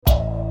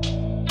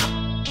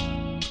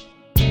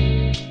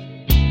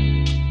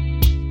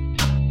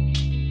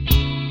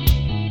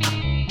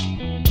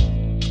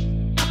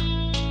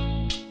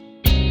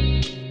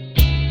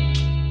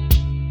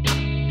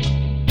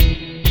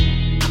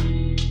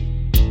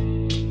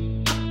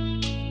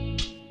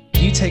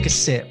you take a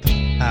sip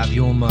out of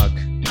your mug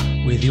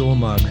with your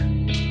mug,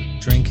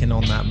 drinking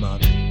on that mug.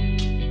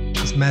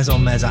 It's mez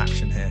on mez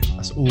action here.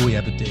 That's all we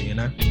ever do, you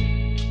know?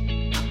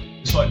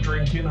 It's like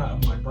drinking out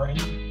of my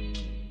brain.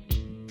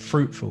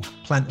 Fruitful,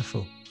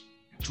 plentiful.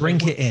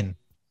 Drink it in.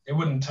 It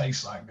wouldn't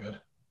taste that good.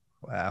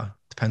 Well,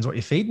 depends what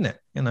you're feeding it,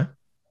 you know?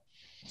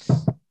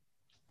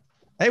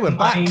 Hey, we're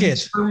back,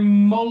 kid. For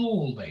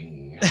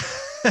molding.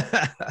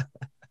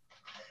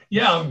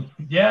 Yeah.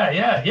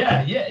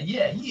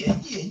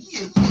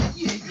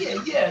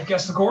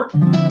 Guess the chord.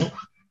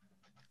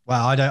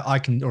 Well, I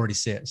can already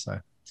see it. So,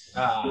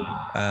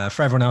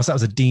 for everyone else, that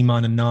was a D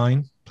minor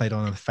 9, played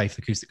on a Faith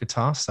acoustic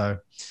guitar. So,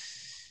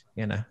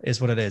 you know, it is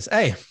what it is.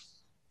 Hey,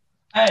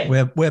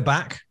 we're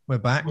back. We're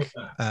back.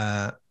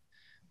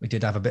 We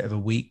did have a bit of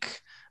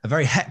a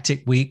very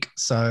hectic week.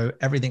 So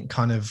everything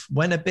kind of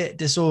went a bit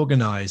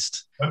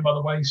disorganized. Went by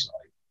the wayside.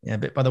 Yeah, a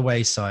bit by the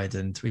wayside.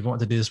 And we've wanted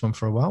to do this one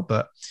for a while,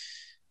 but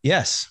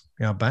yes,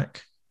 we are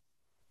back.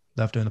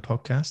 Love doing the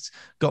podcast.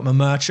 Got my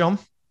merch on.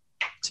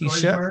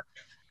 T-shirt.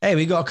 Hey,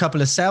 we got a couple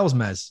of sales,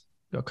 Mez.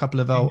 Got a couple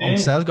of old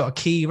sales. Got a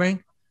key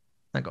ring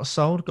that got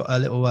sold. Got a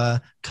little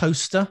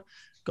coaster.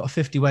 Got a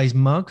 50 Ways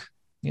mug,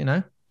 you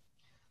know,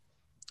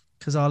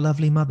 because our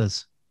lovely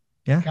mothers.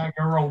 Yeah. Can't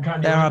go wrong, can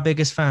you? They're our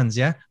biggest fans,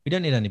 yeah? We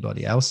don't need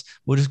anybody else.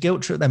 We'll just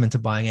guilt trip them into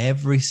buying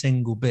every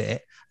single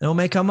bit and we'll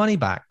make our money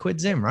back.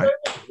 Quid's in, right?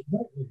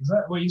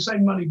 Exactly. Well, you say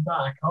money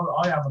back.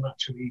 I haven't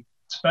actually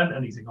spent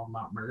anything on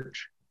that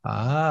merch.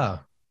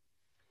 Well,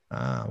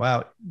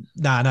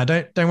 no,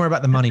 don't worry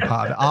about the money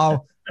part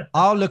of it.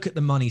 I'll look at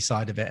the money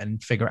side of it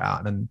and figure it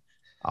out and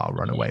I'll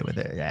run away with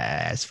it.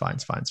 Yeah, it's fine.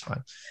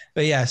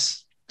 But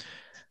yes,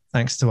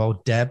 thanks to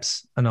old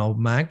Debs and old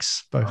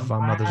Mags, both of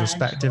our mothers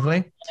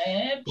respectively.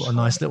 Got a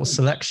nice little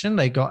selection.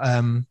 They got,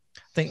 I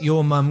think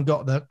your mum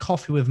got the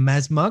Coffee with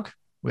Mez mug,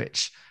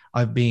 which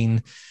I've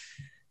been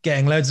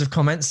getting loads of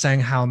comments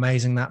saying how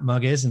amazing that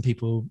mug is and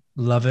people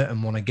love it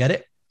and want to get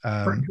it.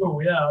 Pretty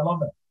cool. Yeah, I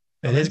love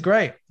it. It is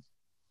great.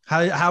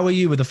 How were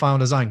you with the final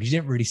design? Because you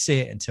didn't really see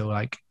it until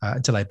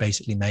I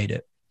basically made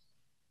it.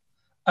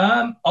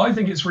 I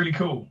think it's really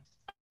cool.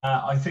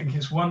 I think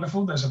it's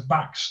wonderful. There's a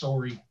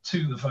backstory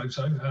to the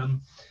photo.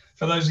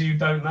 For those of you who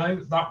don't know,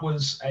 that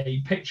was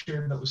a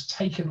picture that was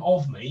taken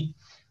of me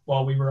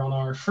while we were on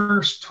our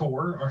first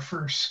tour, our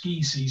first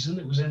ski season.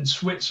 It was in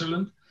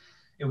Switzerland.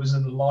 It was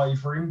in the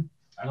live room,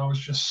 and I was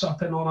just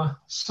supping on a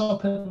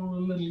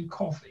little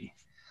coffee.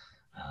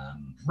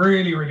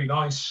 Really, really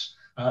nice.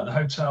 The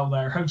hotel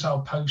there, Hotel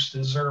Post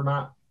in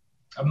Zermatt.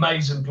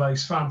 Amazing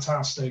place,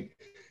 fantastic.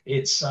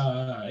 It's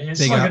like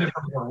a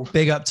different world.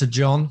 Big up to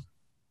John.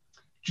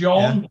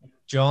 John. Yeah.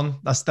 John.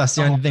 That's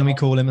the only thing we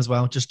call him as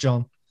well. Just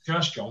John.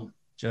 Just John.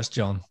 Just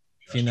John.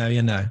 If you know,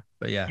 you know.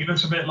 But yeah. He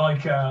looks a bit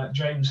like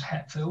James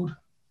Hetfield.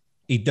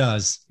 He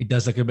does. He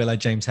does look a bit like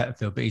James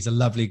Hetfield, but he's a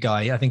lovely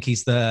guy. I think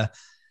he's either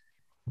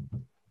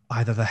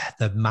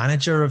the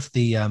manager of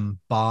the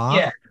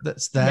bar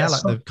that's there,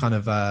 like the kind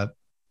of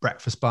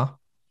breakfast bar.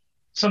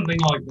 Something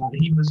like that.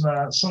 He was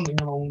something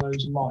along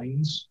those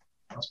lines.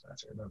 That's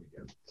better. There we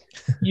go.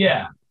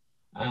 Yeah.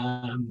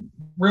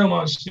 Real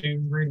nice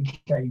dude, really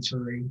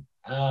catering.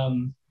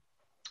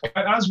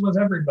 As was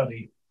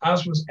everybody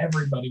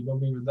when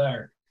we were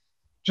there.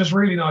 Just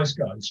really nice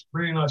guys,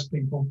 really nice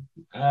people.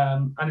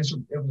 And it was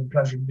a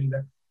pleasure to be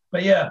there.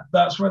 But yeah,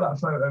 that's where that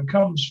photo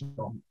comes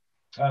from.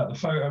 The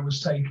photo was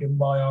taken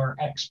by our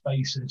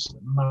ex-bassist,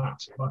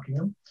 Matt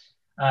Buckingham,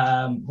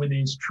 with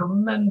his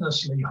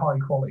tremendously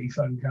high-quality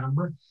phone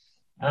camera.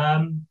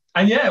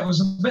 And yeah, it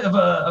was a bit of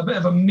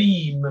a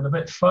meme and a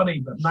bit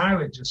funny, but now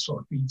it just sort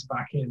of feeds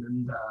back in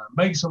and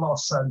makes a lot of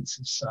sense.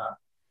 It's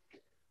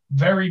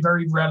very,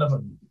 very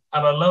relevant.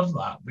 And I love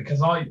that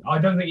because I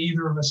don't think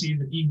either of us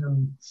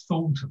even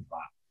thought of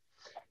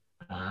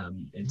that.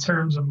 In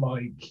terms of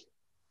like,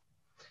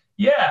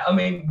 yeah, I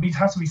mean, we'd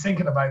have to be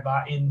thinking about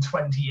that in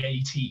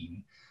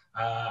 2018.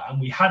 And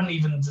we hadn't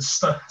even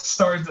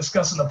started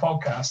discussing the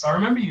podcast. I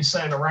remember you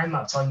saying around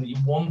that time that you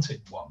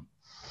wanted one.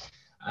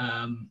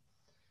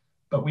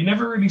 But we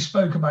never really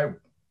spoke about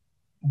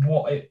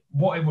what it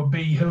would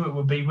be, who it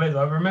would be with.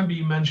 I remember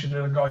you mentioning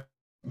a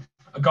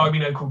guy we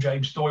know called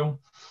James Doyle.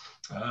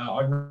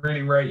 I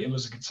really rate him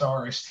as a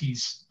guitarist.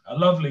 He's a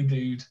lovely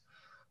dude.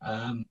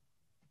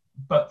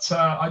 But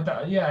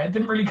it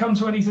didn't really come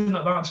to anything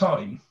at that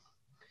time.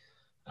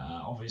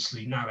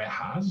 Obviously now it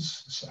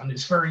has, and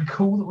it's very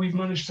cool that we've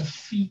managed to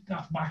feed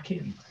that back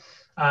in.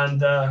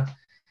 And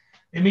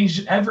it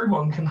means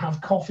everyone can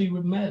have coffee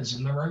with Mez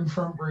in their own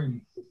front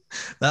room.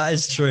 That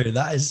is true.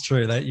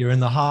 That you're in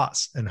the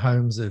hearts and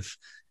homes of,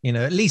 you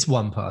know, at least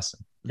one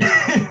person.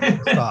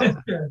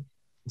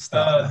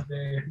 Start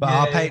there. But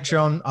our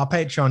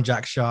Patreon,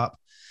 Jack Sharp,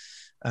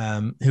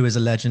 who is a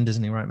legend,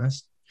 isn't he, right,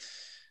 Mez?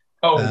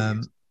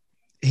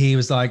 He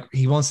was like,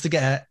 he wants to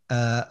get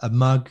a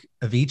mug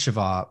of each of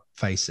our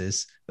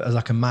faces, but as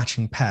like a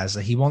matching pair. So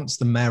he wants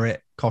the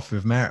Merit Coffee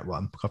with Merit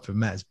one, Coffee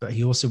with Mez, but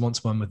he also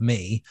wants one with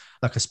me,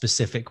 like a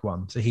specific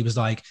one. So he was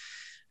like,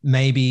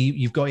 maybe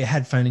you've got your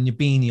headphone and your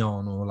beanie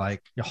on, or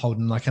like you're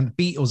holding like a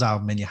Beatles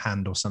album in your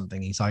hand or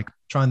something. He's like,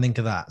 try and think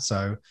of that.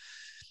 So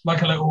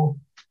like a little,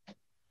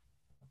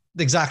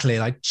 exactly,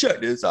 like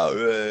check this out,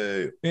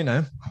 you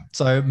know.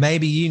 So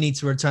maybe you need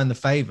to return the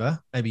favor.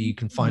 Maybe you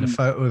can find a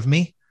photo of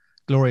me,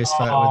 glorious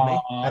photo with me,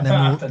 I and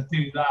don't then have to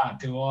do that,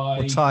 do I?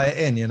 we'll tie it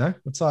in. You know,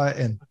 we'll tie it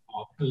in.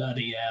 Oh,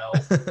 bloody hell.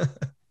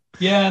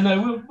 Yeah,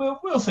 no,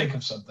 we'll think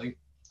of something.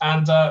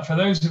 And for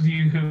those of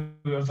you who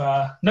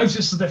have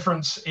noticed the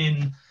difference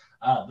in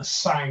the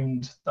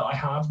sound that I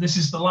have, this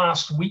is the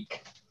last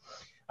week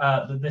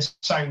that this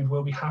sound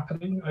will be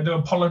happening. I do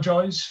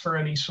apologize for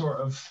any sort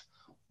of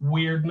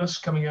weirdness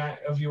coming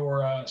out of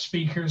your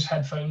speakers,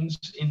 headphones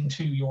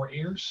into your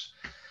ears.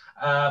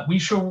 We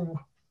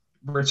shall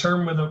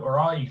return with it, or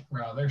I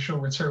rather shall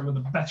return with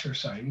a better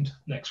sound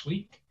next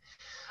week.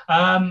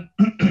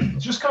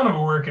 It's just kind of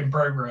a work in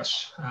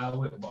progress.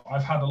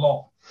 I've had a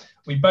lot.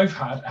 We both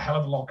had a hell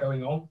of a lot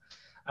going on,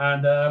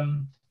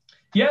 and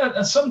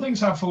yeah, some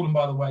things have fallen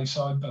by the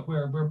wayside, but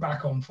we're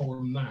back on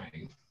form now.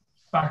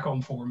 Back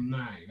on form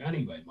now.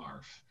 Anyway,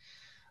 Marv,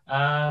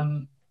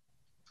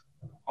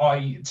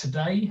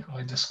 today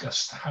I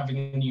discussed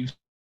having a new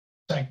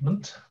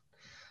segment,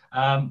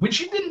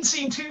 which you didn't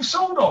seem too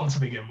sold on to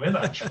begin with,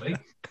 actually.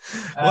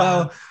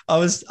 Well, I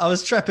was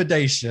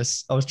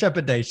trepidatious.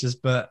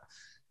 But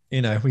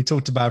you know, we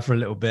talked about it for a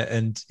little bit,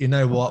 and you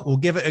know what? We'll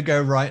give it a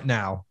go right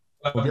now.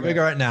 We'll give it a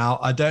go right now.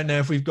 I don't know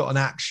if we've got an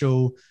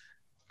actual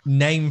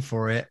name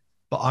for it,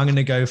 but I'm going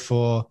to go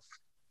for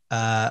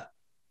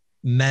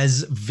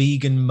Mez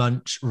Vegan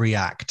Munch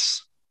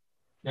Reacts.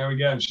 There we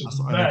go. So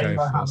today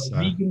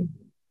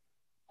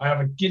I have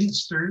a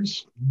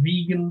Ginster's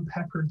vegan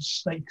peppered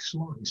steak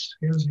slice.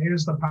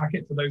 Here's the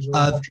packet for those who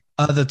are watching.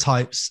 Other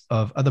types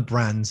of other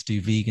brands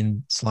do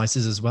vegan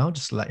slices as well,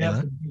 just to let you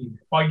know.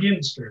 By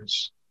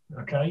Ginster's.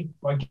 Okay,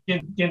 by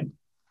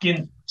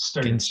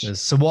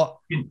Ginster's. So what?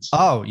 Ginsters.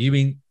 Oh, you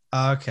mean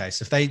okay?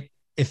 So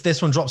if this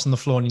one drops on the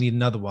floor and you need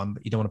another one,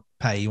 but you don't want to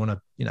pay, you want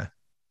to, you know,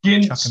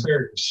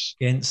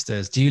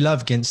 Ginsters. Do you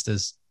love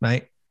Ginsters,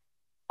 mate?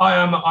 I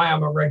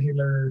am a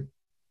regular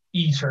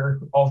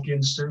eater of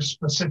Ginsters,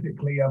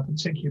 specifically a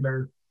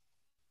particular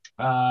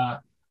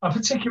bar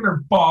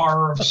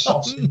of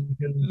sausage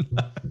and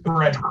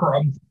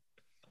breadcrumb,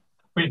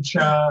 which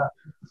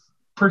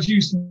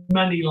produced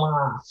many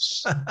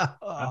laughs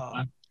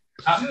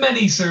at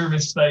many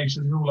service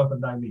stations all up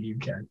and down the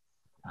UK.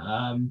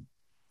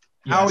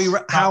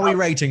 How are we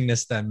rating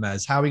this then,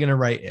 Mez? How are we going to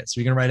rate it? So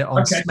we're going to rate it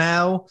on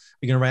smell,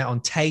 we're going to rate it on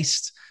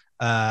taste,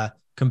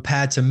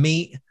 compared to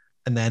meat,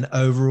 and then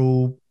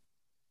overall,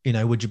 you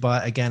know, would you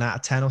buy it again out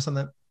of 10 or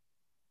something?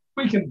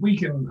 We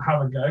can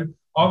have a go.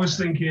 I was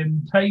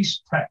thinking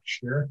taste,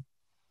 texture,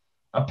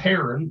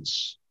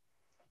 appearance,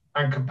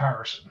 and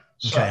comparison.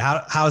 Okay,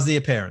 how's the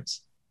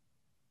appearance?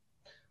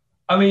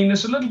 I mean,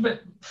 it's a little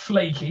bit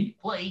flaky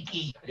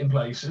in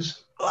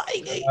places.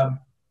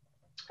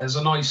 There's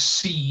a nice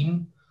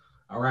seam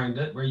around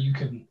it where you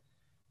can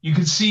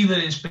see that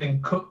it's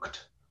been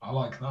cooked. I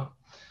like that.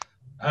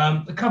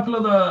 A couple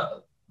of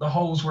the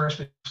holes where it's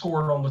been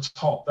scored on the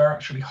top, they're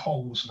actually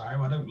holes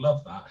now. I don't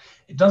love that.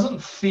 It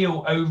doesn't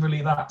feel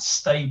overly that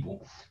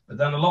stable, but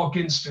then a lot of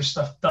Ginster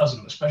stuff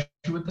doesn't, especially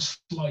with the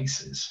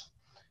slices.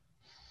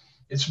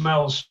 It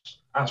smells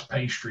as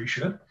pastry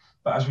should,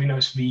 but as we know,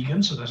 it's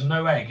vegan, so there's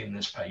no egg in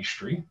this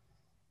pastry.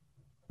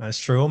 That's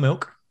true, or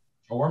milk.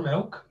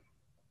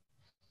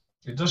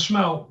 It does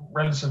smell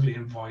relatively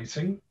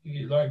inviting.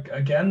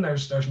 Again,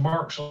 there's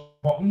marks on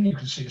the bottom. You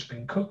can see it's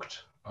been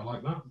cooked. I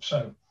like that.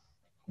 So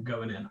I'm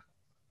going in.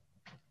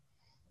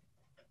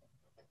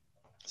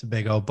 It's a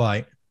big old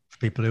bite. For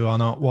people who are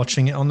not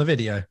watching it on the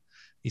video,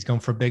 he's gone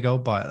for a big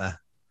old bite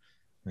there.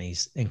 And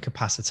he's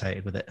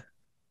incapacitated with it.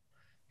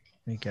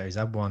 There he goes. He's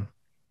had one.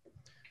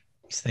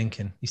 He's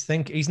thinking.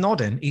 He's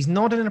nodding. He's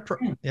nodding.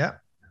 Yeah.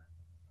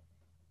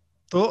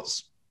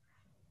 Thoughts?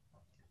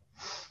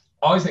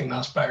 I think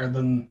that's better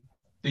than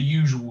the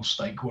usual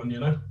steak one, you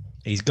know?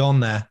 He's gone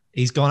there.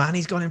 He's gone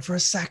in for a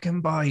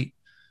second bite.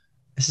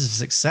 This is a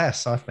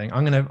success, I think.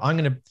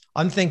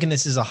 I'm thinking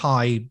this is a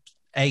high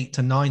 8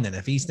 to 9 then.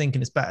 If he's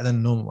thinking it's better than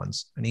the normal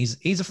ones. And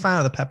he's a fan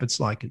of the peppered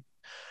slice.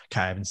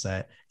 Can't even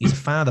say it. He's a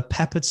fan of the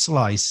peppered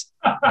slice.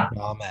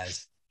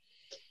 Mez.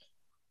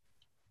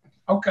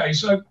 Okay,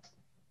 so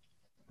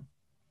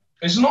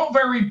it's not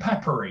very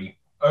peppery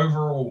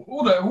overall.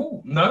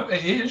 Oh no,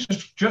 it is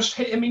just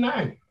hitting me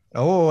now.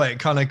 Oh, it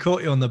kind of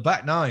caught you on the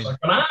back nine. Like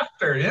an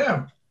after,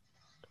 yeah.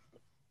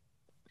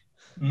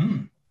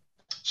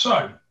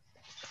 So,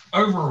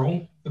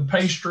 overall, the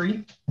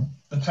pastry,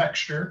 the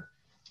texture,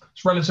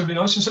 it's relatively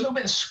nice. It's a little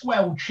bit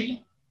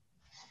squelchy,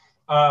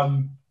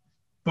 but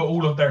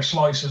all of their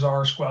slices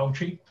are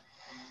squelchy.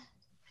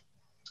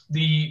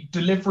 The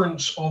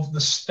deliverance of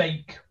the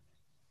steak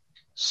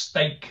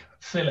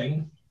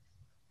filling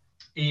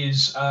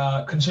is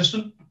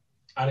consistent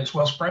and it's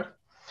well spread.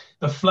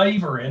 The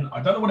flavoring,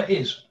 I don't know what it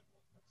is.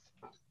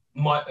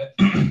 I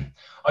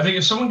think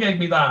if someone gave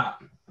me that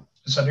and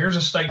said, here's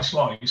a steak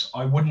slice,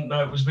 I wouldn't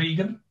know it was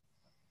vegan.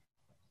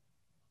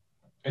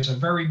 It's a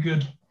very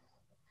good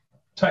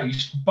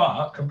taste,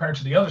 but compared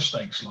to the other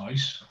steak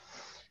slice,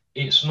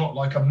 it's not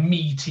like a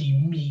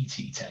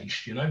meaty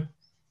taste, you know?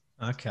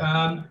 Okay.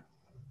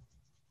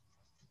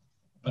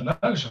 But no,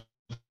 it's a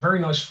very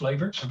nice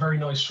flavor. It's a very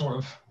nice sort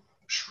of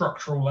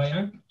structural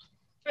layout.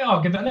 Yeah,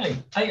 I'll give it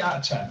an 8 out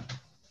of 10.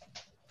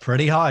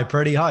 Pretty high.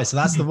 So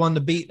that's the one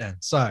to beat then.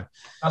 So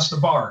that's the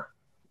bar.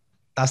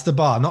 That's the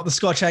bar, not the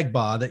Scotch egg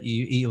bar that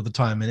you eat all the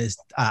time and it's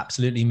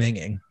absolutely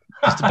minging.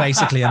 Just to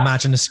basically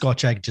imagine a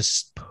Scotch egg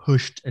just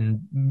pushed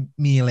and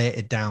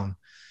mutilated down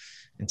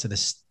into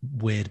this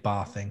weird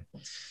bar thing.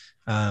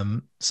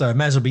 So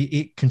Mez will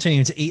be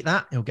continuing to eat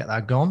that. He'll get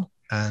that gone.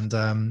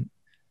 And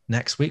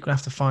next week we'll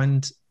have to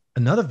find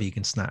another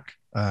vegan snack.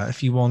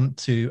 If you want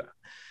to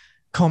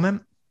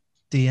comment,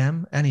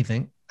 DM,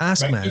 anything,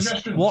 ask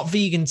Mez, what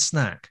vegan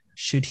snack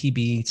should he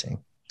be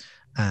eating?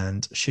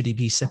 And should he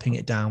be sipping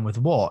it down with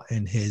what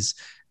in his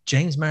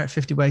James Merritt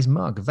 50 Ways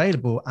mug,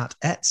 available at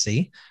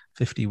Etsy,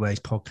 50 Ways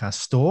podcast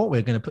store.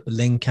 We're going to put the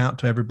link out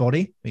to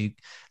everybody. We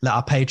let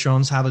our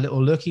patrons have a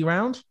little looky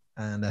round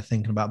and they're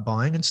thinking about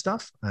buying and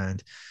stuff.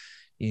 And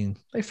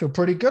they feel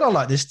pretty good. I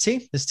like this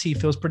tea. This tea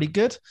feels pretty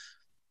good.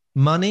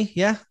 Money,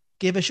 yeah.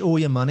 Give us all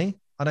your money.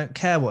 I don't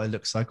care what it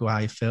looks like or how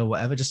you feel,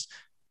 whatever. Just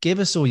give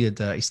us all your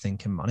dirty,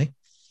 stinking money.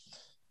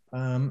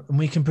 And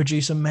we can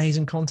produce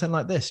amazing content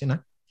like this, you know?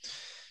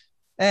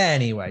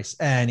 Anyways,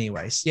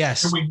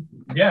 yes.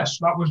 Yes,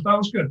 that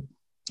was good.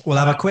 We'll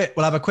have a quick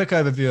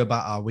overview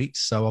about our weeks.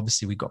 So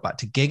obviously we got back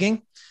to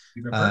gigging.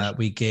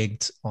 We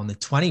gigged on the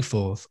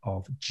 24th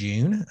of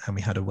June and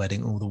we had a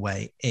wedding all the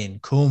way in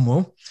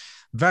Cornwall.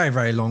 Very,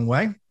 very long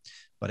way,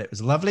 but it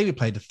was lovely. We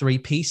played a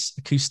 3-piece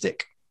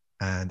acoustic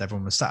and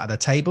everyone was sat at their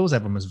tables.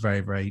 Everyone was very,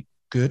 very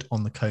good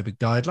on the COVID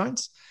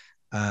guidelines.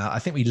 I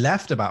think we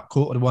left about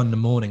 1:15 in the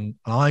morning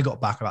and I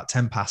got back about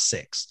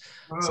 6:10.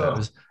 Oh. So it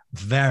was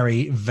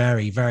very,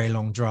 very, very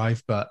long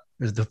drive, but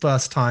it was the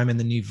first time in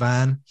the new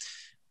van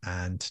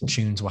and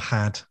tunes were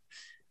had.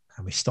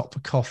 And we stopped for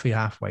coffee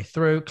halfway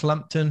through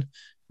Clumpton.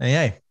 And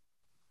yeah,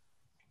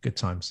 good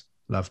times.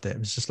 Loved it. It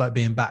was just like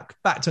being back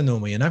to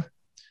normal, you know?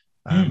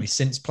 We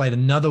since played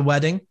another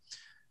wedding,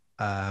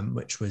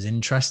 which was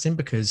interesting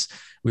because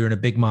we were in a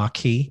big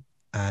marquee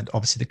and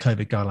obviously the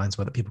COVID guidelines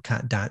were that people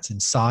can't dance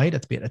inside,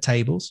 had to be at the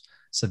tables.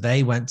 So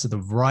they went to the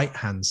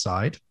right-hand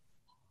side,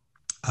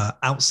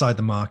 outside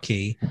the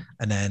marquee.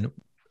 And then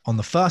on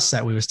the first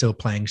set, we were still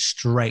playing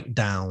straight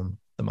down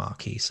the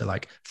marquee. So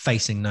like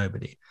facing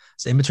nobody.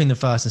 So in between the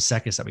first and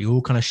second set, we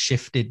all kind of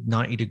shifted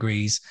 90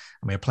 degrees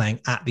and we were playing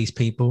at these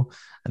people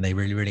and they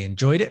really, really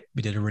enjoyed it.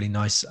 We did a really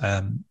nice,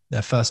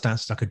 their first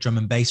dance was like a drum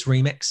and bass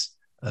remix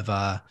of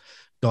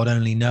God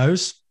Only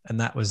Knows. And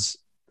that was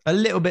a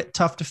little bit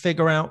tough to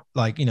figure out,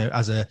 like, you know,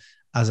 as a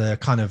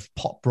kind of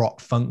pop rock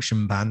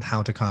function band,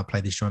 how to kind of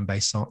play this drum and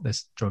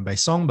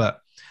bass song. But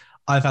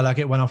I felt like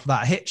it went off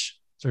without a hitch.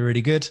 So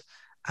really good.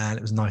 And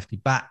it was nice to be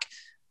back.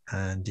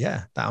 And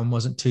yeah, that one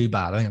wasn't too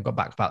bad. I think I got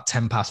back about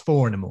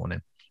 4:10 in the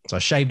morning. So I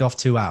shaved off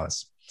 2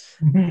 hours.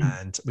 Mm-hmm.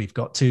 And we've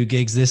got 2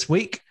 gigs this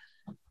week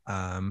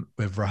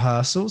with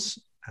rehearsals.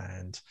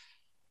 And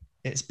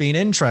it's been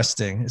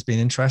interesting. It's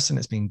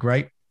been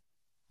great.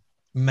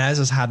 Mez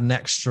has had an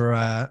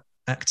extra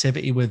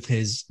activity with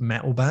his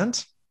metal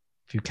band,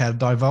 if you care to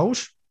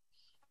divulge.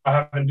 I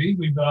have indeed.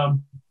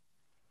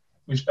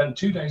 We spent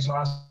 2 days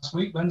last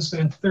week, Wednesday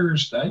and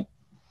Thursday.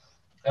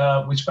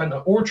 We spent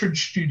at Orchard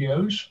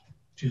Studios,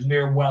 which is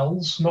near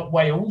Wells, not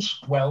Wales,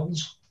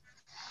 Wells.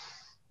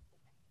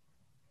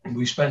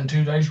 We spent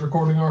 2 days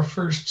recording our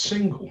first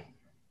single.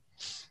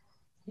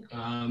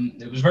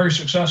 It was very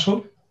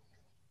successful.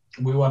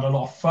 We had a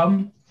lot of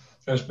fun.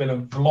 There's been a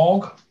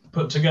vlog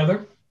put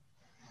together.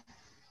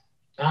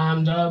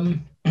 And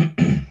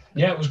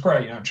yeah, it was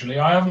great, actually.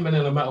 I haven't been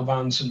in a metal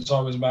band since I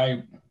was about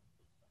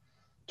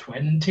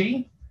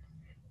 20.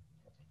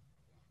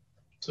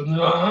 Something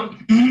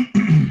like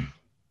that.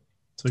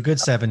 So a good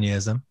 7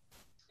 years then.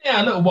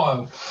 Yeah, a little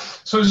while.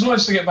 So it's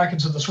nice to get back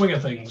into the swing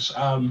of things.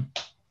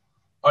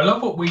 I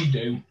love what we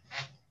do.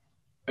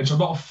 It's a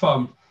lot of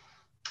fun.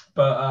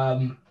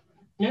 But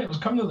yeah, it was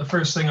kind of the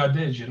first thing I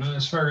did, you know.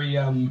 It's very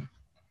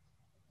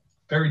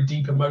very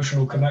deep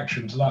emotional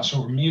connection to that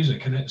sort of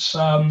music. And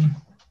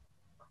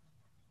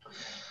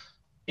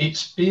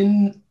it's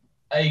been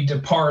a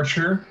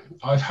departure.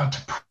 I've had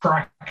to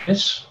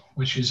practice,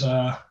 which is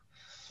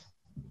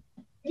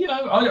you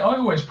know, I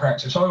always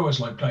practice. I always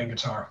like playing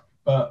guitar,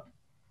 but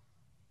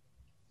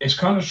it's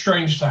kind of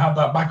strange to have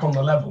that back on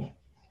the level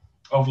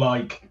of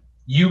like,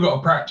 you got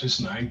to practice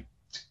now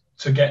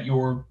to get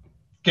you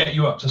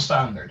up to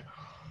standard.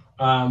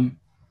 But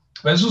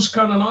it's also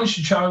kind of nice.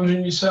 You're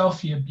challenging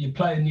yourself. You're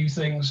playing new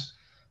things,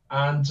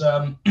 and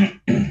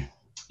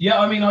yeah,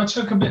 I mean, I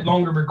took a bit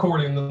longer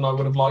recording than I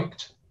would have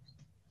liked,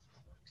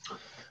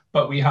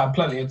 but we had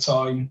plenty of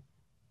time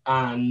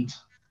and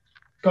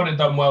got it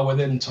done well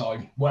within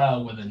time.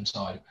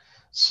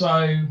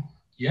 So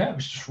yeah, it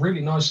was just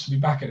really nice to be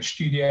back at a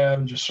studio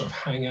and just sort of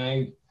hang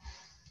out,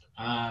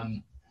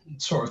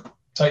 sort of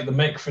take the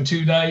mic for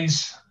 2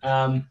 days.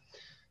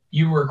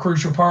 You were a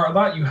crucial part of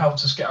that. You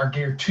helped us get our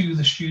gear to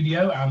the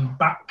studio and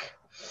back.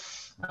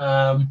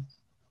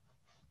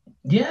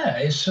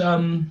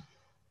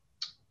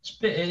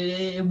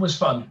 It was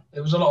fun.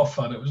 It was a lot of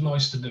fun. It was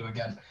nice to do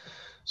again.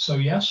 So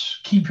yes,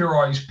 keep your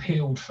eyes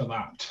peeled for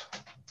that,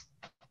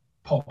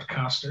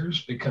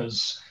 podcasters,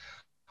 because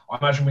I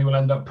imagine we will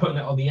end up putting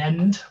it on the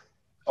end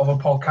of a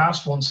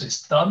podcast once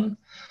it's done.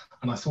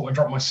 And I thought I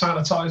dropped my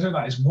sanitizer.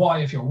 That is why,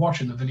 if you're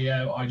watching the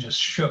video, I just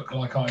shook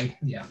like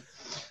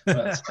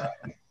But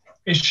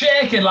it's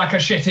shaking like a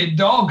shitted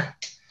dog.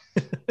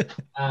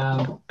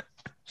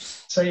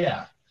 So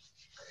yeah.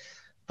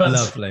 But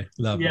Lovely.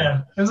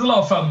 Yeah, it was a lot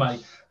of fun,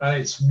 mate. And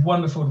it's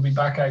wonderful to be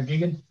back out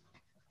gigging.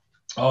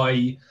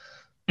 I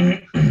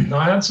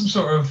had some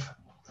sort of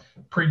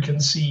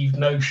preconceived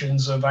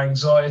notions of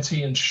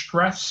anxiety and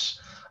stress.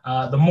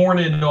 The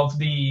morning of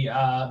the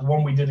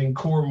one we did in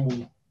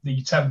Cornwall, the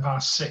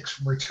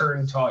 6:10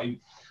 return time,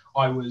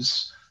 I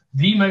was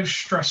the most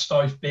stressed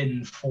I've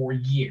been for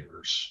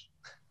years.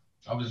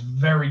 I was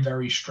very,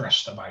 very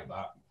stressed about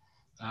that.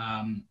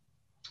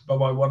 But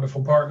my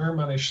wonderful partner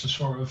managed to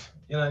sort of,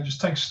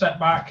 just take a step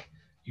back.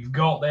 You've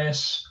got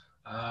this.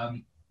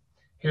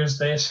 Here's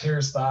this,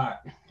 here's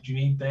that. Do you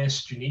need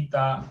this? Do you need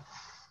that?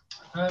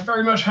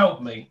 Very much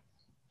helped me.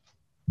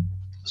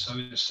 So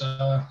it's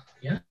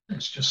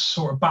just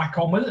sort of back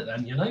on with it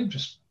then,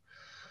 just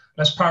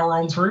let's power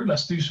on through.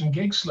 Let's do some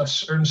gigs.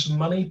 Let's earn some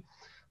money.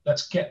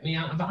 Let's get me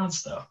out of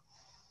Asda.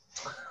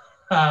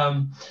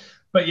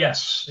 But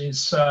yes,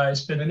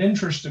 it's been an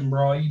interesting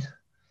ride,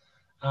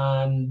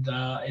 and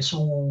it's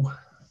all.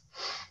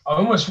 I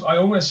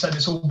almost said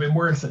it's all been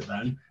worth it.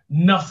 Then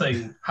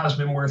nothing has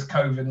been worth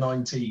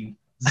COVID-19.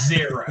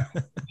 Zero,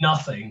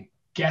 nothing.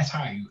 Get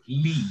out,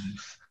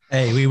 leave.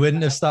 Hey, we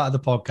wouldn't have started the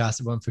podcast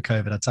if it weren't for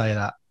COVID. I'll tell you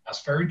that.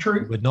 That's very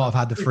true. We would not have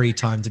had the free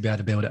time to be able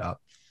to build it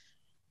up.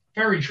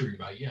 Very true,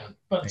 mate. Yeah,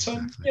 but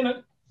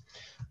Exactly.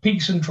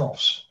 peaks and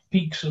troughs.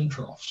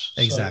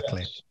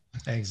 Exactly. So, yes.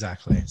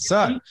 Exactly.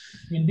 So,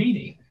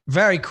 indeedy.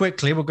 very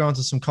quickly, we'll go on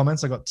to some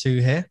comments. I got two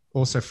here,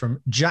 also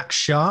from Jack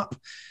Sharp.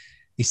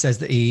 He says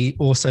that he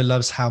also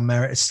loves how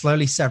Merit is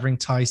slowly severing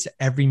ties to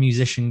every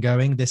musician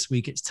going. This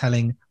week, it's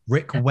telling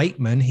Rick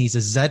Wakeman he's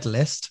a Z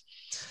list.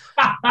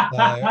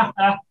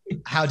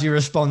 How do you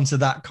respond to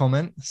that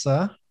comment,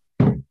 sir?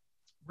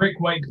 Rick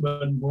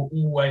Wakeman will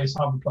always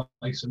have a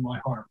place in my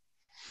heart.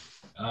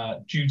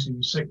 Due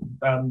to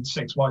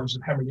Six Wives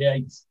of Henry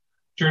VIII,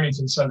 Journey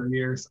to the Centre of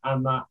the Earth,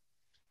 and that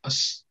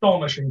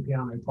astonishing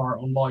piano part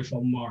on Life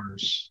on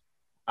Mars.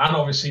 And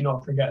obviously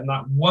not forgetting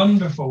that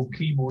wonderful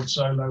keyboard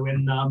solo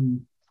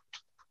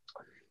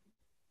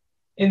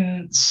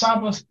in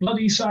Sabbath,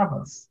 Bloody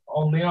Sabbath.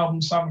 On the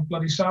album Sabbath,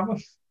 Bloody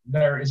Sabbath,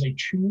 there is a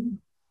tune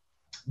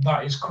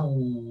that is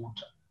called...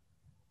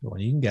 Well,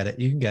 you can get it.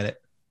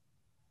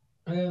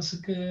 It's a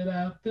good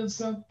outfit,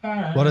 so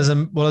fine. What does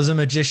a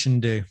magician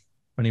do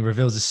when he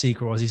reveals a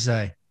secret? What does he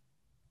say?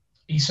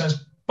 He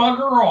says,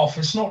 bugger off,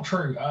 it's not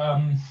true.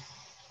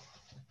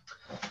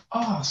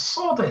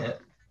 Sod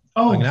it.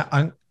 Oh,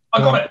 I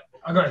got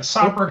it.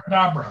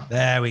 Sabracadabra.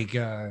 There we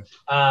go.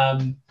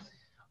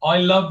 I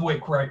love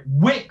Wick Rakeman.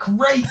 Wick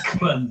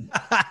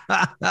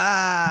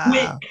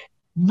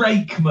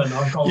Rakeman,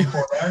 I've gone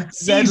for there.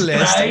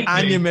 Z-list,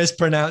 and you're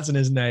mispronouncing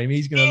his name.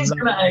 He's going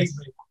to hate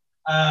me.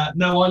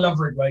 No, I love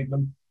Rick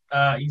Wakeman.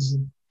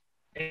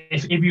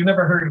 If you've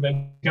never heard of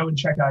him, go and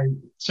check out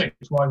Six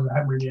Wives of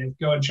Henry VIII.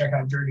 Go and check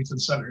out Journey to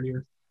the Centre of the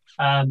Earth.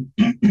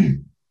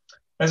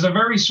 There's a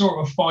very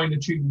sort of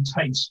fine-tuned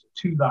taste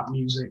to that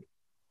music,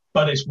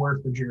 but it's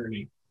worth the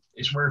journey.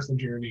 It's worth the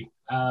journey.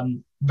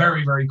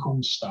 Very, very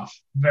cool stuff.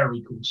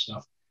 Very cool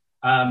stuff.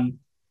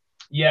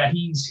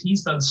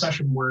 He's done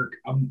session work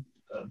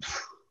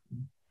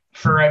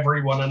for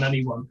everyone and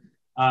anyone.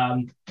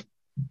 And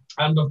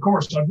of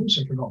course, I've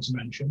also forgot to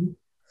mention,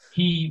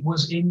 he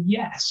was in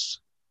Yes,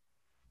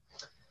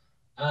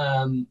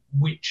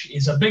 which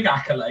is a big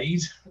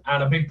accolade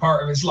and a big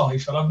part of his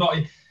life. And I'm not,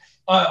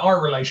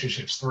 our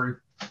relationship's through.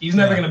 He's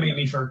never going to meet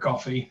me for a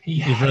coffee.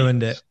 You've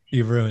ruined it.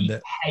 He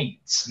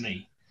hates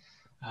me.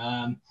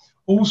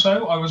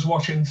 Also, I was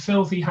watching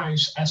Filthy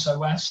House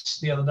SOS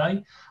the other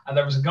day, and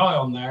there was a guy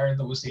on there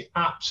that was the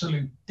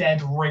absolute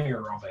dead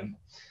ringer of him.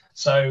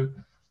 So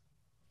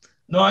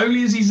not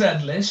only is he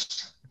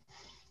Z-list,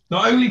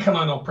 not only can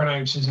I not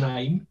pronounce his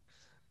name,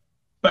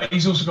 but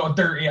he's also got a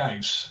dirty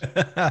house.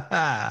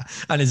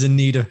 And is in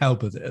need of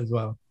help with it as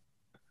well.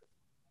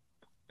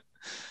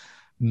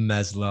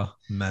 Mesler,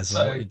 so,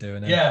 what are you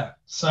doing here? Yeah,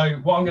 so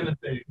what I'm going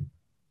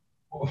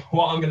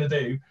to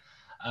do,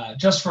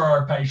 just for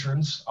our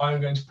patrons, I'm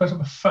going to put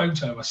up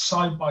a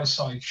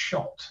side-by-side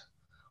shot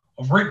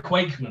of Rick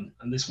Wakeman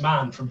and this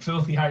man from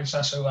Filthy House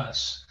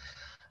SOS,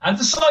 and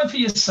decide for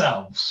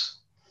yourselves.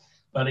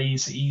 But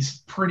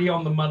he's pretty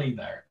on the money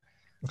there.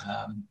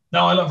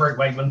 No, I love Rick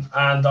Wakeman,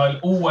 and I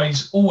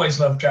always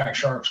love Jack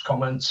Sharp's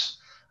comments.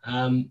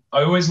 I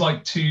always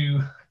like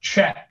to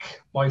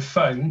check my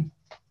phone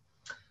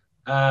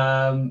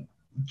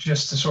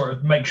just to sort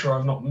of make sure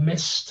I've not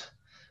missed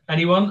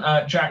anyone.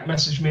 Jack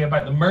messaged me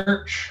about the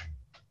merch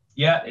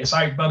Yeah, it's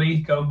out, buddy.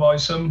 Go and buy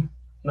some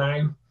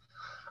now.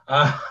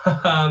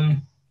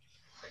 Um,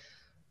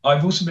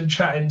 I've also been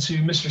chatting to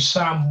Mr.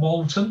 Sam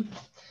Walton.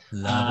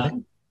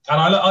 Lovely.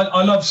 And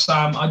I love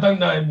Sam. I don't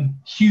know him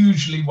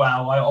hugely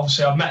well.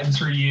 I've met him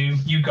through you.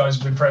 You guys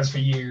have been friends for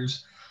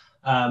years.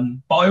 But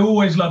I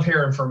always love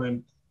hearing from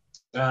him.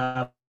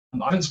 I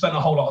haven't spent a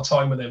whole lot of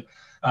time with him.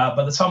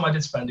 But the time I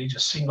did spend, he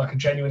just seemed like a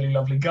genuinely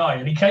lovely guy.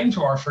 And he came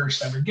to our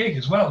first ever gig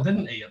as well,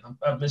 didn't he,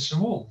 at Mr.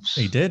 Wolves?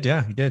 He did,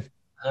 yeah, he did.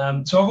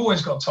 So I've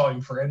always got time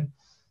for him.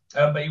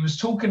 But he was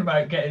talking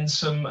about getting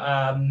some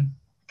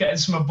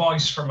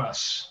advice from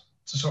us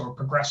to sort of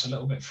progress a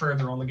little bit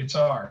further on the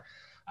guitar.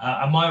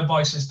 And my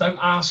advice is don't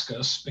ask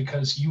us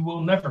because you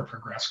will never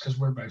progress because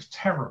we're both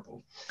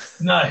terrible.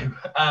 No.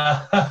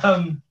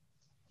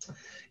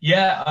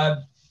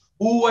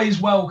 Always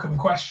welcome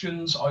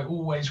questions. I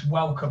always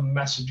welcome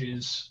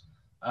messages,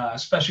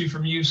 especially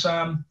from you,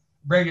 Sam,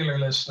 regular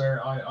listener.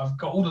 I've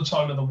got all the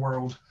time in the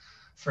world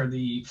for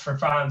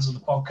fans of the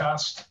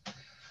podcast.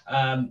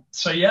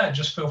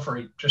 Just feel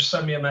free. Just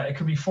send me a message. It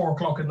could be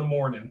 4:00 in the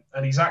morning,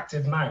 and he's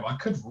active now. I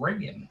could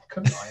ring him,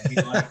 couldn't I? And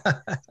be like,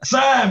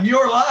 Sam,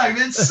 you're live.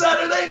 It's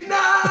Saturday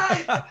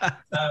night.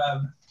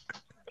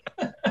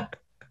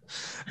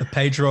 A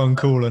Patreon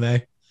calling, eh?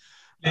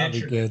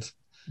 That'd be good.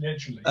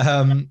 Literally.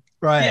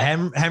 Right,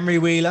 yeah. Henry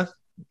Wheeler,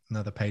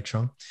 another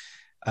patron.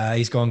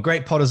 He's gone,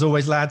 great pod as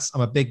always, lads.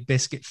 I'm a big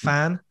Biscuit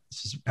fan.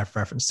 This is a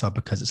reference to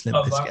Because It's Limp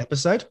Bizkit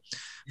episode.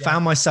 Yeah.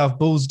 Found myself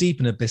balls deep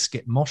in a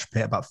Biscuit mosh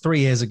pit about 3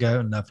 years ago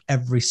and loved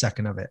every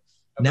second of it.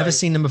 Okay. Never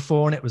seen them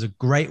before, and it was a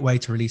great way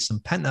to release some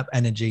pent-up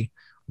energy.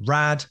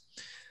 Rad.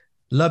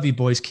 Love you,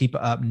 boys. Keep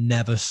it up.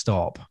 Never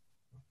stop.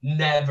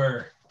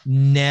 Never,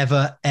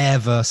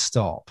 ever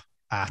stop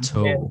at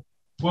all.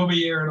 We'll be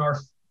here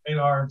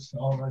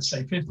let's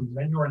say 50s,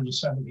 then you're in your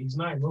 70s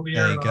now. We'll be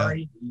here in our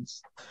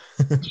 80s.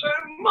 So,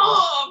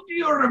 Mom, do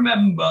you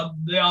remember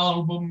the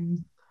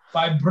album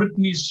by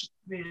Britney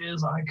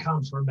Spears? I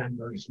can't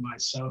remember it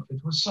myself. It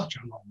was such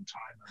a long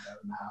time ago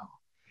now.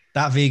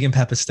 That vegan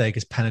pepper steak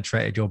has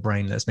penetrated your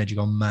brain. That's made you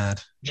go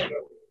mad.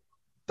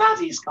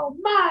 Daddy's gone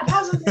mad,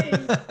 hasn't he?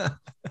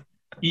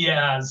 He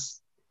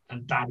has.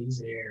 And Daddy's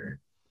here.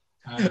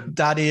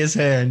 Daddy is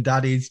here, and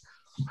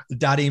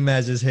Daddy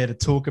Mez is here to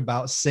talk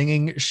about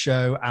singing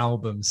show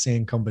albums,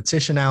 singing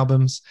competition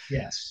albums.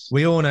 Yes.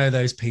 We all know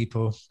those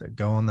people that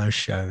go on those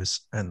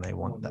shows and they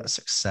want that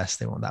success,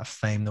 they want that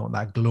fame, they want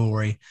that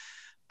glory,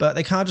 but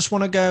they can't just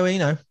want to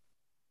go,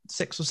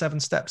 6 or 7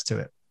 steps to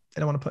it.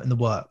 They don't want to put in the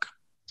work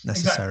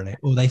necessarily,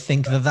 or they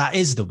think that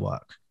is the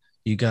work.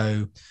 You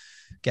go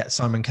get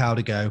Simon Cowell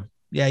to go,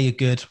 yeah, you're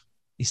good.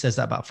 He says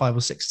that about 5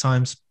 or 6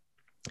 times.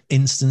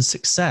 Instant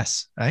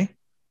success, eh?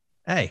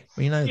 Hey,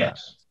 we know that.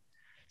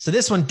 So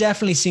this one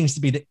definitely seems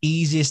to be the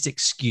easiest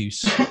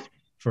excuse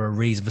for a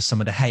reason for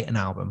someone to hate an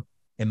album,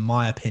 in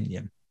my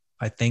opinion.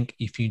 I think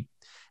if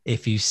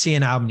you see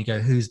an album, you go,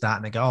 who's that?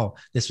 And they go, oh,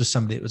 this was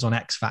somebody that was on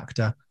X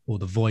Factor or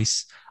The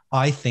Voice.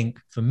 I think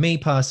for me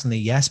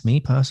personally,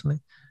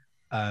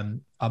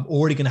 I'm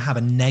already going to have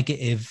a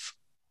negative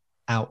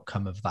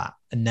outcome of that,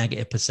 a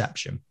negative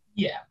perception.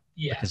 Yeah.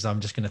 Because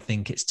I'm just going to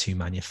think it's too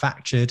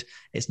manufactured.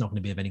 It's not going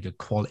to be of any good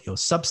quality or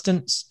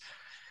substance.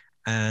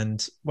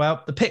 And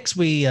well, the picks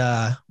we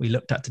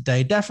looked at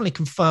today definitely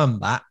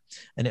confirmed that.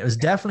 And it was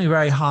definitely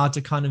very hard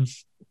to kind of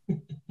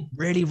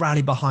really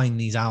rally behind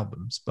these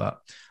albums.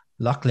 But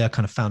luckily I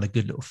kind of found a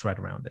good little thread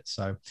around it.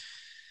 So,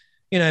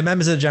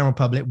 members of the general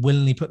public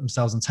willingly put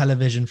themselves on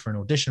television for an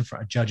audition for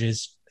our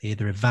judges. They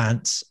either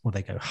advance or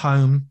they go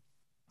home,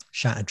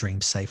 shattered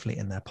dreams safely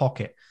in their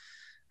pocket.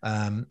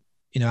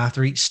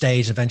 After each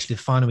stage, eventually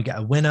the final, we get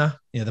a winner,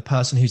 the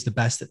person who's the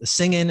best at the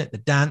singing, at the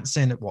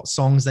dancing, at what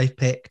songs they've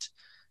picked.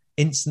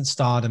 Instant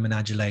stardom and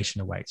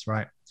adulation awaits,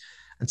 right?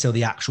 Until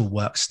the actual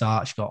work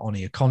starts. You've got to honor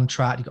your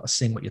contract. You've got to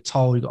sing what you're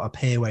told. You've got to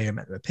appear where you're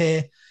meant to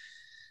appear.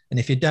 And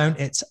if you don't,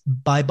 it's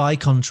bye-bye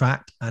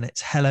contract and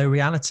it's hello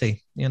reality,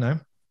 Yes.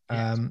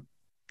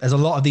 There's a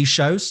lot of these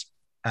shows.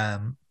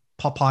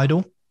 Pop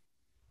Idol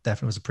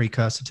definitely was a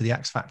precursor to the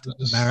X Factor.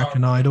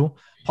 American Idol,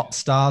 Pop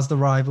Stars, The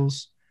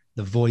Rivals,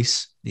 The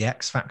Voice, the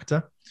X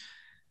Factor.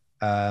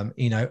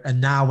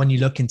 And now when you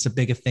look into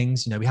bigger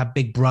things, we have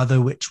Big Brother,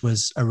 which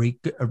was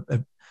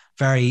a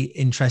very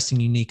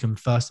interesting, unique, and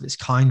first of its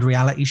kind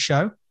reality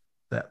show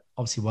that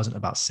obviously wasn't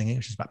about singing, it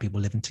was just about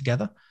people living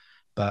together.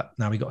 But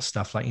now we got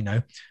stuff like,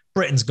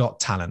 Britain's Got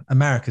Talent,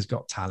 America's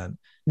Got Talent,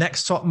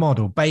 Next Top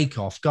Model, Bake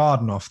Off,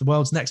 Garden Off, the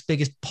world's next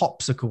biggest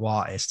popsicle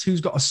artist,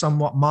 who's got a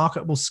somewhat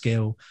marketable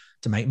skill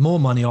to make more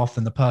money off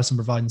than the person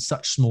providing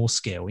such small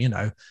skill,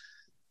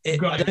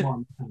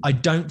 I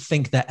don't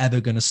think they're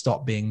ever going to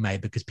stop being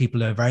made because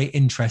people are very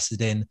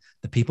interested in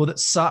the people that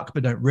suck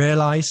but don't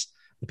realize,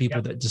 the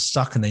people that just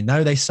suck and they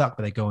know they suck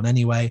but they go on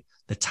anyway,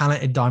 the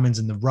talented diamonds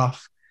in the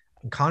rough,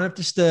 and kind of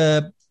just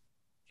a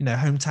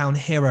hometown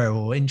hero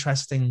or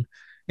interesting,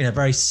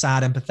 very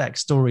sad empathetic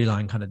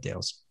storyline kind of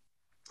deals.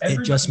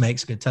 It just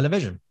makes good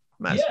television.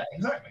 Yeah,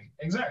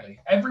 exactly.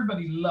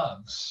 Everybody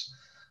loves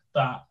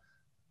that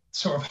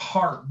sort of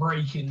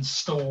heartbreaking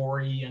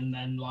story, and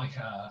then like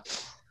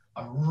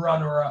a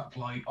runner up,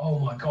 like, oh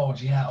my God,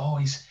 yeah, oh,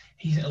 he's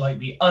like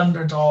the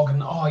underdog,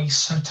 and oh, he's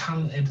so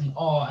talented, and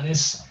oh, and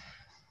it's,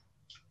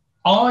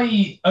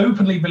 I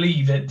openly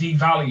believe it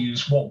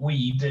devalues what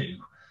we do.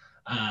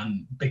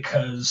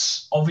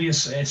 Because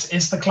obviously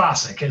it's the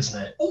classic, isn't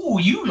it? Oh,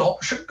 you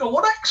lot should go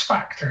on X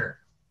Factor.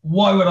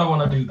 Why would I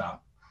want to do that?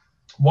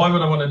 Why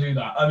would I want to do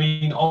that? I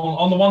mean,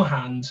 on the one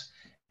hand,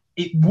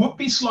 it would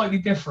be slightly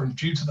different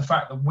due to the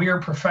fact that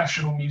we're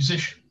professional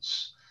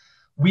musicians.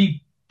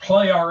 We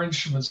play our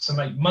instruments to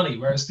make money,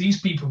 whereas these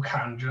people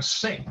can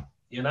just sing,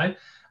 you know?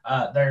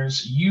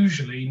 There's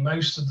usually,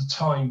 most of the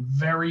time,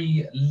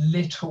 very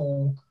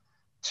little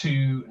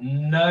to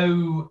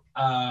no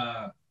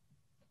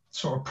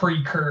sort of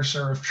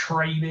precursor of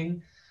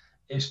training.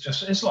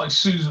 It's like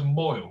Susan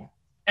Boyle.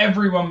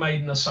 Everyone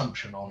made an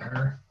assumption on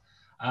her.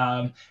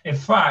 In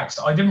fact,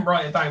 I didn't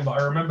write it down,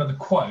 but I remember the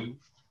quote.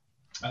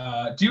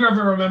 Do you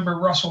ever remember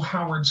Russell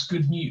Howard's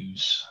Good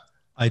News?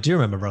 I do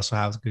remember Russell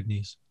Howard's Good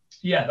News.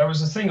 Yeah, there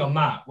was a thing on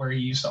that where he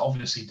used to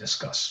obviously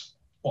discuss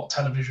what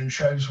television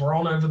shows were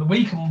on over the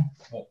week and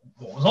what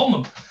was on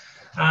them.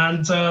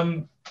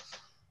 And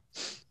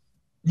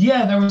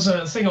yeah, there was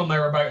a thing on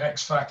there about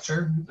X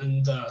Factor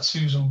and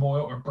Susan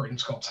Boyle or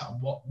Britain's Got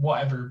Talent,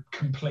 whatever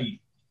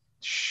complete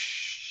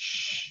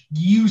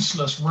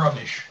useless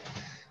rubbish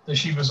that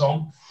she was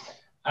on.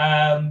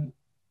 And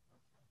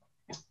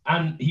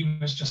he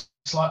was just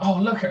like, oh,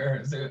 look at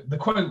her. The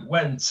quote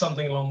went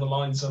something along the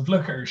lines of,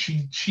 look at her,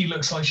 she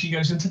looks like she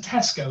goes into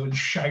Tesco and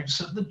shouts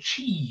at the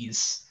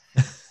cheese.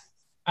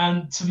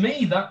 And to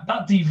me, that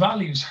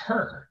devalues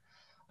her.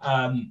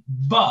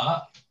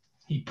 But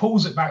he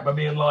pulls it back by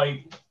being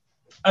like,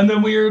 and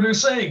then we heard her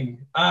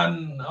sing,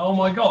 and oh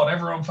my God,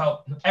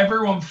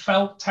 everyone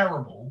felt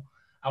terrible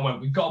and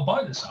went, we've got to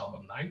buy this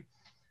album now.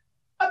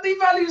 And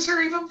devalues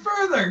her even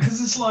further,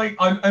 because it's like,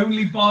 I'm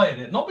only buying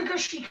it, not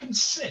because she can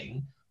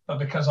sing, but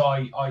because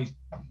I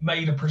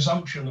made a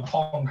presumption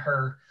upon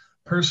her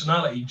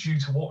personality due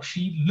to what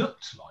she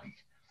looked like.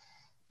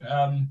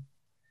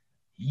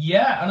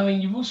 Yeah, and I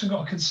mean, you've also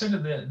got to consider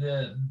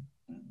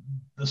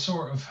the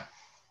sort of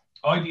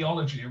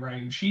ideology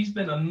around, she's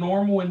been a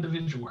normal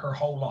individual her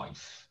whole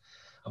life.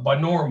 And by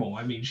normal,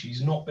 I mean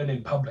she's not been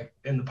in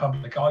the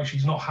public eye.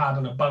 She's not had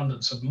an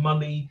abundance of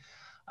money.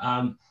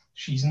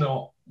 She's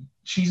not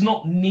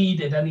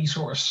needed any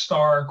sort of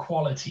star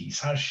qualities,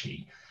 has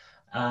she?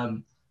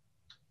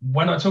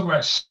 When I talk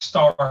about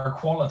star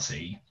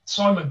quality,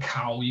 Simon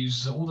Cowell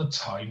uses it all the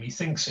time. He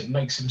thinks it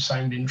makes him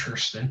sound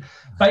interesting.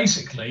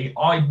 Basically,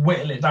 I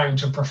whittle it down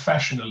to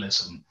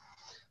professionalism.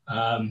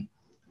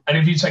 And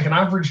if you take an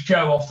average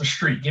Joe off the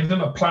street, give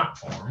him a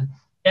platform,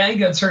 it ain't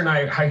going to turn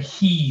out how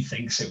he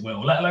thinks it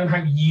will, let alone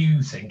how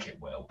you think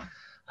it will.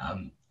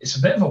 It's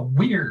a bit of a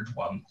weird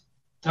one.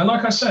 And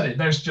like I said,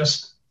 there's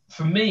just,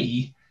 for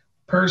me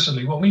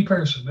personally,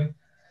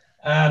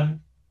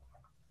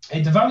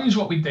 it devalues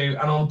what we do.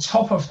 And on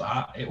top of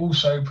that, it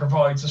also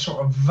provides a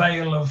sort of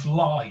veil of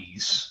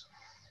lies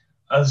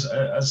as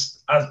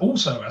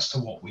also as to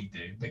what we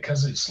do,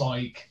 because it's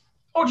like,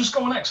 oh, just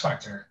go on X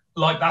Factor.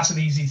 Like, that's an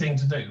easy thing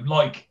to do.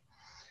 Like,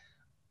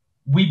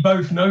 we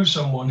both know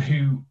someone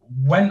who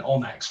went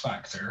on X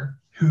Factor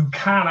who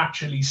can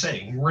actually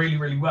sing really,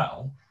 really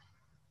well,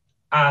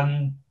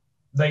 and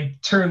they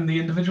turned the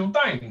individual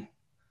down.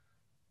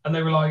 And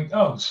they were like,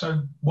 oh,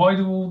 so why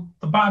do all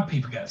the bad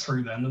people get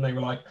through then? And they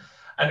were like,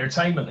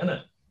 entertainment,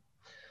 innit?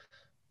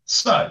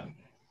 So,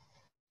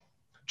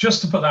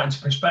 just to put that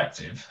into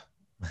perspective,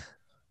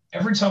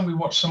 every time we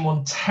watch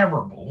someone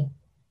terrible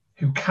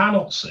who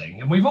cannot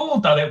sing, and we've all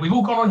done it, we've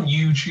all gone on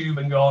YouTube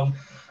and gone,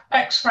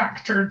 X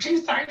Factor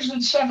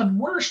 2007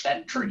 worst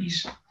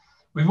entries.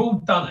 We've all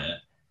done it.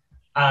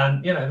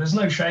 And, you know, there's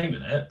no shame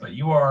in it, but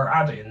you are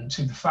adding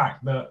to the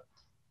fact that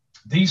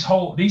these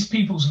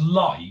people's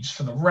lives,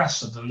 for the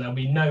rest of them, they'll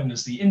be known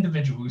as the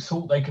individual who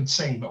thought they could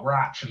sing but were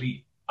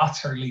actually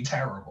utterly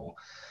terrible.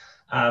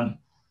 And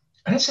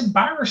it's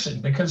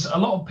embarrassing, because a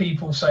lot of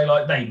people say,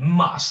 like, they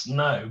must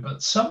know,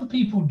 but some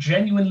people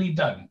genuinely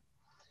don't.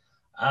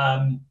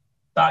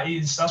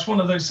 That's one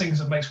of those things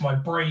that makes my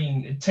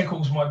brain, it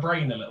tickles my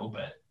brain a little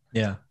bit.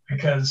 Yeah.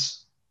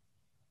 Because,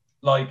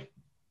 like,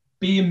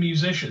 being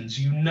musicians,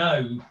 you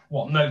know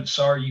what notes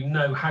are, you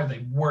know how they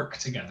work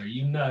together,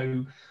 you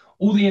know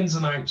all the ins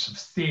and outs of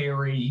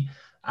theory,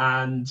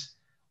 and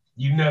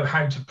you know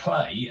how to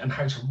play and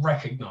how to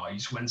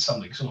recognize when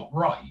something's not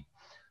right.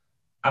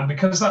 And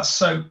because that's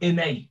so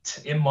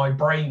innate in my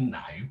brain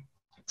now,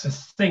 to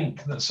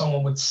think that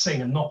someone would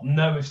sing and not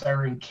know if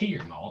they're in key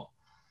or not,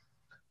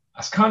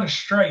 that's kind of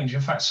strange.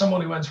 In fact,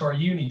 someone who went to our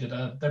uni did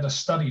a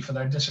study for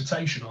their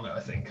dissertation on it, I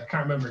think. I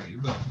can't remember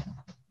who, but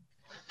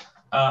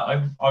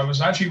I was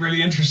actually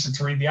really interested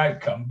to read the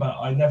outcome, but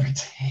I never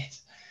did.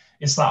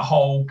 It's that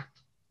whole,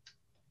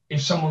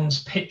 if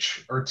someone's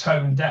pitch or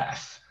tone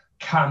deaf,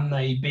 can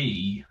they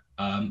be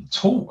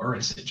taught, or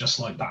is it just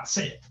like, that's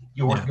it?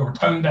 You're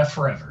tone deaf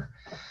forever.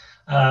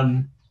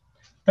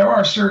 There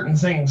are certain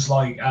things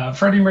like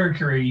Freddie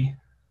Mercury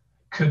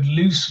could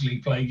loosely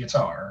play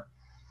guitar,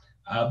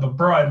 But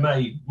Brian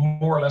May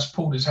more or less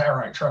pulled his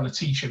hair out trying to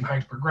teach him how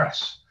to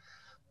progress,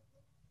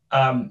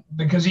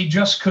 because he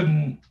just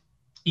couldn't.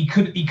 He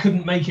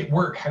couldn't make it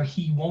work how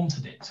he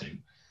wanted it to.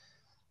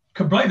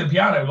 Could play the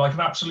piano like an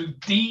absolute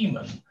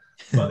demon,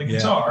 but the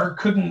guitar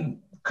couldn't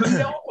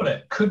get on with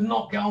it. Could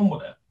not get on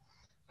with it.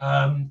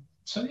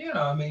 So yeah,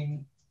 I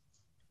mean,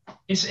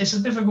 it's a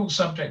difficult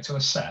subject to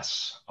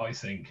assess. I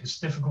think it's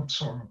a difficult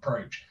sort of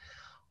approach.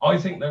 I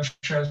think those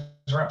shows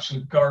are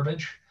absolute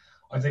garbage.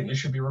 I think they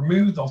should be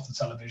removed off the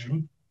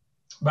television.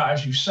 But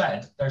as you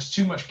said, there's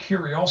too much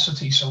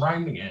curiosity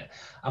surrounding it.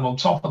 And on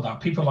top of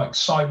that, people like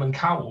Simon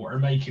Cowell are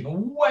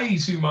making way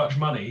too much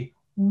money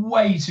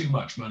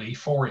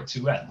for it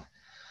to end.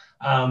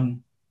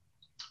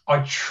 I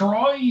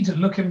tried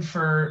looking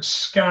for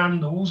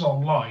scandals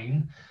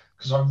online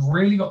because I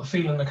really got the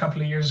feeling a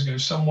couple of years ago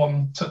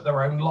someone took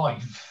their own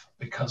life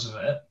because of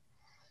it.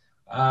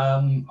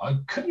 I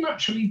couldn't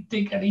actually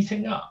dig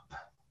anything up.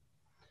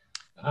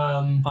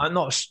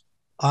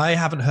 I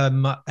haven't heard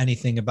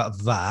anything about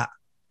that.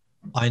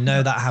 I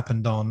know that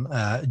happened on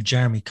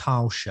Jeremy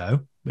Kyle's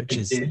show, which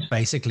is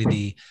basically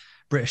the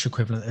British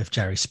equivalent of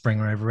Jerry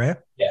Springer over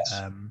here.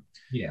 Yes.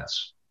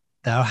 Yes.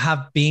 There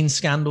have been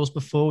scandals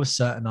before with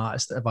certain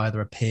artists that have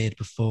either appeared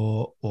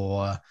before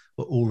or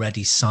were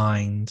already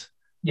signed,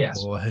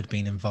 or had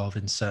been involved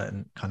in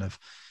certain kind of,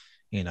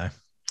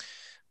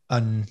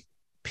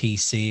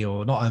 un-PC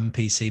or not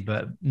un-PC,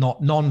 but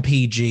not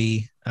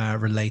non-PG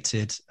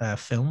related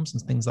films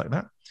and things like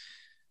that.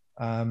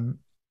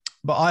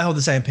 But I hold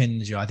the same opinion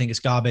as you. I think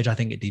it's garbage. I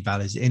think it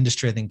devalues the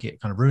industry. I think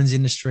it kind of ruins the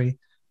industry.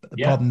 But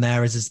the problem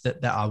there is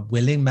that there are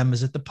willing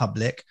members of the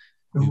public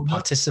who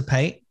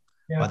participate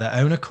by their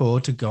own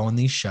accord to go on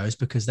these shows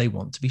because they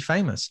want to be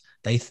famous.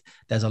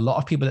 There's a lot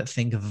of people that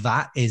think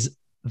that is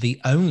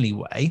the only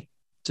way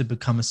to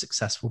become a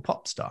successful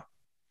pop star.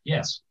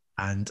 Yes.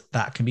 And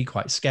that can be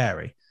quite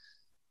scary.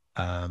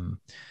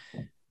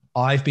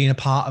 I've been a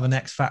part of an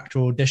X Factor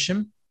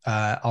audition,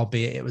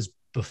 albeit it was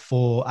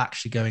before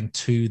actually going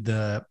to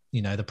the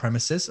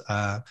premises.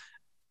 I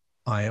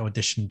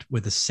auditioned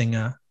with a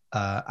singer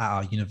at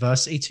our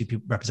university.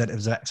 Two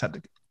representatives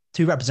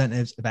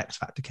of X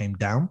Factor came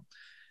down.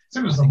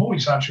 It was The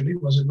Voice, actually,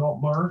 was it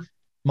not, Marv?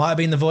 Might have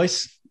been The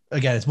Voice.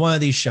 Again, it's one of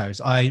these shows.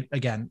 I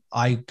can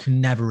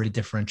never really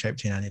differentiate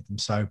between any of them.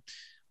 So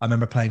I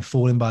remember playing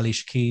Falling by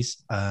Alicia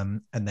Keys,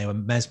 and they were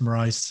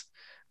mesmerized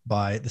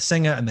by the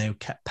singer, and they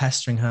kept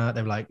pestering her.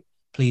 They were like,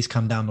 please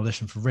come down and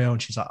audition for real. And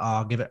she's like,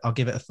 I'll give it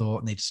a thought.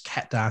 And they just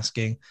kept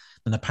asking.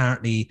 And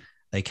apparently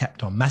they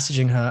kept on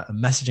messaging her.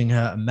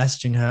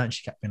 And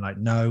she kept being like,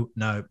 no.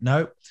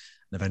 And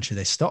eventually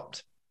they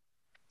stopped.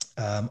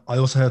 I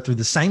also heard through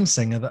the same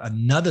singer that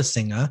another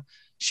singer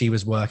she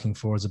was working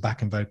for as a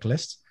backing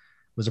vocalist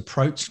was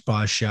approached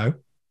by a show,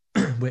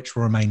 which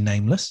will remain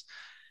nameless.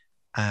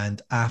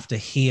 And after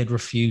he had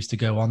refused to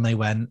go on, they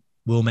went,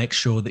 we'll make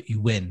sure that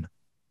you win.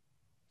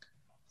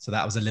 So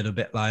that was a little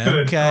bit like,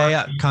 okay,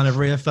 that kind of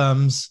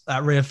reaffirms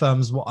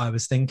what I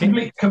was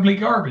thinking. Complete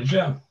garbage,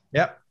 yeah.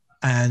 Yep.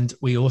 And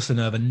we also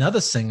know of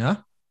another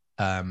singer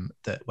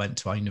that went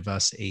to our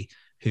university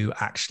who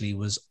actually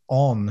was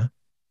on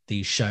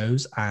these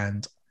shows,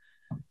 and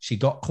she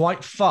got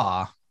quite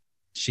far.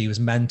 She was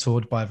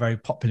mentored by a very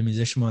popular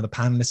musician, one of the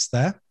panelists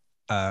there.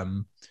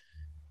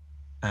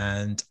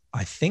 And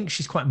I think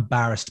she's quite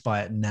embarrassed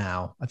by it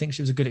now. I think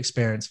she was a good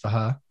experience for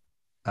her.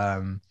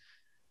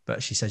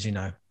 But she says, it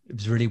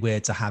was really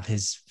weird to have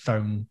his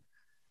phone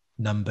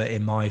number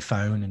in my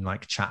phone and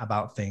like chat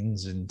about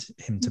things and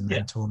him to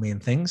mentor me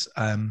and things.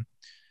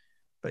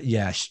 But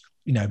yeah,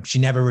 she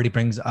never really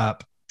brings it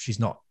up. She's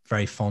not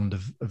very fond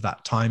of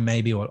that time,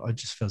 maybe, or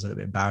just feels a little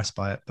bit embarrassed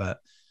by it. But,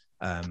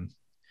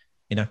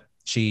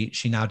 she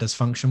now does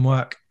function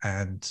work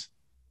and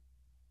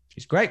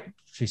she's great.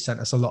 She sent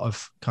us a lot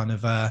of kind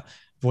of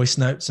voice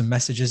notes and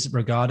messages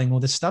regarding all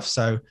this stuff.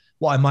 So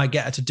what I might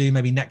get her to do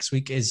maybe next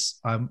week is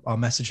I'll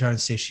message her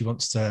and see if she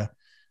wants to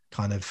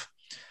kind of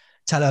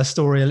tell her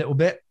story a little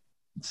bit,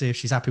 see if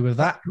she's happy with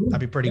that.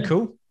 That'd be pretty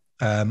cool.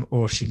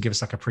 Or if she can give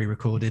us like a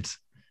pre-recorded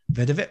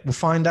vid of it. We'll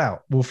find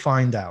out.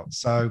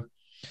 So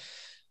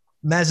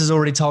Mez has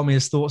already told me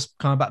his thoughts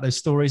kind of about those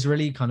stories,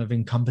 really kind of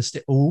encompassed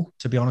it all,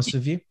 to be honest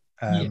with you.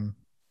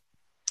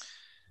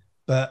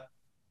 But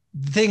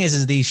the thing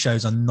is these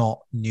shows are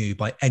not new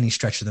by any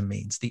stretch of the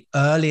means. The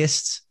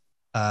earliest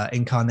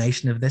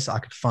incarnation of this I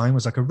could find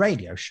was like a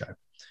radio show.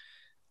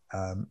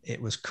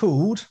 It was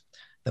called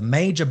the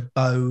Major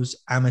Bowes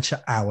Amateur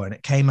Hour, and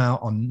it came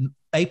out on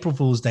April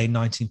Fool's Day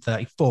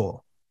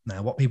 1934.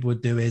 Now, what people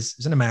would do is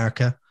in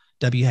America,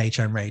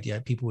 WHM radio,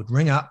 people would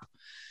ring up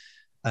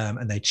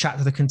and they chat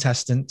to the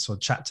contestants or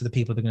chat to the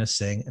people they're going to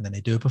sing, and then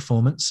they do a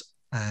performance.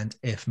 And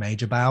if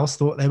Major Bowes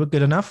thought they were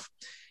good enough,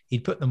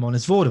 he'd put them on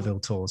his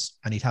vaudeville tours,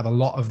 and he'd have a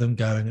lot of them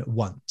going at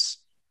once.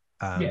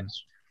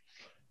 Yes.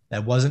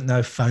 There wasn't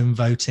no phone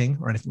voting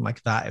or anything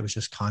like that. It was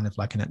just kind of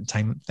like an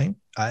entertainment thing.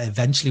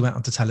 Eventually went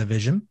onto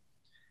television,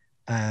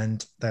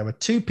 and there were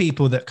two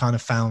people that went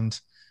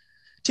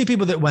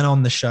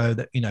on the show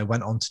that,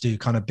 went on to do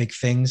kind of big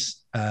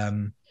things.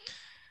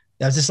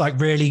 There's this like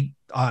really,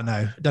 I don't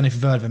know if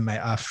you've heard of him, mate.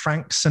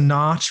 Frank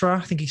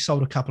Sinatra. I think he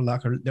sold a couple of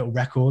like little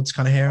records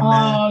kind of here and there.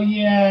 Oh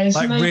yeah, his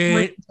Like name really,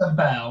 rings a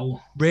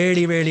bell.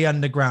 really, really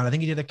underground. I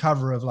think he did a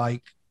cover of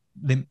like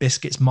Limp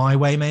Bizkit's My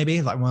Way,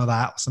 maybe like one of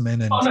that or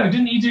something. And Oh no,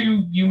 didn't he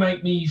do "You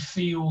Make Me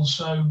Feel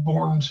So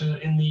Born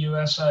to in the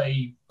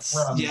USA"?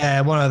 Run?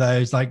 yeah, one of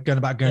those like going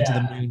to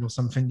the Yeah. moon or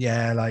something.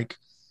 Yeah, like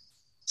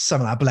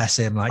some of that. Bless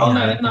him. Like, Oh you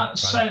no, know,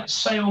 isn't that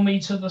 "Sail Me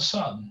to the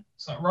Sun"?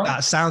 Is that right?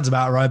 that sounds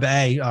about right. But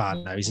hey,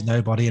 oh no, he's a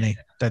nobody, and he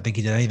don't think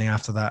he did anything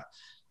after that.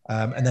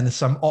 And then there's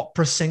some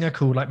opera singer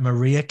called like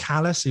Maria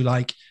Callas, who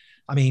like,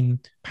 I mean,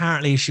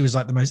 apparently she was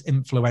like the most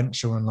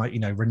influential and like, you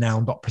know,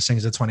 renowned opera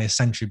singers of the 20th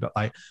century. But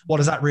like, what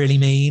does that really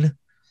mean?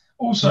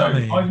 Also, You know what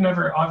I mean?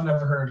 I've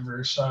never heard of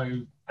her. So,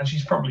 and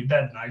she's probably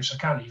dead now, so I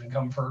can't even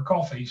come for a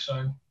coffee.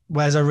 So,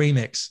 Where's her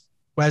remix?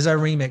 Where's her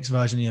remix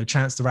version? You know,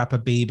 Chance the Rapper,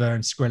 Bieber,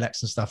 and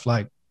Skrillex and stuff.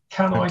 Like,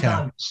 can I okay.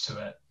 dance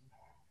to it?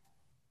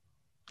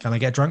 Can I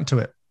get drunk to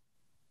it?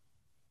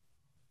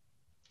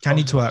 Can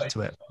you twerk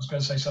to it? I was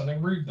going to say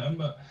something rude then,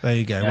 but there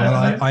you go. Yeah,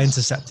 well, I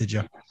intercepted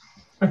you.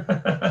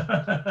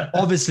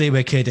 Obviously,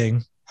 we're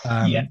kidding.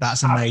 Yes,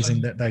 that's amazing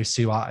absolutely. that those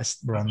two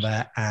artists were on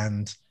there,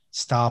 and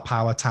star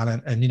power,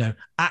 talent, and you know,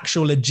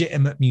 actual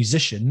legitimate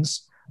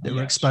musicians that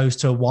were Yes. exposed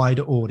to a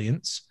wider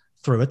audience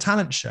through a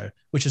talent show,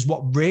 which is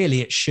what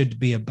really it should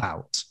be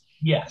about.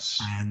 Yes.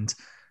 And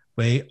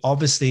we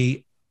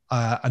obviously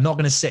are not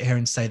going to sit here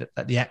and say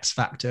that the X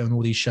Factor and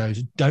all these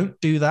shows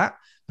don't do that,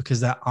 because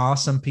there are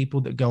some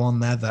people that go on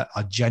there that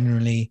are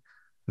genuinely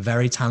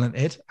very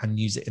talented and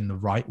use it in the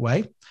right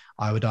way.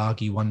 I would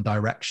argue One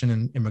Direction,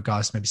 and in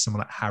regards to maybe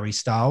someone like Harry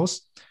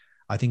Styles,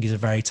 I think he's a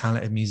very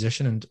talented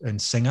musician and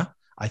singer.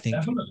 I think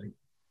Definitely.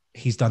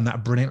 he's done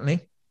that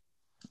brilliantly.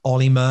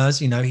 Ollie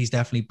Murs, you know, he's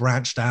definitely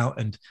branched out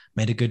and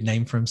made a good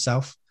name for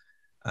himself.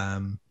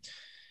 In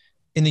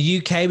the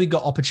UK, we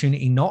got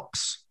Opportunity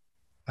Knocks.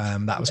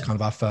 That was kind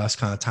of our first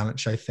kind of talent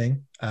show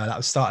thing. That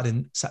was started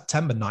in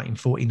September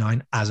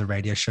 1949 as a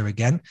radio show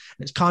again. And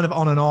it's kind of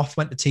on and off,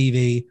 went to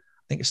TV. I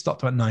think it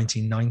stopped about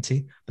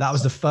 1990. But that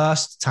was the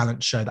first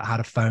talent show that had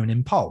a phone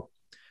in poll,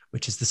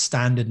 which is the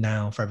standard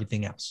now for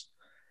everything else.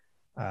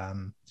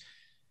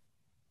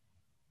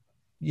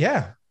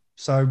 Yeah.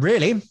 So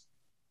really,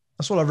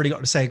 that's all I've really got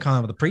to say, kind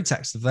of with the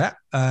pretext of that.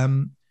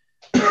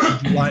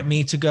 Would you like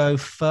me to go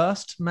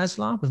first,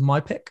 Meslar, with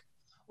my pick?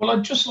 Well,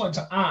 I'd just like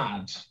to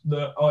add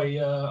that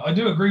I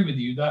do agree with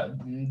you that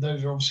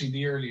those are obviously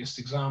the earliest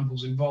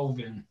examples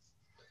involving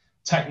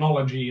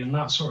technology and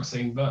that sort of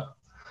thing. But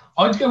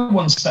I'd go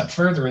one step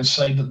further and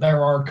say that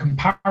there are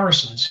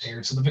comparisons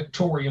here to the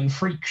Victorian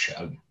Freak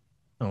Show.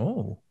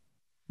 Oh,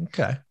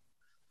 okay.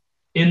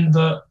 In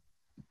the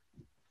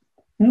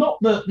not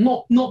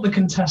the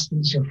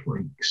contestants are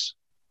freaks.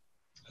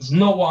 That's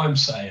not what I'm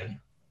saying.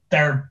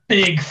 They're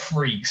big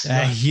freaks.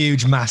 They're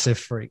huge, massive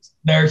freaks.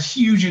 They're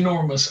huge,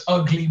 enormous,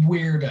 ugly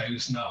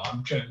weirdos. No,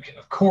 I'm joking.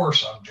 Of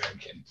course I'm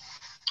joking.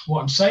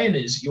 What I'm saying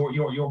is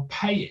you're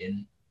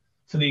paying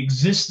for the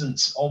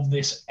existence of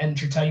this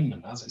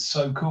entertainment, as it's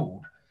so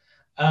called,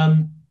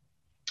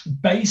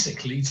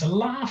 basically to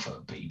laugh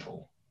at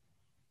people,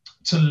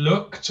 to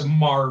look, to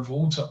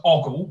marvel, to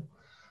ogle,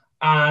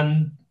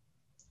 and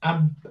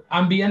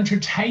be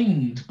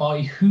entertained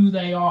by who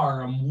they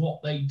are and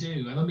what they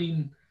do. And I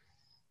mean,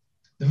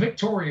 the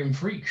Victorian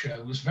Freak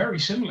Show was very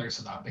similar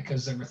to that,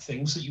 because there were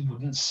things that you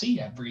wouldn't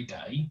see every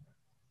day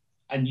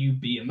and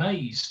you'd be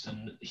amazed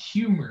and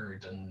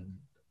humored, and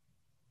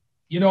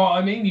you know what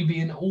I mean? You'd be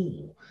in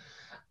awe.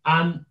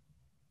 And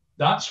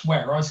that's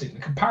where I think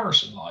the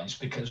comparison lies,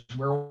 because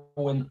we're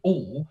all in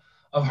awe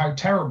of how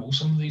terrible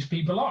some of these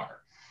people are.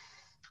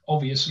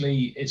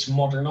 Obviously, it's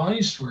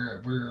modernized.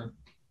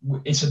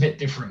 It's a bit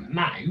different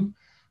now.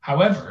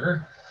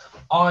 However,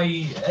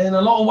 in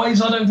a lot of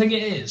ways, I don't think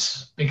it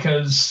is,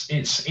 because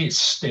it's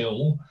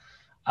still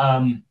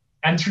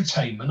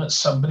entertainment at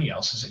somebody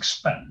else's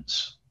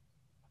expense.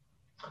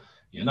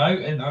 You know,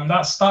 and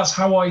that's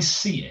how I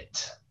see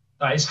it.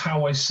 That is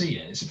how I see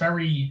it. It's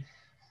very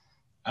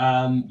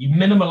you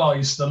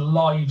minimalize the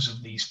lives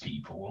of these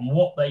people and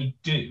what they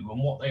do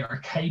and what they are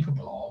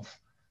capable of,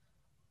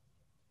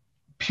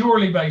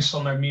 purely based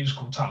on their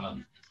musical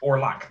talent or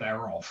lack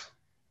thereof,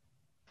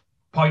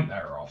 point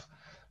thereof.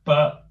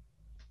 But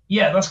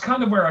yeah, that's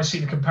kind of where I see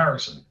the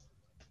comparison.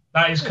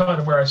 That is kind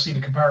of where I see the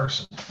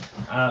comparison.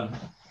 I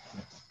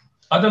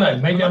don't know.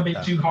 Maybe I'm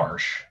being too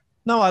harsh.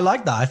 No, I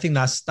like that. I think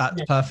that's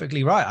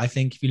perfectly right. I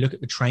think if you look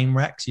at the train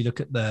wrecks, you look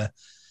at the,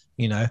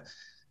 you know,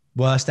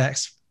 worst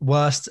X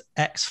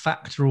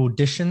Factor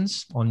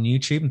auditions on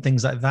YouTube and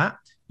things like that,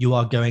 you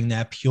are going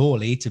there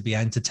purely to be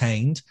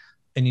entertained.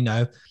 And, you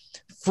know,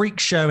 freak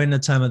show in the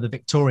term of the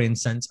Victorian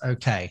sense,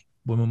 okay,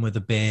 woman with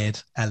a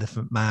beard,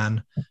 elephant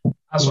man,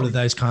 all of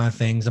those kind of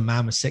things, a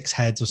man with 6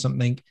 heads or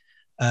something.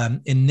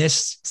 In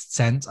this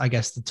sense, I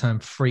guess the term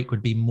freak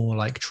would be more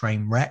like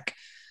train wreck.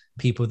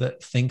 People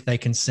that think they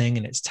can sing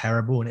and it's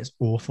terrible and it's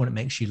awful and it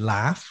makes you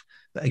laugh.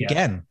 But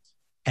again,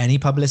 any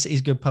publicity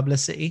is good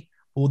publicity.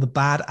 All the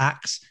bad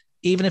acts,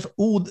 even if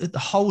the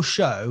whole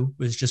show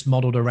was just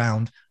modeled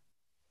around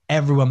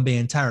everyone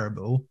being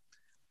terrible,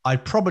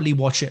 I'd probably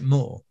watch it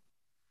more.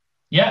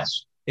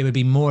 Yes. It would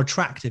be more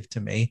attractive to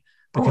me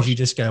because you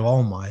just go,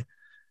 oh my,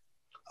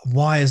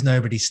 why has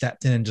nobody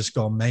stepped in and just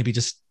gone, maybe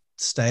just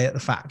stay at the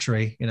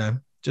factory,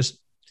 just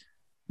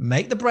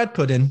make the bread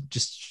pudding,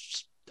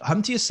 just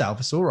hum to yourself.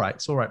 It's all right.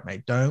 It's all right,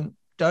 mate.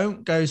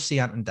 Don't go see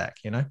Ant and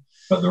Dec,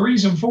 But the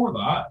reason for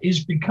that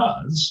is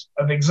because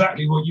of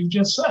exactly what you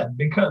just said,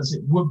 because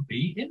it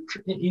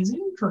is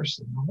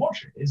interesting to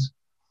watch it.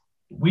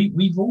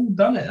 We've all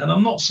done it. And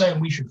I'm not saying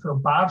we should feel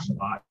bad for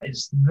that.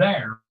 It's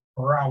there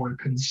for our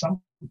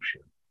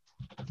consumption.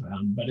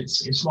 But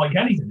it's like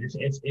anything.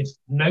 If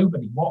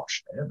nobody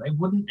watched it, they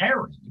wouldn't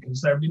air it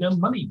because there'd be no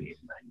money being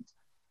made.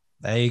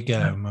 There you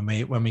go.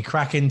 When we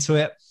crack into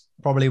it,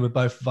 probably with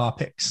both of our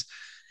picks,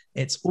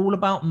 it's all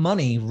about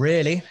money,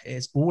 really.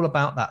 It's all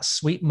about that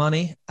sweet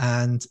money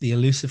and the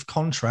elusive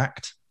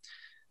contract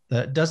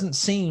that doesn't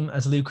seem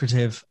as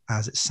lucrative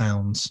as it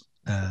sounds,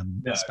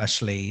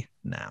 especially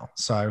now.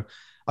 So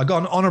I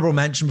got an honorable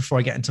mention before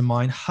I get into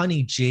mine.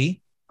 Honey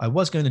G. I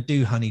was going to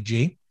do Honey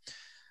G,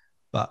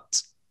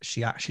 but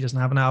she actually doesn't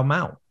have an album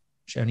out.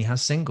 She only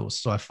has singles.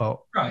 So I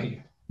felt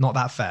not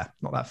that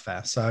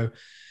fair. So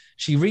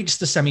she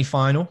reached the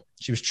semi-final.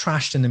 She was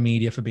trashed in the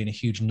media for being a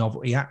huge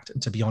novelty act.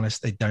 And to be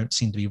honest, they don't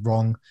seem to be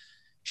wrong.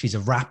 She's a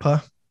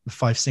rapper with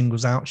 5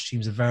 singles out. She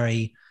seems a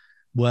very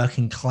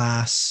working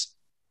class,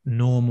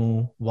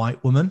 normal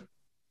white woman,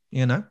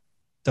 Don't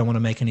want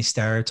to make any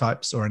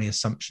stereotypes or any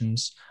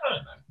assumptions.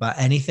 But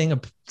anything,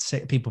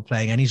 people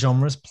playing any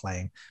genres,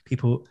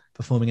 people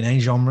performing in any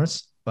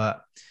genres.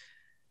 But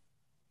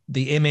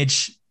the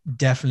image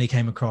definitely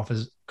came across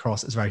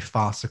as very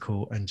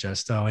farcical and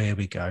just, oh, here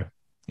we go,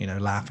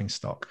 laughing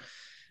stock.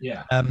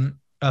 Yeah.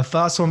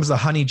 First one was the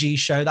Honey G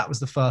show. That was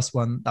the first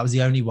one. That was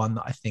the only one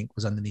that I think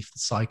was underneath the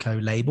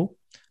Syco label,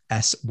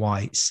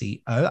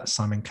 SYCO. That's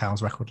Simon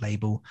Cowell's record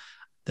label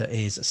that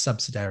is a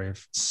subsidiary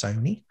of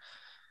Sony.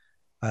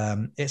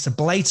 It's a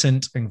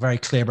blatant and very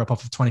clear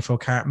rip-off of 24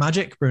 Karat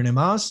Magic, Bruno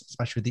Mars,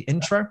 especially with the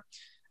intro.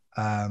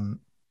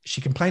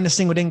 She complained the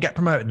single didn't get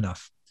promoted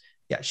enough.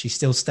 Yet she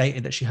still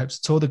stated that she hopes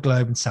to tour the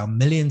globe and sell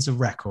millions of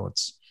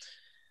records.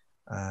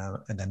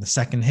 And then the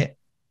second hit,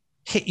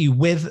 Hit You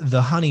With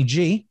the Honey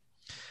G,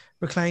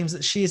 proclaims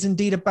that she is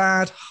indeed a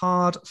bad,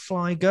 hard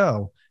fly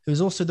girl who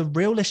is also the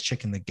realest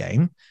chick in the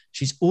game.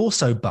 She's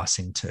also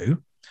bussing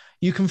too.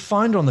 You can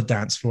find her on the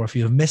dance floor if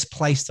you have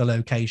misplaced a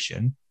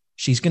location.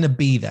 She's going to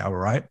be there, all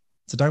right?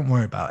 So don't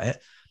worry about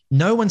it.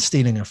 No one's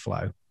stealing her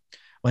flow.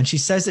 When she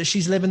says that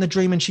she's living the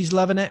dream and she's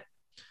loving it,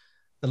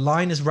 the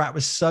line is wrapped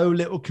with so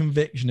little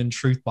conviction and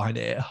truth behind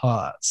it, it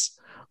hurts.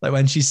 Like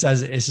when she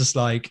says it, it's just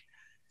like,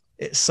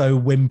 it's so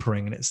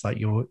whimpering. And it's like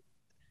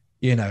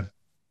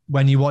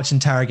when you watch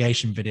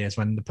interrogation videos,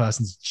 when the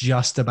person's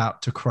just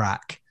about to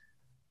crack,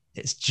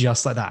 it's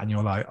just like that. And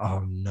you're like,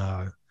 oh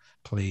no,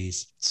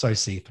 please. So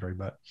see-through.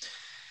 But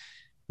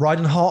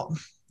Riding Hot,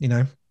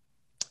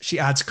 she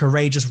adds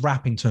courageous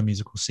rapping to her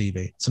musical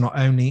CV. So not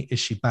only is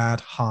she bad,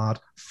 hard,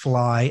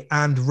 fly,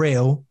 and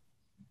real,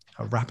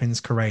 her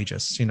rapping's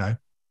courageous,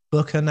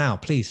 Book her now,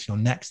 please, for your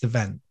next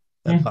event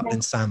at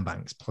Butlin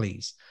Sandbanks,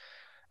 please.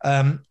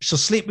 She'll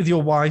sleep with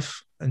your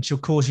wife and she'll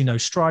cause you no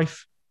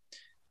strife.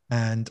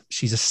 And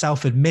she's a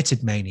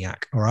self-admitted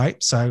maniac, all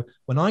right? So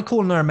when I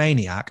call her a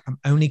maniac, I'm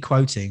only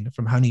quoting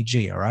from Honey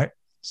G, all right?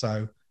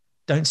 So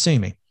don't sue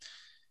me.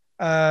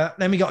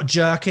 Then we got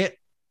Jerk It.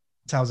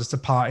 Tells us to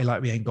party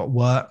like we ain't got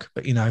work.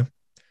 But, I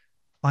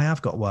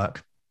have got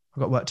work. I've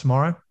got work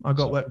tomorrow. I've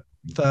got work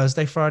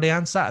Thursday, Friday,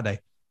 and Saturday.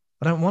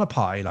 I don't want to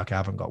party like I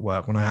haven't got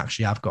work when I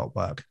actually have got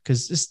work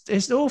because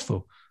it's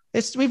awful.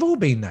 We've all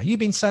been there.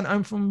 You've been sent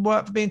home from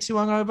work for being too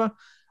hungover.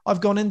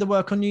 I've gone into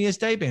work on New Year's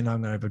Day being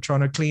hungover, trying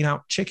to clean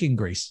out chicken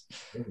grease.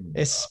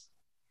 It's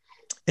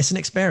an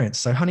experience.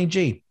 So Honey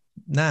G,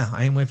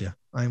 I ain't with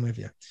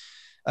you.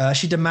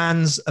 She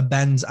demands a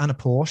Benz and a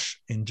Porsche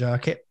in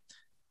Jerk It.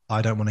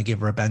 I don't want to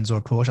give her a Benz or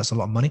a Porsche. That's a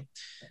lot of money.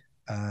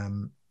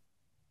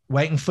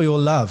 Waiting for Your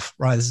Love.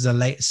 Right, this is her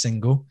latest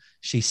single.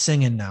 She's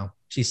singing now.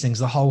 She sings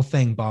the whole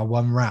thing bar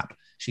one rap.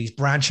 She's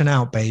branching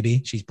out,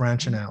 baby. She's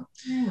branching out.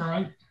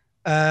 All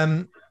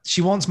right.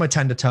 She wants my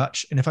tender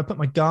touch. And if I put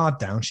my guard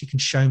down, she can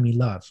show me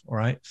love. All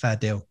right. Fair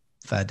deal.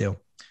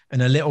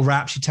 In a little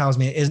rap, she tells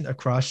me it isn't a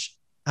crush.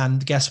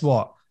 And guess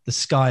what? The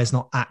sky is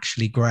not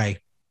actually grey.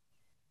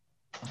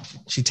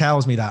 She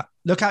tells me that.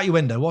 Look out your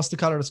window. What's the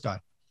color of the sky?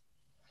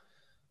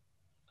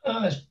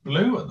 It's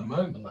blue at the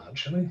moment,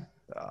 actually.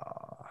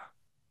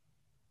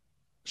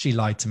 She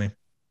lied to me.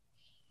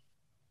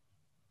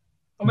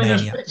 I mean,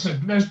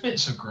 there's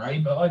bits of grey,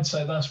 but I'd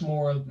say that's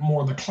more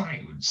the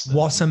clouds.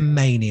 What a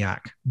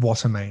maniac!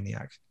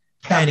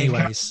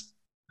 Anyways,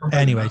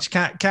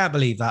 can't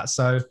believe that.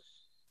 So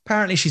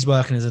apparently she's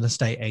working as an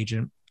estate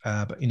agent.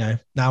 But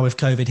now with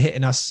COVID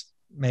hitting us,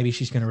 maybe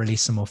she's going to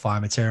release some more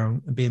fire material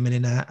and be a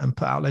millionaire and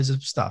put out loads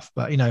of stuff.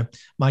 But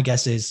my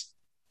guess is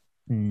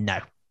no,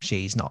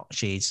 she's not.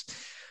 She's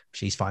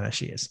fine as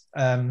she is.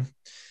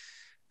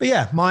 But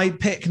yeah, my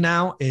pick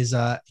now is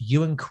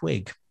Ewan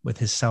Quigg with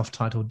his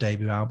self-titled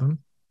debut album,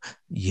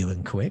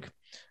 Ewan Quigg.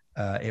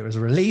 It was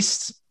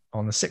released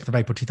on the 6th of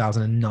April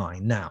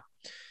 2009. Now,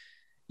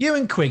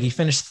 Ewan Quiggy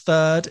finished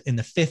third in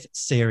the 5th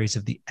series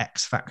of the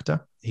X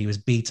Factor. He was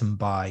beaten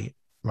by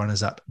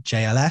runners-up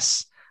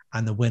JLS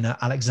and the winner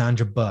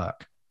Alexandra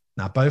Burke.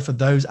 Now, both of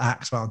those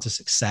acts went on to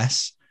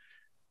success,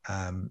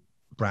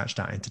 branched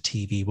out into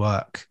TV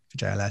work for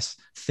JLS,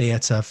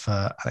 theatre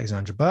for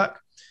Alexandra Burke.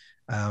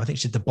 I think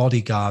she did The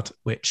Bodyguard,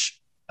 which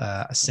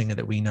a singer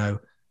that we know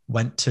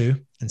went to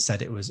and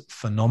said it was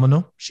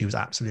phenomenal. She was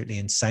absolutely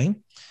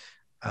insane.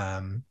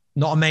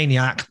 Not a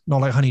maniac,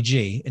 not like Honey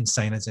G,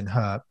 insane as in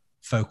her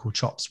vocal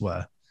chops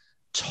were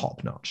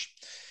top notch.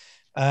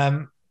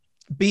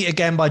 Beat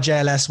Again by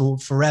JLS will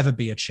forever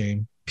be a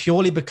tune,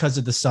 purely because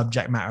of the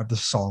subject matter of the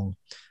song.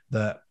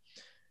 That,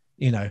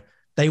 you know,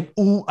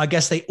 I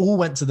guess they all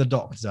went to the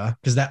doctor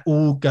because they're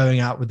all going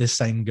out with this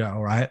same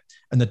girl, right?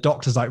 And the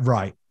doctor's like,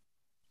 right,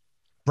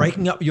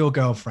 breaking up your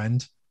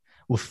girlfriend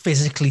will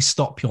physically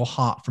stop your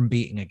heart from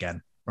beating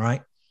again,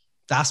 right?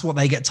 That's what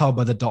they get told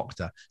by the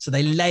doctor. So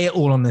they lay it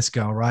all on this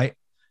girl, right?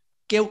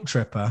 Guilt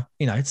tripper,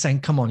 you know,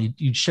 saying, come on,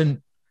 you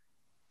shouldn't.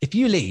 If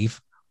you leave,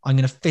 I'm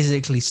going to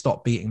physically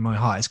stop beating my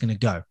heart. It's going to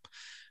go.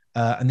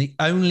 And the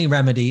only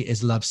remedy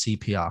is love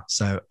CPR.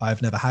 So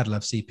I've never had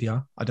love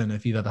CPR. I don't know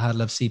if you've ever had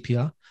love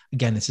CPR.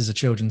 Again, this is a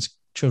children's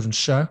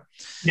show.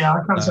 Yeah,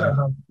 I can't say I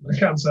have. I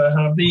can't say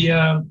I have.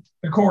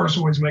 The chorus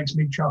always makes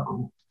me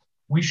chuckle.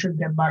 We should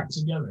get back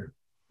together.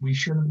 We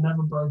should have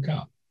never broke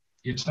up.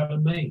 You're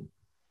telling me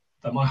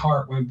that my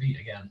heart won't beat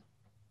again.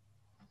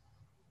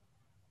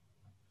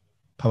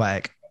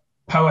 Poetic.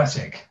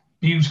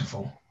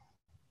 Beautiful.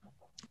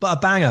 But a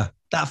banger.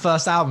 That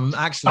first album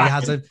actually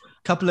has a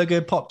couple of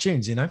good pop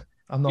tunes, you know?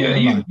 I'm not gonna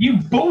lie. You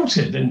bought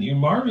it, didn't you,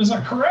 Marv? Is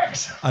that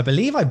correct? I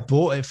believe I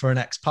bought it for an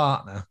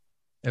ex-partner.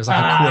 It was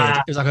like a quid.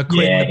 It was like a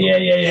quid. Yeah.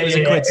 It was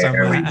a quid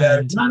somewhere. And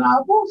I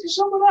bought you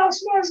someone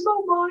else. No, it's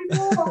not mine.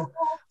 Oh.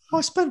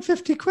 I spent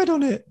 50 quid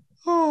on it.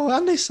 Oh,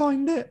 and they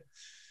signed it.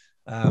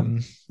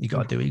 You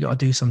got to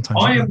do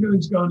sometimes. I am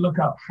going to go and look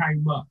up how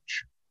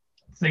much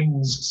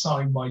things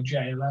signed by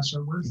JLS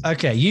are worth.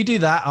 Okay, you do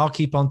that. I'll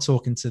keep on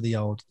talking to the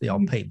old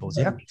peoples.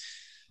 Yeah.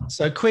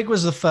 So Quig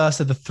was the first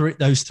of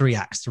those three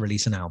acts to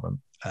release an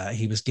album.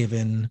 He was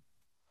given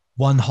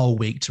 1 whole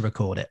week to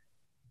record it.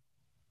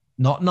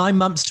 Not 9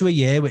 months to a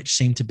year, which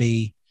seemed to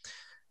be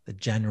the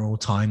general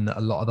time that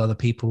a lot of other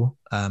people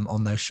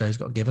on those shows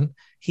got given.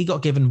 He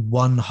got given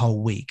 1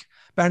 whole week.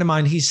 Bearing in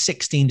mind, he's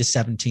 16 to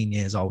 17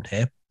 years old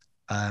here.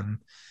 1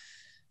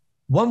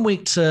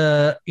 week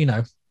to,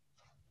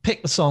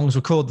 pick the songs,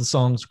 record the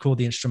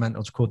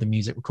instrumentals, record the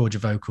music, record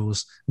your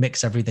vocals,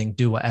 mix everything,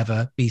 do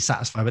whatever, be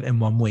satisfied with it in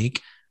 1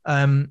 week.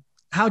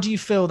 How do you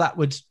feel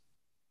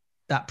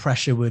that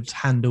pressure would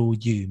handle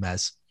you,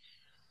 Mez?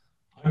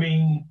 I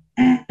mean,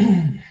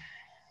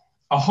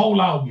 a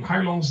whole album.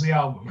 How long's the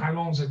album? How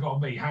long's it got to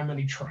be? How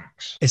many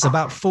tracks? It's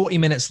about 40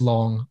 minutes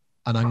long,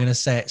 and I'm going to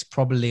say it's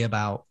probably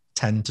about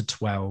 10 to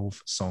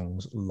 12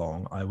 songs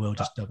long. I will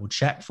just double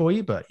check for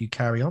you, but you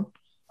carry on.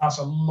 That's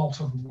a lot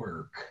of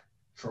work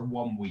for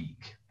 1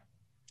 week.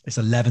 It's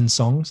 11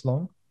 songs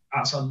long.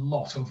 That's a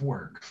lot of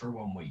work for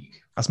 1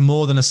 week. That's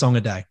more than a song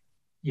a day.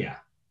 Yeah,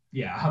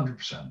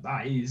 100%.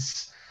 That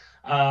is,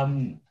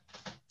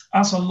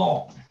 that's a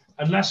lot.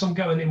 Unless I'm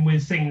going in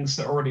with things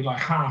that are already like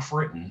half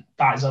written,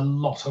 that is a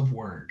lot of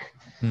work.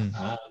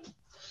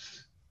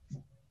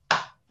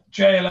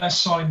 JLS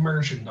signed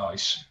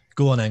merchandise.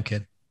 Go on then,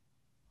 kid.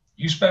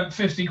 You spent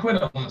 50 quid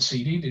on that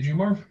CD, did you,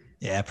 Marv?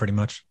 Yeah, pretty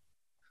much.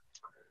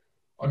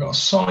 I got a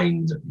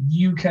signed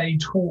UK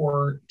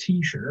tour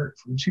t-shirt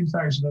from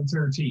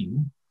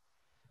 2013,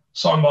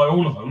 signed by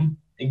all of them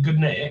in good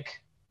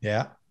nick.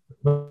 Yeah.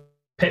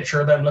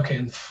 Picture of them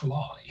looking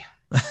fly.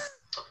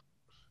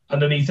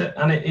 Underneath it,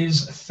 and it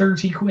is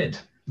 30 quid.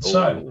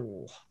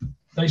 So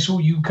they saw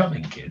you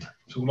coming, kid.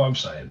 That's all I'm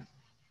saying.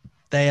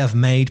 They have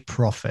made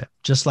profit,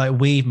 just like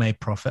we've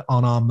made profit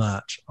on our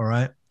merch. All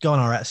right. Go on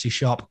our Etsy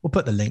shop. We'll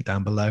put the link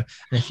down below.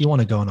 And if you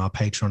want to go on our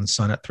Patreon and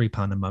sign up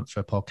 £3 a month for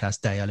a podcast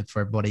day, I live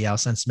for everybody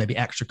else, and some maybe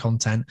extra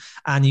content.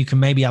 And you can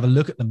maybe have a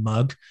look at the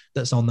mug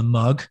that's on the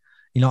mug.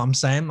 You know what I'm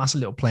saying? That's a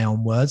little play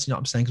on words. You know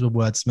what I'm saying? Because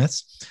we're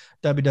wordsmiths.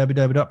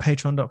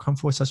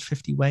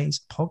 www.patreon.com/50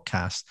 ways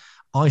podcast.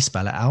 I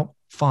spell it out.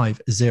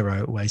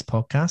 50 ways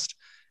podcast.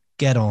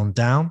 Get on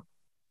down.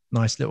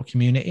 Nice little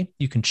community.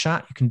 You can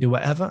chat, you can do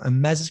whatever,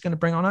 and Mez is going to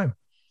bring on home.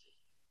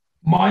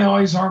 My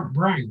eyes aren't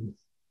brown.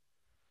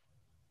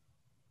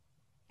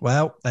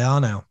 Well, they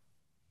are now.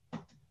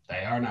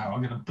 They are now.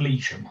 I'm going to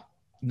bleach them.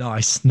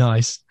 Nice.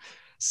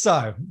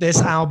 So this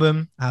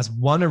album has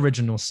one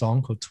original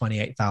song called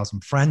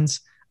 28,000 Friends.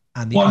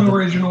 And one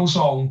original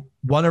song.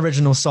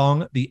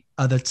 The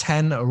other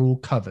 10 are all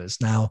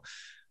covers. Now,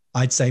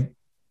 I'd say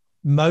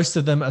most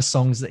of them are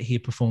songs that he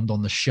performed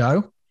on the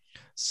show.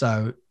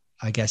 So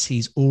I guess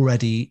he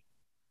already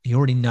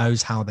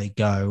knows how they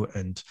go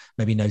and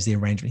maybe knows the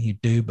arrangement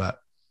he'd do, but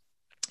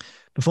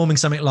performing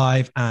something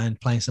live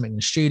and playing something in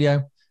the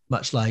studio,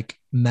 much like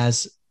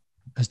Mez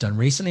has done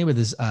recently with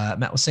his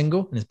metal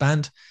single and his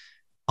band,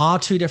 are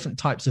two different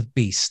types of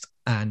beast,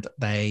 and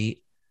they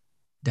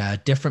there are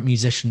different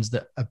musicians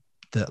that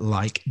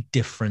like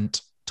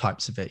different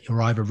types of it.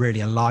 You're either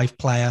really a live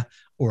player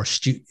or a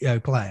studio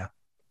player.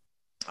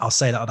 I'll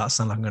say that without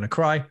sounding like I'm going to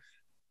cry.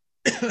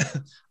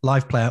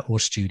 Live player or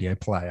studio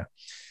player.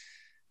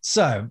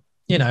 So,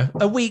 you know,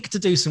 a week to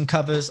do some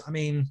covers. I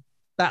mean,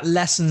 that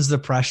lessens the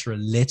pressure a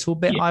little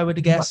bit, I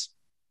would guess.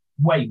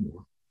 Way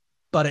more.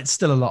 But it's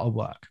still a lot of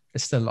work.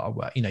 It's still a lot of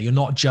work. You know, you're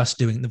not just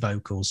doing the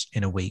vocals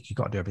in a week. You've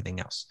got to do everything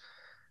else.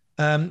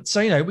 So,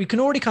 you know, we can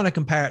already kind of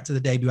compare it to the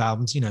debut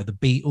albums, you know, the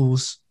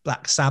Beatles,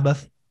 Black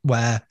Sabbath,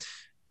 where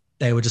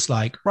they were just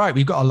like, right,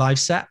 we've got a live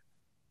set.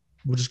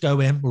 We'll just go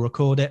in, we'll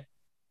record it.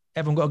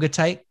 Everyone got a good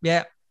take?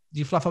 Yeah. Do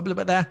you fluff up a little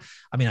bit there?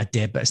 I mean, I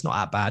did, but it's not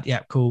that bad.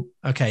 Yeah, cool.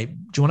 Okay.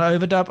 Do you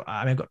want to overdub?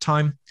 I mean, I've got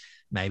time.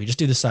 Maybe just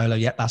do the solo.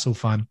 Yep, that's all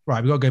fine.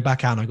 Right, we've got to go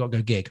back out and I've got to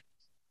go gig.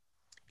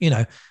 You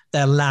know,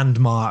 they're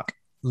landmark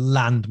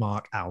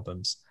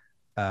albums.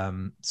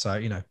 So,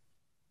 you know,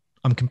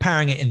 I'm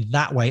comparing it in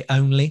that way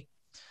only,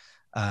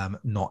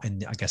 not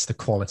in, I guess, the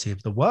quality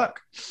of the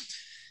work.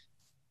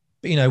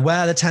 But, you know,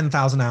 where the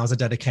 10,000 hours of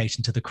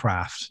dedication to the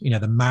craft, you know,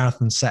 the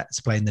marathon sets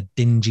playing the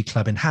dingy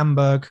club in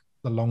Hamburg,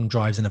 the long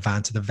drives in a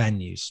van to the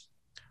venues.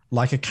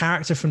 Like a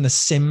character from The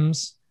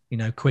Sims, you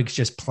know, Quigg's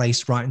just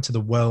placed right into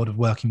the world of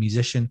working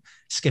musician,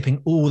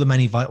 skipping all the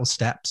many vital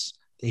steps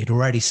that he'd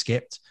already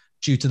skipped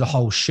due to the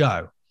whole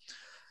show.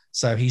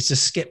 So he's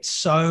just skipped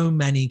so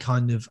many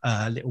kind of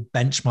little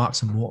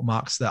benchmarks and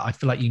watermarks that I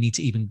feel like you need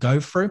to even go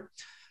through.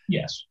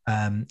 Yes.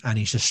 And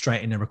he's just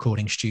straight in a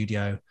recording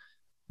studio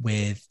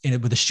with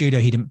a studio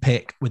he didn't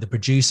pick, with a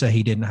producer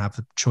he didn't have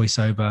the choice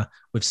over,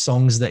 with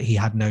songs that he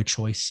had no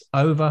choice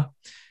over.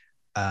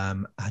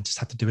 And just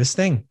had to do his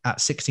thing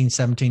at 16,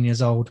 17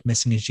 years old,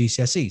 missing his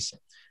GCSEs.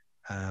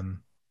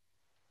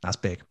 That's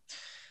big.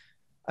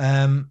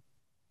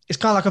 It's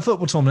kind of like a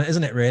football tournament,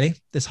 isn't it,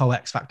 really? This whole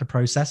X Factor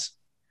process.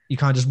 You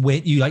kind of just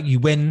win, you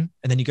win,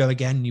 and then you go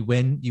again, you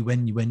win.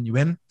 And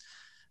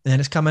then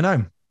it's coming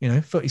home. You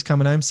know, footy's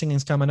coming home,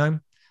 singing's coming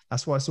home.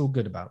 That's what it's all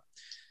good about.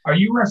 Are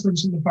you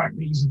referencing the fact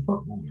that he's a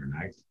footballer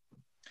now?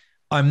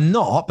 I'm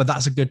not, but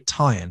that's a good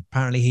tie-in.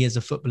 Apparently he is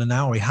a footballer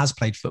now, or he has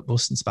played football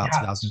since about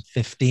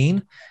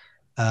 2015.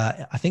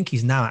 I think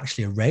he's now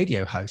actually a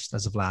radio host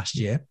as of last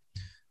year.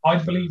 I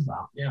believe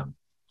that, yeah.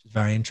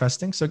 Very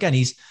interesting. So again,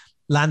 he's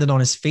landed on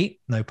his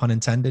feet, no pun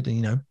intended, and,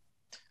 you know,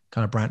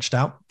 kind of branched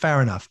out.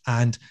 Fair enough.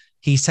 And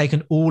he's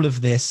taken all of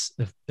this,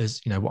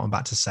 as you know, what I'm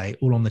about to say,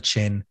 all on the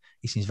chin.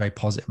 He seems very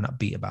positive and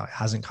upbeat about it.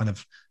 Hasn't kind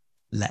of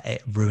let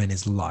it ruin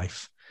his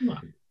life.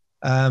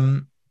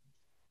 No.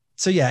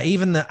 So yeah,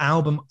 even the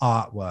album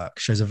artwork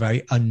shows a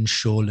very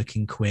unsure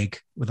looking Quigg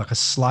with like a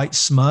slight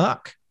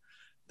smirk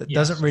that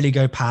doesn't really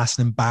go past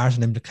an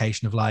embarrassing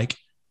implication of like,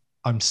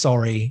 I'm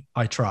sorry,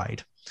 I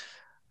tried.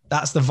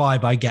 That's the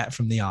vibe I get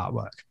from the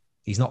artwork.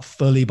 He's not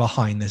fully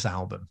behind this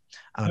album.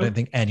 And I don't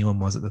think anyone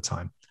was at the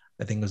time.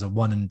 I think it was a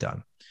one and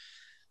done.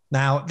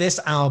 Now, this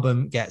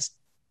album gets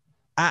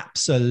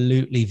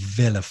absolutely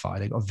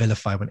vilified. It got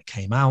vilified when it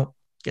came out,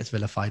 gets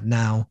vilified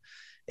now.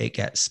 It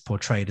gets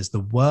portrayed as the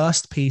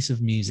worst piece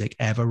of music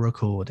ever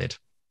recorded,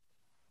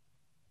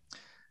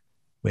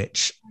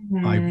 which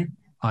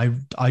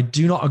I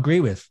do not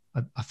agree with.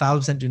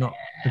 1,000% do not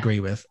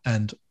agree with.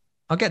 And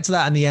I'll get to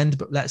that in the end,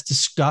 but let's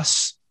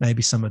discuss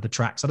maybe some of the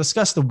tracks. I'll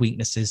discuss the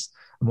weaknesses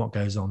and what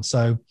goes on.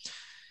 So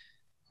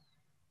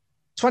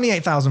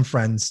 28,000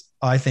 Friends,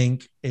 I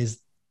think, is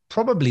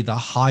probably the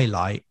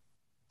highlight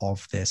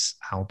of this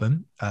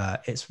album.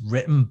 It's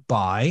written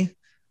by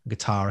a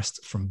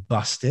guitarist from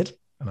Busted,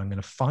 and I'm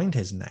going to find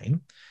his name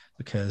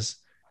because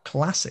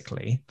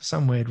classically, for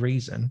some weird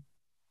reason,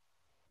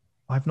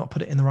 I've not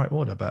put it in the right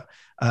order, but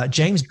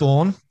James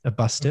Bourne of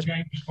Busted.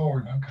 James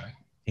Bourne, okay.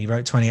 He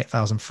wrote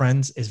 28,000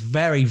 Friends. It's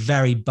very,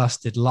 very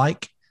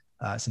Busted-like.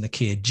 It's in the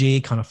key of G,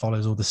 kind of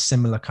follows all the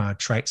similar kind of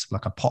traits of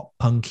like a pop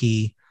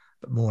punky,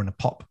 but more in a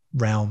pop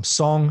realm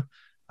song.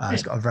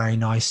 It's got a very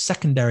nice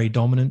secondary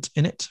dominant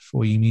in it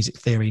for you music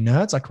theory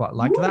nerds. I quite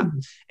like that.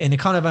 In a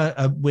kind of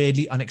a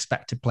weirdly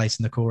unexpected place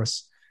in the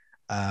chorus.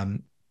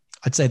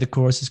 I'd say the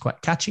chorus is quite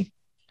catchy.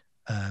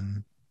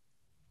 You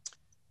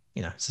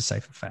know, it's a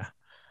safe affair.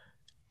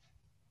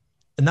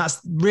 And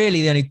that's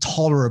really the only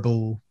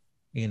tolerable,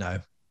 you know,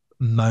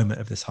 moment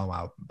of this whole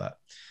album. But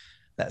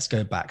let's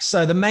go back.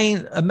 So the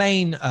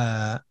main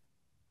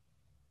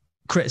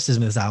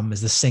criticism of this album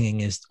is the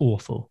singing is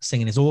awful.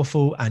 Singing is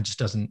awful and just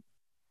doesn't,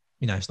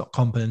 you know, it's not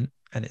competent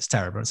and it's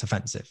terrible. It's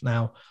offensive.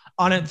 Now,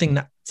 I don't think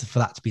that for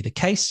that to be the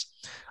case.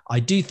 I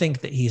do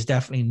think that he's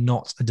definitely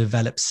not a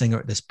developed singer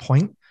at this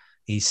point.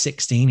 He's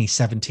 16, he's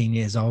 17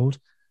 years old.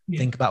 Yeah.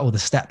 Think about all the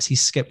steps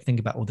he's skipped. Think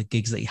about all the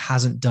gigs that he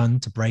hasn't done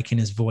to break in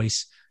his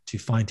voice, to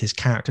find his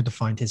character, to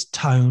find his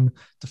tone,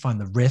 to find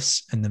the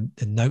riffs and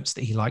the notes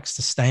that he likes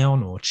to stay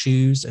on or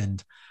choose.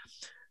 And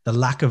the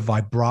lack of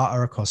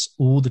vibrato across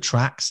all the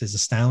tracks is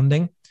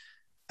astounding.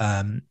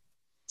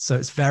 So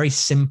it's very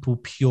simple,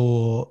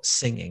 pure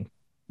singing,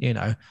 you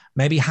know,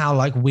 maybe how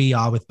like we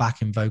are with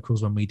backing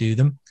vocals when we do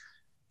them.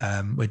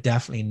 We're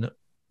definitely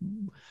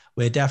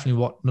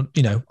what,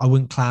 you know, I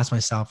wouldn't class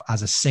myself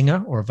as a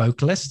singer or a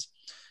vocalist.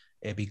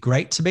 It'd be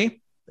great to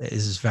be. It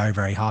is very,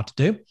 very hard to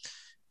do.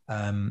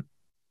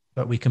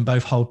 But we can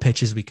both hold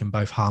pitches, we can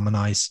both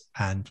harmonize,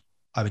 and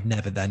I would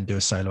never then do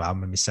a solo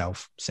album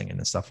myself singing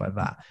and stuff like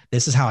that.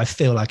 This is how I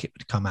feel like it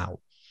would come out.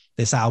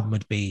 This album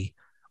would be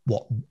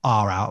what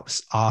our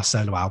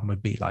solo album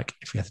would be like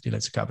if we had to do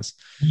loads of covers.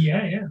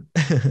 Yeah.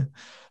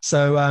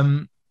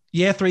 So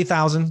Year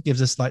 3000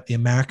 gives us like the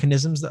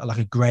Americanisms that are like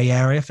a gray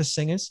area for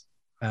singers.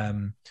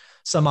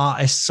 Some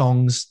artists'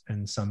 songs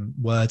and some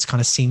words kind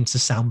of seem to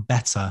sound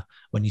better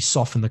when you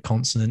soften the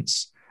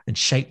consonants and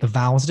shape the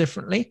vowels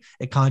differently.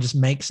 It kind of just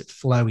makes it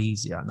flow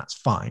easier, and that's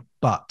fine.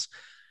 But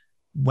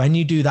when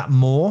you do that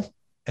more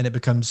and it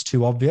becomes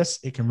too obvious,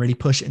 it can really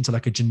push it into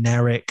like a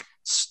generic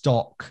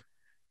stock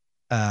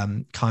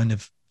kind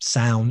of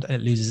sound, and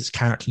it loses its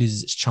character,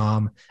 loses its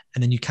charm.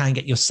 And then you can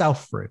get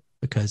yourself through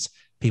because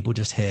people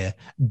just hear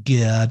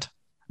good,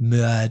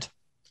 murd,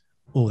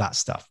 all that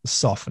stuff, the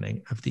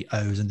softening of the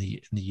O's and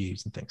the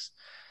U's and things.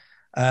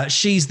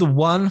 She's the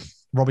One,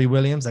 Robbie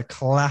Williams, a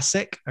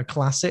classic,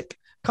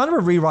 kind of a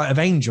rewrite of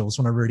Angels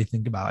when I really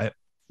think about it.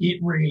 It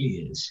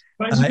really is.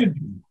 But it's a good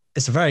tune.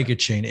 It's a very good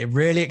tune. It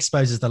really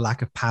exposes the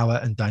lack of power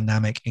and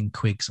dynamic in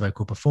Quig's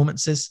vocal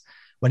performances.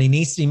 When he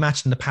needs to be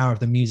matching the power of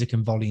the music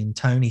and volume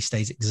tone, he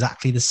stays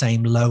exactly the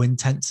same low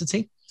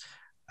intensity,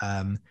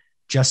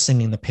 just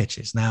singing the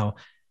pitches. Now,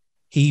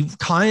 he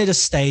kind of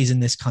just stays in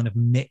this kind of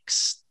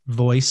mixed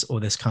voice, or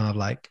this kind of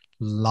like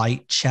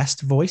light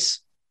chest voice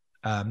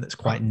that's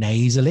quite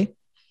nasally.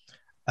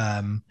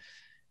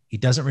 He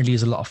doesn't really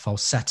use a lot of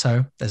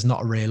falsetto. There's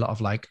not really a lot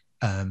of like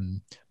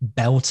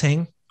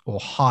belting or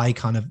high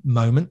kind of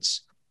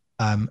moments.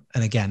 And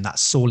again,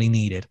 that's sorely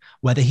needed.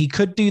 Whether he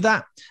could do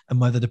that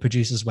and whether the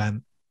producers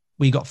went,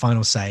 we got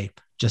final say,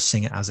 just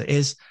sing it as it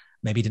is.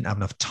 Maybe he didn't have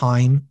enough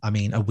time. I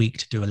mean, a week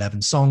to do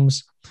 11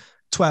 songs,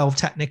 12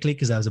 technically,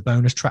 because there was a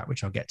bonus track,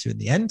 which I'll get to in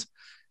the end.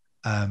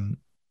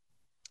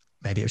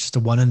 Maybe it was just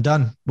a one and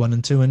done, 1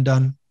 and 2 and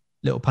done,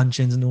 little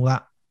punch-ins and all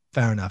that.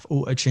 Fair enough.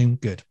 Auto-tune,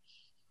 good.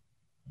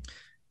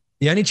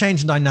 The only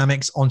change in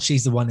dynamics on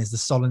She's the One is the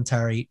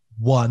solitary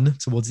one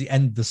towards the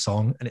end of the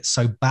song. And it's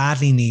so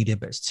badly needed,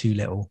 but it's too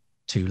little,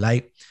 too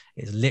late.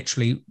 It's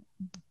literally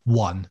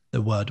one,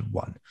 the word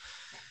one.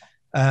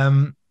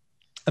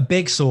 A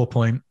big sore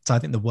point, so I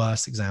think the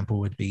worst example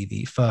would be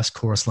the first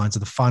chorus lines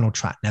of the final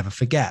track, Never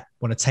Forget.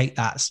 Want to take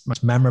that as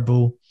much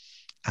memorable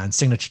and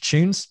signature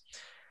tunes.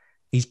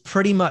 He's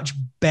pretty much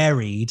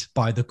buried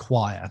by the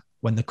choir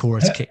when the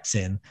chorus kicks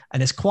in.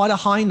 And it's quite a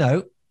high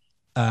note.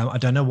 I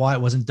don't know why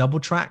it wasn't double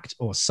tracked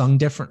or sung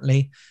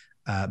differently.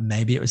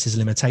 Maybe it was his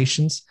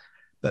limitations.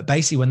 But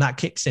basically, when that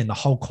kicks in, the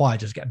whole choir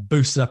just get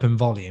boosted up in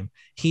volume.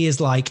 He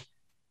is like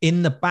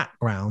in the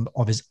background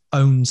of his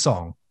own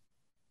song.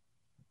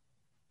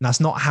 And that's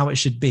not how it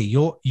should be.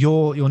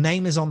 Your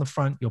name is on the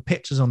front. Your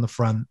picture's on the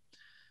front.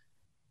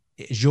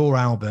 It is your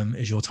album.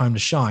 It's your time to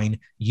shine.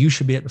 You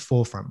should be at the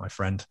forefront, my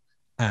friend.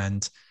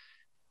 And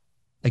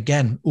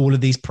again, all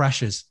of these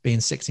pressures, being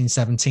 16,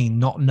 17,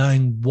 not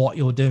knowing what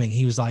you're doing.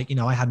 He was like,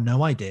 I had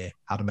no idea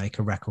how to make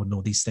a record and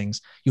all these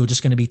things. You're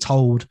just going to be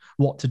told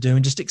what to do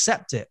and just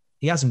accept it.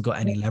 He hasn't got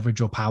any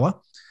leverage or power.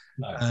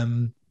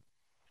 No.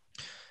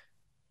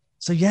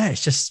 So yeah, it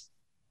just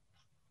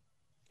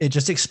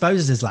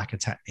exposes his lack of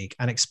technique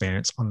and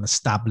experience on an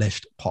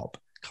established pop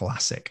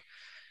classic.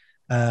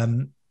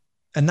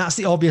 And that's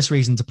the obvious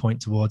reason to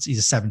point towards. He's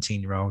a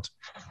 17-year-old,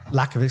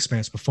 lack of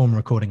experience performing,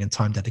 recording, and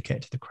time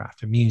dedicated to the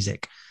craft of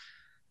music.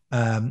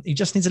 He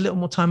just needs a little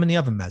more time in the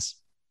oven, Mez.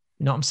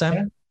 You know what I'm saying?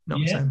 Yeah.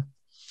 What I'm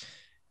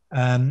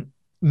saying?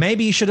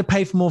 Maybe he should have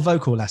paid for more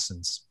vocal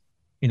lessons,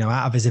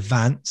 out of his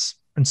advance,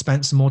 and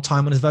spent some more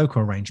time on his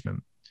vocal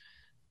arrangement.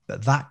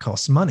 But that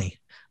costs money.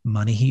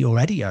 Money he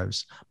already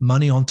owes.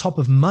 Money on top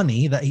of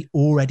money that he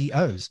already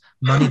owes.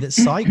 Money that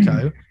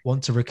Psycho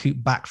want to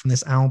recoup back from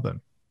this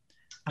album.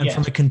 And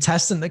from a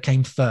contestant that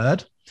came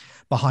third,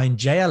 behind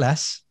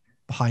JLS,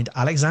 behind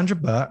Alexandra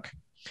Burke,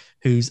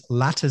 whose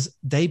latter's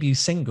debut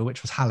single,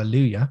 which was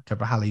Hallelujah,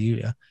 cover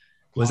Hallelujah,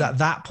 was at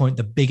that point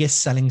the biggest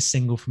selling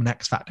single from an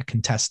X Factor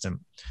contestant.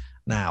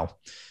 Now,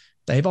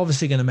 they've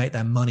obviously going to make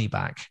their money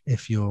back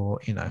if you're,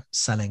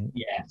 selling.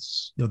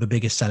 Yes. You're the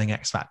biggest selling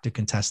X Factor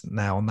contestant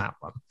now on that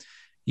one.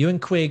 Ewan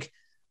Quigg,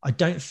 I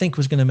don't think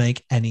was going to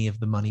make any of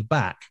the money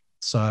back.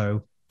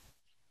 So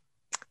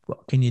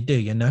what can you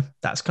do?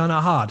 That's kind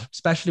of hard,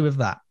 especially with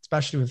that,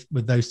 especially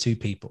with those two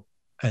people.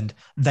 And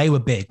they were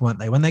big, weren't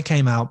they? When they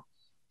came out,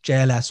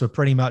 JLS were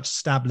pretty much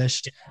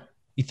established.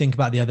 You think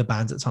about the other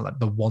bands that sound like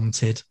The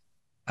Wanted.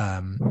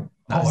 I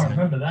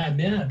remember that.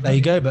 Yeah. There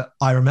you go. But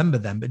I remember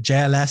them. But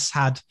JLS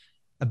had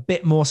a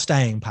bit more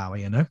staying power,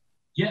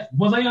 Yeah.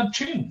 Well, they had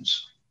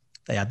tunes.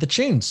 They had the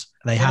tunes.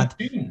 They had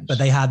tunes. But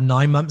they had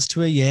 9 months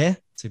to a year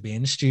to be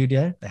in the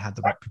studio. They had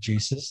the right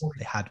producers.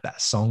 They had better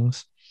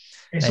songs.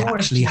 They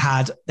actually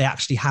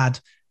had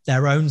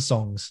their own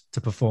songs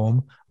to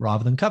perform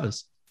rather than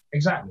covers.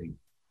 Exactly.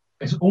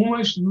 It's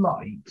almost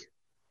like,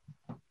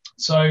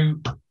 so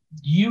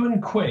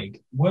Ewan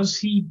Quigg, was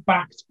he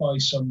backed by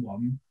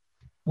someone,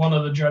 one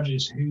of the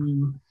judges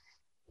who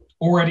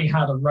already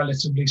had a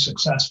relatively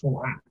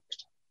successful act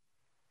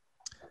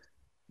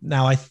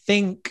Now, I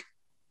think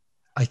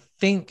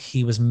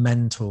he was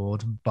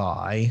mentored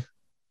by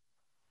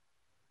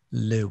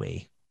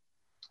Louis.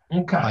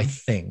 Okay. I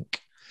think.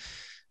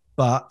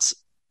 But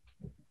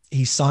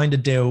he signed a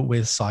deal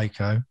with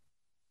Psycho.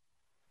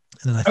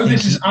 And then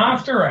this is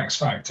after X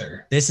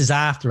Factor. This is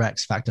after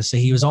X Factor. So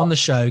he was on the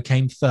show,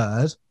 came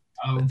third,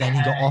 but then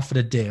he got offered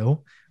a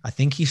deal. I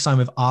think he signed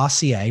with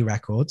RCA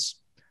Records,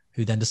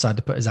 who then decided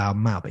to put his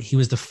album out. But he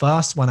was the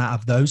first one out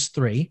of those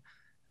three,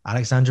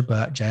 Alexandra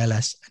Burke,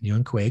 JLS, and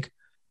Ewan Quigg,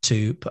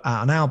 to put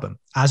out an album.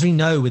 As we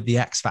know with the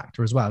X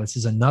Factor as well, this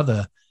is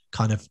another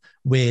kind of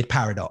weird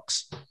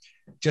paradox.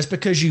 Just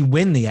because you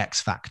win the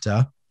X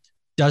Factor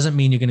doesn't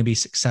mean you're going to be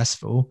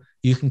successful.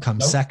 You can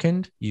come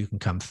second, you can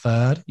come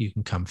third, you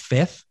can come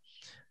fifth,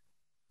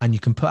 and you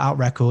can put out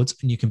records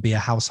and you can be a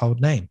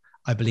household name.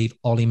 I believe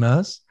Ollie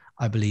Murs,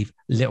 I believe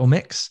Little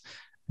Mix,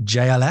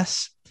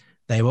 JLS,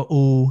 they were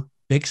all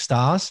big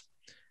stars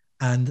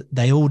and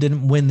they all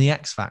didn't win the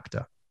X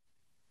Factor.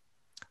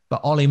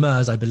 But Ollie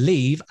Murs, I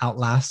believe,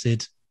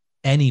 outlasted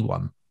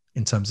anyone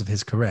in terms of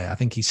his career. I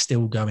think he's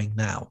still going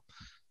now.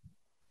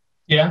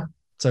 Yeah.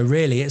 So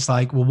really, it's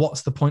like, well,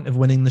 what's the point of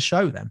winning the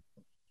show then?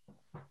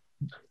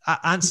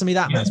 Answer me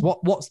that, man.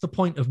 What's the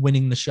point of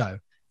winning the show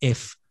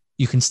if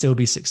you can still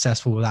be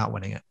successful without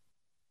winning it?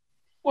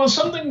 Well,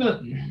 something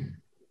that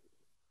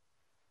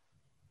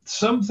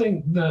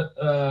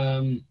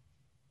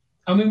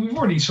I mean, we've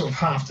already sort of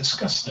half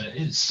discussed it.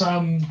 It's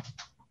to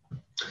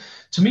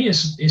me,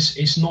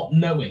 it's not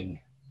knowing,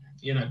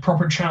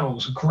 proper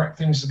channels and correct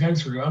things to go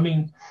through. I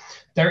mean,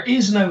 there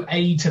is no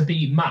A to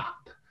B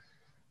map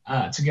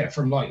to get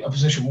from like a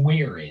position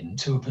we're in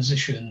to a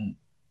position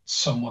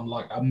someone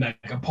like a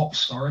mega pop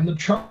star in the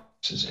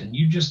charts is in.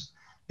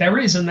 There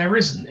is and there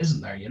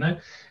isn't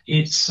there?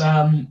 It's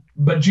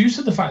but due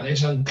to the fact that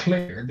it's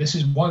unclear, this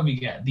is why we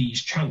get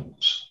these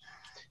channels.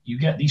 You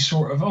get these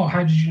sort of,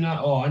 how did you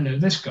know? I know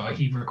this guy,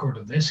 he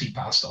recorded this, he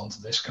passed on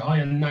to this guy,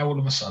 and now all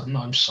of a sudden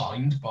I'm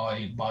signed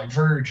by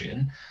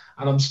Virgin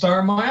and I'm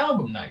starting my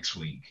album next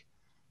week.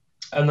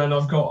 And then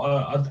I've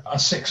got a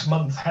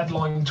 6-month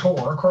headline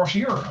tour across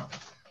Europe.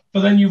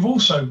 But then you've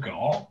also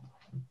got,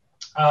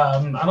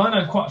 and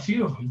I know quite a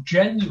few of them,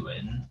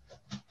 genuine,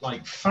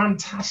 like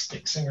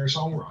fantastic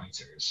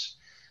singer-songwriters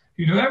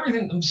who do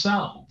everything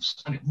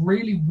themselves and it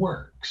really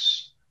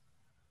works.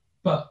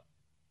 But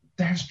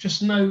there's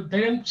just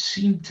they don't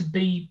seem to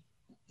be,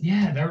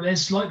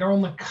 it's like they're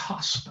on the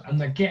cusp and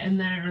they're getting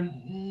there,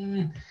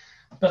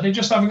 but they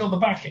just haven't got the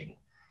backing.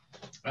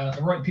 The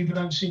right people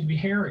don't seem to be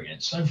hearing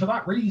it. So for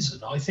that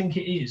reason, I think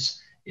it's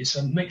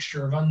a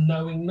mixture of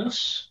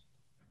unknowingness,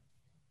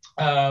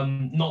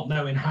 not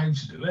knowing how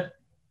to do it,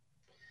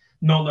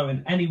 not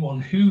knowing anyone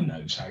who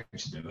knows how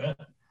to do it.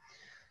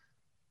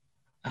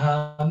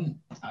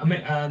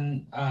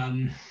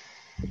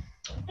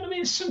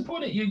 It's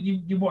simple.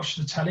 You watch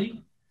the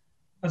telly,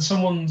 and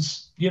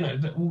someone's,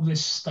 that all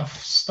this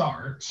stuff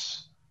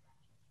starts,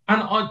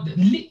 and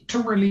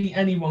literally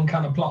anyone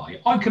can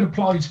apply. I could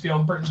apply to be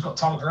on Britain's Got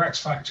Talent or X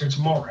Factor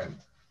tomorrow,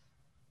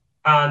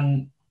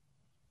 and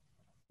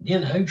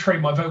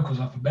train my vocals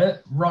up a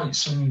bit, write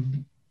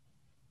some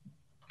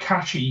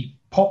catchy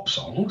pop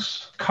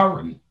songs,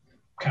 current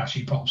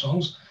catchy pop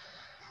songs,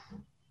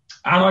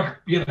 and I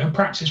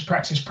practice,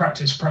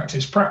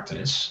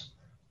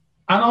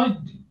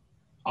 and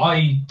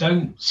I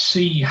don't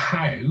see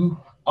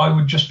how I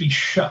would just be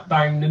shut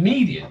down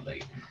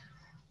immediately,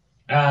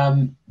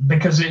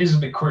 because it is a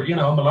bit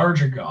I'm a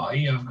larger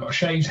guy, I've got a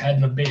shaved head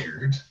and a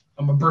beard,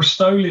 I'm a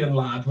Bristolian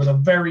lad with a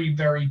very,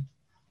 very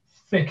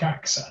thick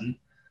accent.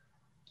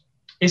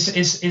 It's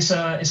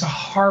a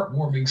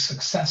heartwarming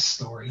success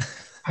story.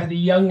 I had a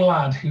young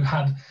lad who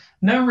had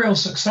no real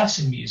success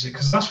in music,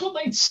 because that's what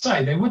they'd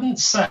say. They wouldn't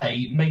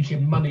say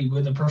making money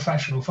with a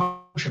professional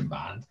function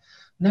band.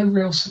 No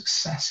real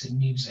success in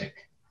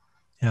music.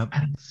 Yeah.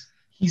 And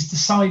he's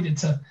decided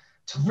to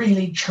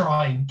really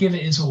try and give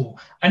it his all.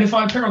 And if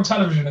I appear on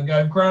television and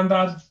go,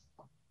 Grandad,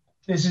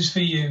 this is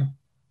for you,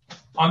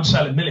 I'm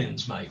selling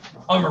millions, mate.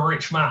 I'm a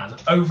rich man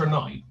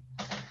overnight.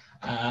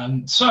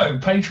 So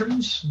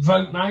patrons,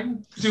 vote now.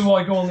 Do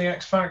I go on the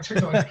X Factor?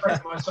 Do I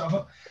crank myself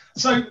up?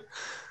 So,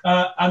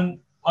 and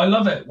I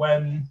love it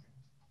when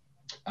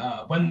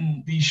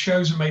these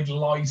shows are made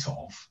light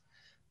of,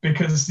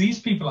 because these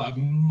people have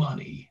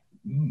money,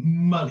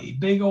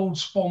 big old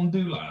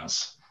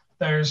spondoulas.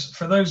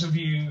 For those of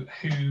you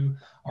who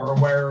are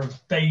aware of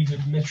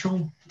David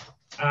Mitchell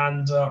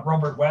and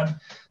Robert Webb,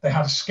 they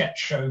had a sketch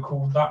show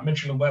called That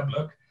Mitchell and Webb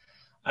Look,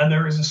 and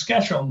there is a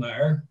sketch on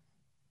there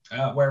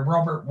where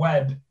Robert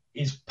Webb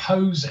is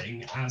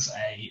posing as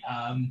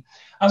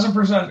a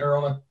presenter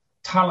on a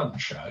talent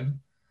show,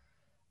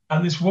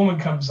 and this woman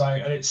comes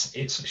out, and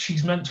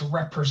she's meant to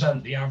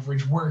represent the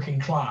average working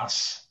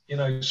class,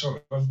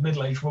 sort of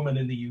middle-aged woman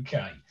in the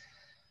UK.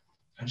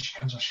 And she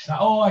comes up, she's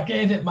like, I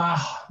gave it my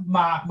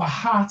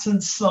heart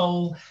and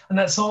soul, and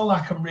that's all I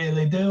can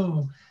really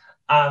do.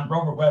 And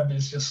Robert Webb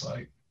is just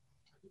like,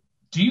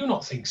 do you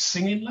not think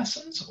singing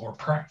lessons or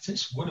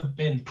practice would have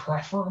been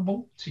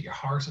preferable to your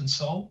heart and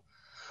soul?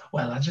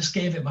 well, I just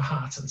gave it my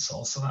heart and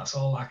soul, so that's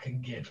all I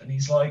can give. And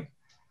he's like,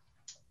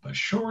 but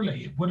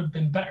surely it would have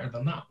been better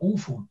than that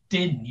awful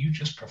din you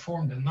just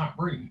performed in that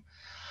room.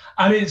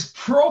 And it's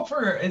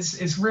proper,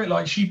 it's really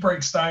like she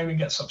breaks down and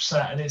gets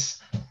upset. And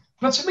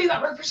but to me,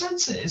 that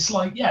represents it. It's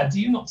like, yeah, do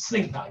you not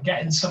think that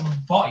getting some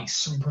advice,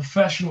 some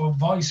professional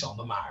advice on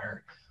the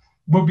matter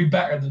would be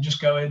better than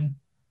just going,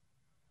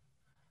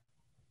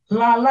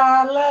 la,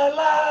 la, la,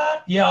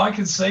 la. Yeah, I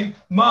can sing.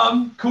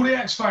 Mum, call the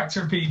X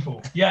Factor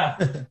people. Yeah,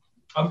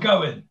 I'm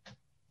going.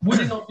 Would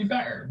it not be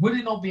better? Would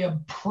it not be a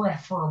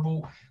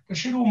preferable? There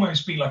should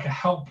almost be like a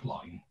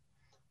helpline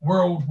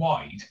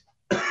worldwide.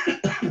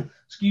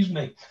 Excuse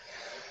me.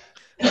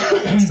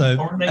 So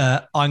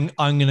I'm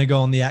going to go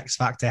on the X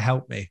Factor,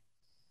 help me,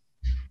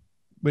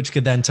 which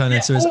could then turn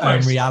into his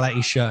own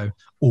reality show.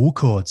 All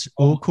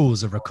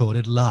calls are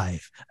recorded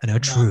live and are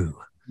true.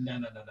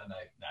 No.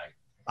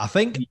 I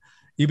think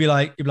you'd be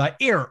like,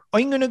 here,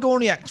 I'm going to go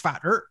on the X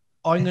Factor.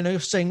 I'm going to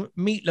sing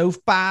Meatloaf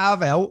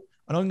Bavel,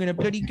 and I'm going to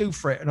bloody go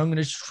for it. And I'm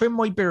going to trim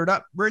my beard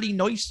up really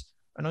nice.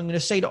 And I'm going to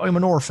say that I'm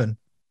an orphan.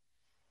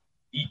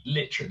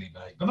 Literally,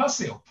 mate. But that's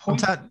the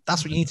point.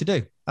 That's what you need to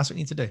do. That's what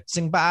you need to do.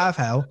 Sing Bat of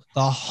Hell,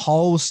 the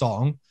whole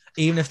song.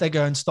 Even if they're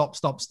going stop,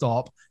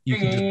 you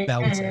can just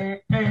belt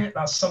it.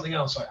 That's something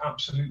else I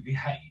absolutely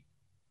hate.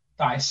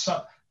 That's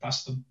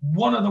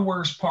one of the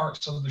worst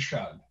parts of the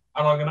show.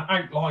 And I'm going to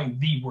outline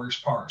the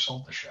worst parts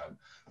of the show.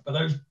 But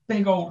those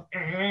big old...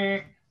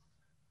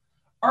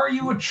 Are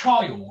you a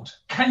child?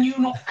 Can you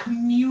not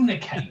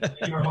communicate?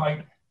 You're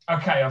like,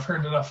 okay, I've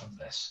heard enough of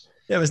this.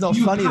 Yeah, it's not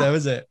funny though,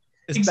 is it?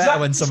 It's better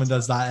when someone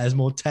does that. It's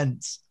more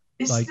tense.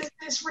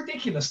 It's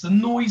ridiculous. The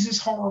noise is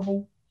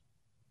horrible.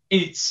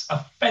 It's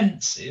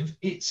offensive.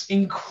 It's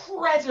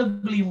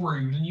incredibly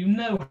rude. And you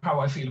know how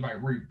I feel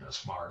about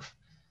rudeness, Marv.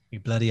 You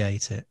bloody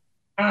hate it.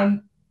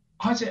 And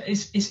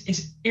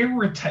it's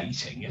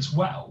irritating as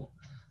well.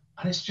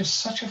 And it's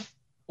just such an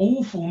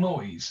awful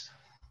noise.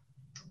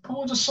 But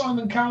what does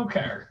Simon Cowell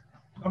care?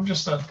 I'm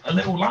just a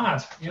little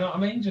lad, you know what I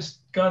mean?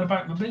 Just going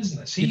about my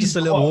business. He's just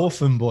a little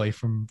orphan boy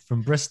from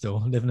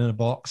Bristol, living in a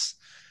box.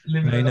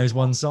 He knows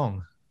one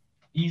song.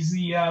 He's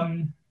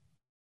got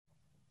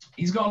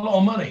a lot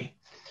of money,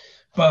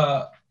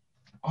 but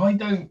I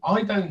don't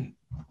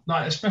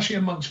like, especially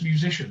amongst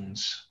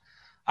musicians.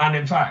 And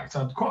in fact,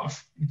 quite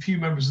a few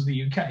members of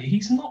the UK,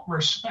 he's not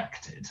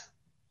respected.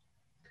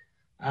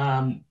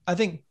 I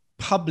think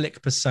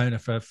public persona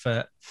for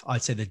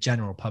I'd say the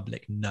general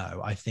public,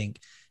 no. I think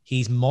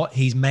he's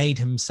made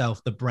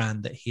himself the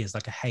brand that he is,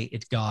 like a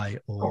hated guy,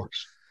 or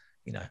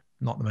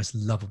not the most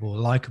lovable,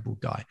 likable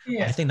guy.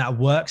 Yeah. I think that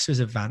works to his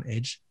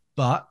advantage,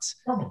 but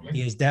probably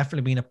he has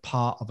definitely been a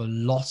part of a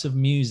lot of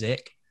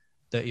music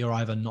that you're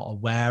either not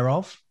aware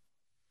of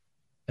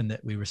and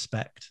that we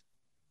respect.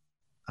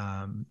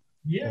 Or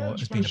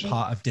has been a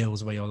part of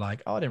deals where you're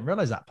like, oh, I didn't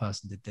realize that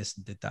person did this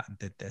and did that and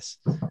did this.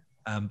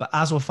 But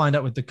as we'll find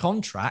out with the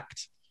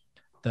contract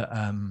that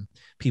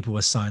people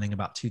were signing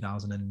about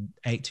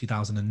 2008,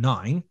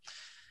 2009,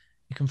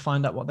 you can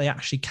find out what they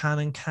actually can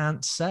and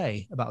can't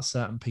say about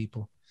certain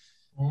people.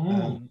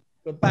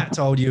 But back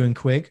to old Ewan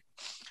Quigg,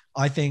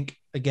 I think,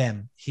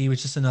 again, he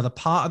was just another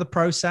part of the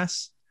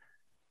process,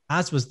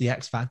 as was the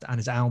X Factor and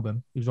his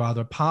album. He was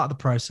rather a part of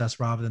the process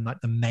rather than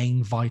like the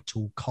main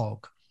vital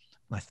cog.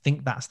 And I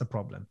think that's the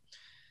problem.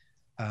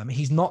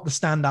 He's not the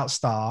standout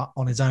star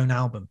on his own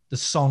album. The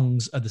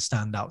songs are the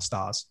standout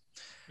stars.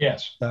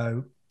 Yes.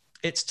 So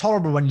it's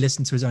tolerable when you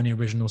listen to his only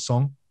original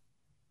song.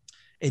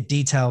 It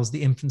details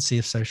the infancy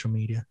of social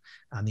media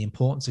and the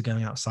importance of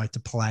going outside to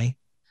play.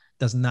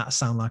 Doesn't that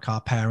sound like our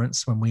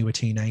parents when we were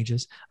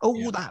teenagers? Oh,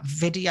 yeah. That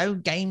video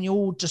game you're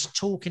all just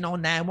talking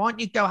on there. Why don't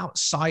you go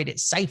outside?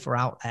 It's safer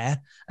out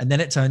there. And then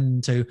it turned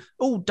into,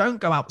 oh,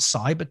 don't go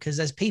outside because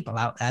there's people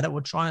out there that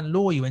will try and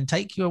lure you and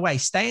take you away.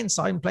 Stay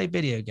inside and play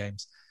video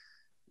games.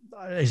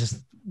 It's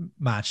just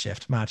mad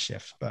shift.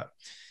 But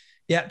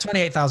yeah,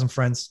 28,000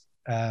 Friends.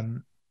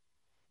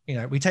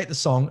 We take the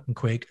song and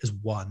Quigg as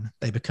one.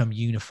 They become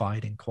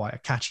unified in quite a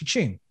catchy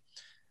tune.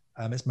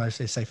 It's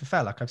mostly a safe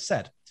affair, like I've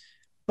said.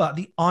 But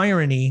the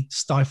irony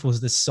stifles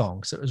this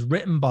song. So it was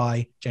written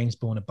by James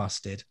Bourne of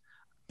Busted,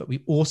 but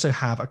we also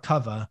have a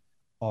cover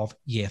of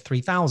Year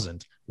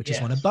 3000, which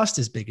is one of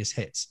Busted's biggest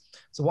hits.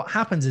 So what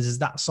happens is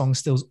that song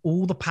steals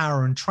all the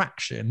power and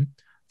traction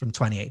from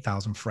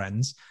 28,000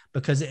 Friends,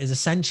 because it is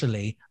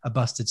essentially a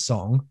Busted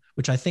song,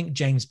 which I think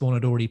James Bourne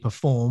had already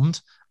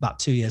performed about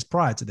 2 years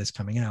prior to this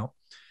coming out.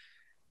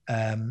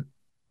 It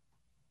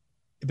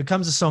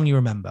becomes a song you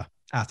remember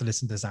after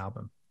listening to this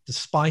album,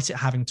 despite it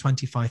having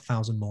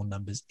 25,000 more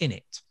numbers in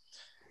it.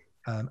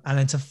 And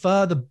then to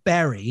further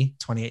bury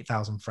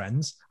 28,000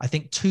 Friends, I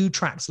think 2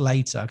 tracks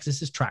later, because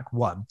this is track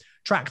 1,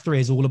 track 3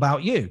 is All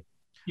About You.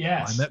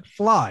 Yes. By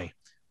McFly,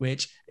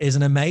 which is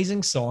an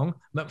amazing song.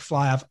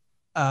 McFly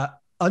have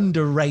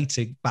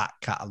underrated back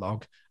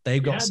catalogue.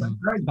 They've got some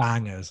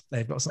bangers.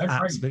 They've got some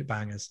absolute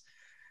bangers.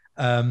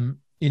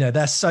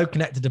 They're so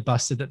connected to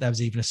Busted that there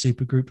was even a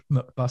super group,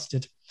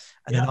 McBusted.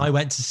 And then I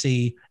went to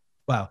see,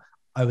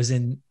 I was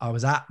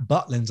at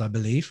Butlins, I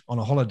believe, on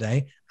a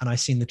holiday, and I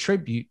seen the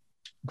tribute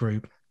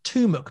group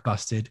to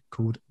McBusted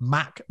called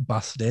Mac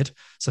Busted.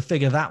 So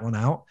figure that one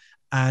out.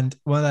 And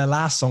one of their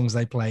last songs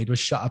they played was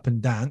Shut Up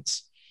and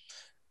Dance.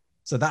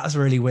 So that's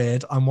really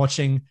weird. I'm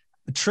watching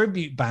a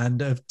tribute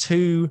band of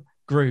two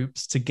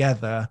groups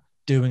together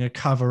doing a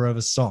cover of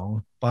a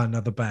song by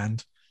another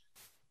band.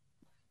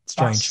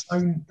 Strange.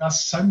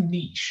 That's so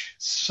niche.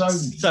 So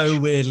niche. So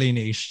weirdly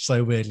niche.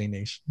 So weirdly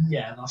niche.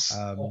 Yeah, that's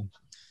odd.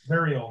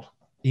 Very odd.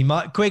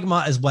 Quig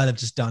might as well have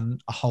just done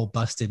a whole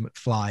Busted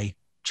McFly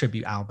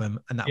tribute album,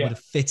 and that would have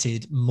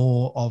fitted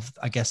more of,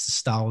 I guess, the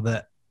style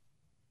that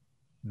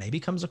maybe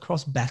comes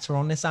across better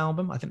on this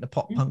album. I think the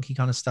pop punky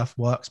kind of stuff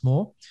works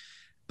more,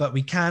 but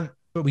we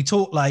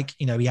talk like,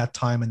 you know, we had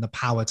time and the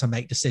power to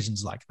make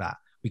decisions like that.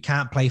 We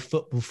can't play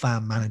football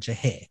fan manager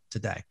here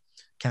today.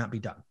 Can't be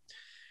done.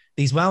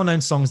 These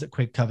well-known songs that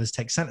Quig covers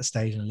take center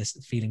stage and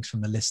elicit feelings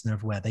from the listener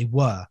of where they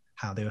were,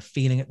 how they were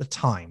feeling at the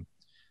time,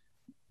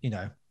 you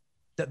know,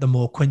 that the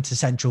more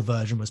quintessential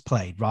version was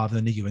played rather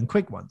than the Ewan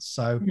Quig ones.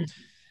 So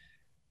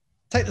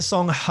take the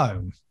song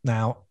Home.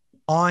 Now,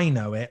 I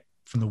know it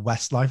from the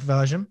Westlife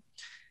version,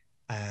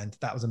 and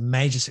that was a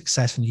major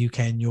success in the UK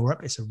and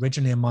Europe. It's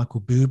originally a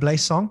Michael Bublé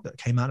song that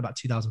came out in about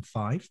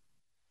 2005.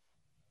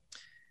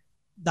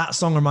 That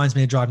song reminds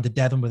me of driving to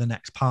Devon with an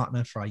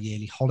ex-partner for our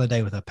yearly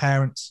holiday with her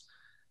parents,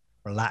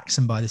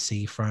 relaxing by the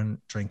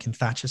seafront, drinking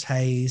Thatcher's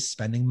Haze,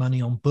 spending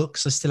money on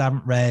books I still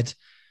haven't read,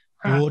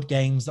 board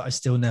games that I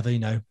still never, you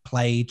know,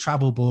 played,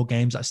 travel board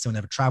games that I still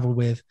never traveled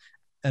with,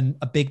 and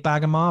a big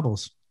bag of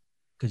marbles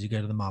because you go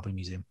to the Marble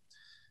Museum.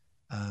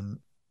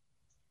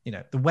 You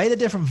know, the way the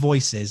different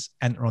voices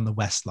enter on the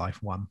Westlife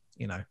one,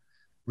 you know,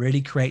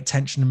 really create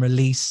tension and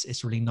release.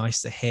 It's really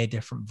nice to hear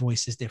different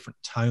voices, different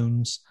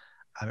tones.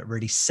 It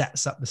really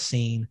sets up the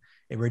scene.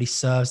 It really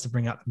serves to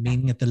bring out the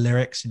meaning of the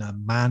lyrics, you know, a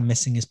man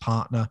missing his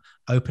partner,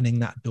 opening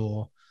that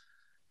door,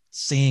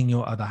 seeing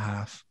your other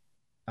half.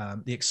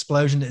 The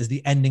explosion that is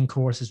the ending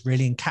chorus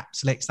really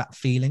encapsulates that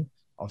feeling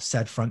of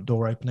said front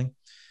door opening.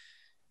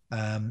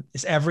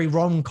 It's every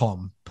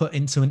rom-com put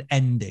into an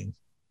ending.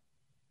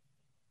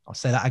 I'll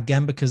say that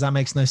again because that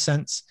makes no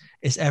sense.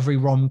 It's every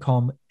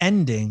rom-com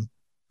ending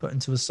put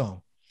into a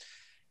song.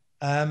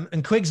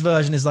 And Quig's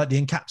version is like the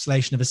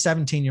encapsulation of a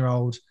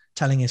 17-year-old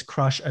telling his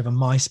crush over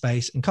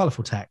MySpace and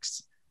colourful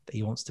texts that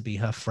he wants to be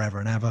her forever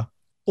and ever.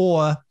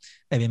 Or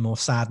maybe a more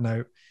sad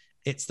note,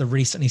 it's the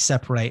recently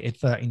separated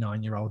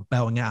 39-year-old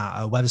belting it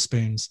out.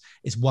 Weatherspoons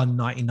is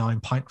 199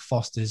 pint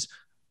Foster's,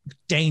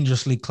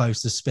 dangerously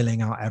close to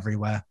spilling out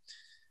everywhere.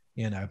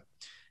 You know,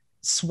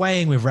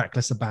 swaying with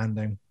reckless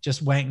abandon,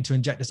 just waiting to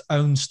inject his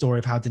own story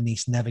of how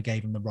Denise never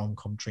gave him the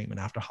rom-com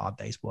treatment after a hard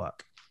day's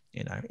work.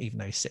 You know, even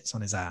though he sits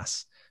on his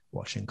ass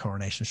watching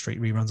Coronation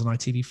Street reruns on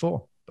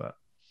ITV4. But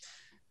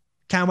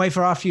can't wait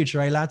for our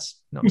future, eh,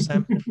 lads? You know what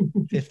I'm saying?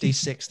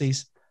 50s,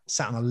 60s,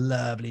 sat on a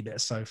lovely bit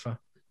of sofa,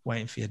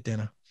 waiting for your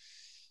dinner.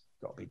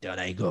 Got to be done,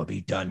 eh? Got to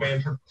be done.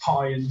 Waiting for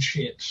pie and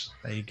chips.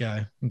 There you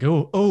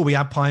go. Oh, we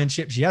had pie and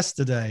chips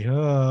yesterday.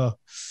 Oh.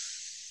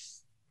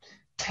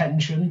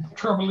 Tension,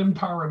 trouble in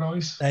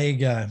paradise. There you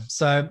go.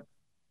 So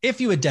if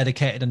you were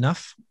dedicated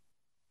enough,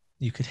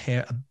 you could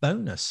hear a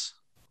bonus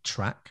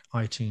track,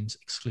 iTunes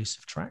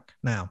exclusive track.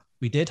 Now,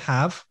 we did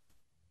have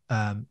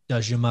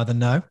Does Your Mother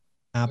Know?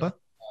 ABBA.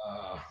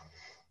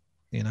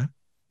 You know,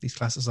 these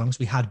classic songs.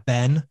 We had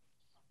Ben,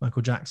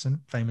 Michael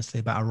Jackson,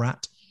 famously about a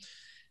rat.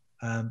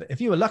 But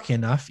if you were lucky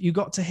enough, you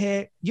got to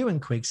hear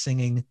Ewan Quig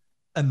singing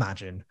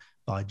Imagine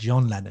by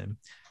John Lennon.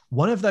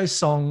 One of those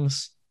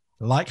songs,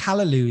 like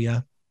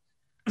Hallelujah,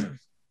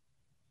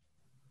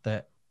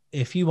 that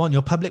if you want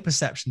your public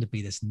perception to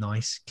be this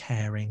nice,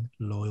 caring,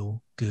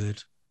 loyal,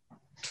 good,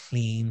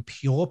 clean,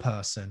 pure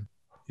person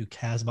who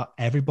cares about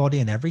everybody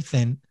and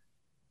everything,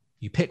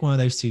 you pick one of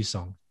those two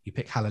songs. You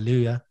pick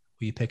Hallelujah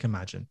or you pick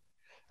Imagine.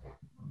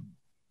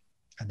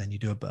 And then you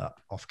do a burp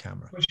off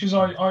camera. Which is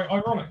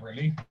ironic,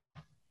 really.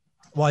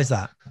 Why is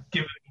that?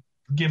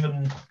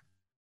 Given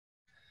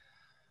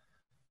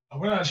I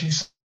wouldn't actually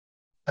say,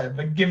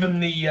 but given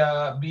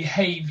the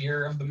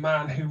behaviour of the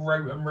man who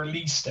wrote and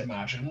released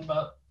Imagine,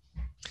 but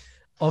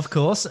of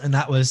course, and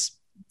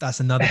that's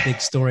another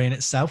big story in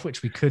itself,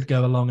 which we could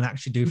go along and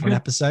actually do for an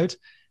episode,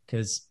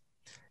 because,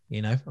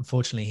 you know,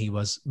 unfortunately he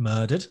was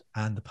murdered,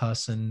 and the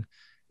person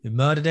who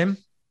murdered him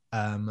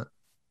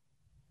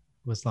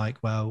was like,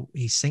 well,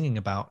 he's singing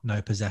about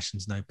no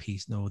possessions, no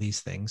peace, and all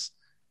these things.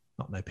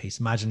 Not no peace,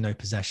 imagine no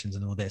possessions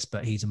and all this,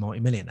 but he's a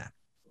multimillionaire.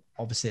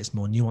 Obviously, it's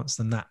more nuanced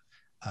than that.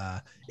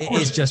 It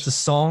is just a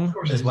song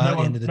as well at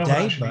the end of the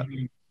day, but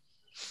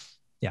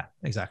yeah,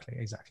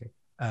 exactly.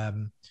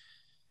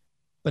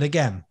 But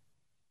again,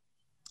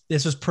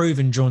 this was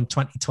proven during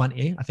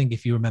 2020. I think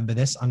if you remember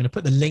this, I'm going to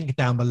put the link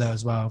down below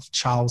as well of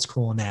Charles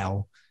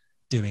Cornell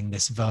doing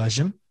this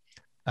version,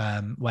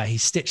 where he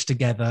stitched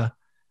together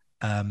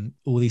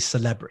all these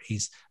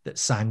celebrities that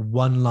sang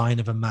one line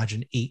of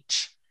Imagine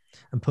each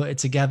and put it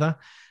together.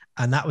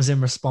 And that was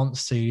in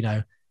response to, you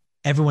know,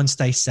 everyone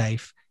stay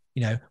safe.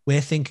 You know,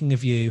 we're thinking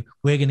of you.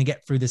 We're going to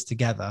get through this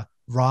together,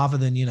 rather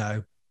than, you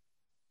know,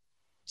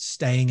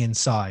 staying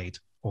inside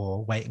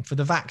or waiting for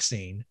the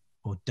vaccine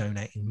or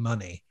donating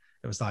money.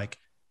 It was like,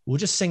 we'll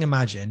just sing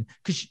Imagine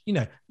because, you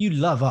know, you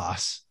love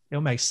us.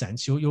 It'll make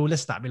sense. You'll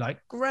listen to that and be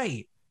like,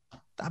 great.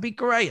 That'd be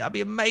great. That'd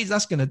be amazing.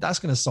 That's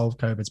gonna solve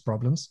COVID's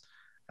problems.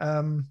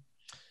 And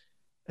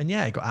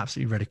yeah, it got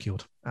absolutely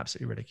ridiculed.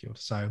 Absolutely ridiculed.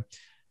 So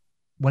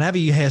whenever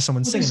you hear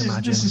someone singing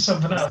Imagine, this is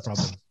something else. The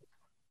problem.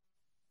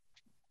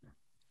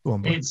 Go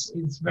on, bro.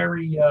 It's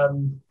very I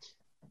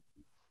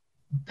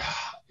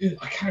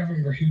can't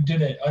remember who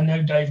did it. I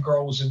know Dave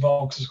Grohl was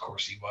involved because of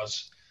course he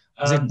was.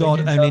 Is it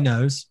God Only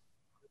Knows?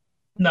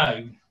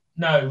 No,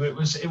 it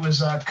was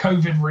a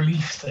COVID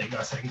relief thing,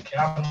 I think.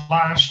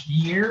 Last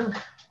year.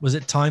 Was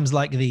it Times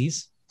Like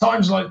These?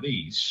 Times Like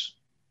These.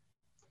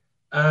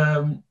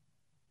 And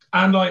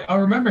like I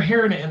remember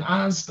hearing it in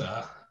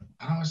Asda,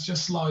 and I was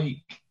just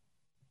like,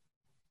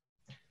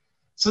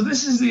 so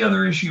this is the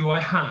other issue I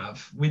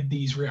have with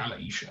these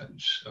reality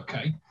shows,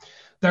 okay?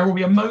 There will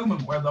be a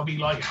moment where they'll be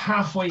like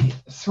halfway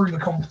through the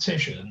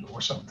competition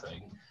or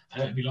something,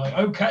 and it'd be like,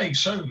 okay,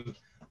 so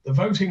the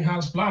voting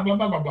has blah, blah,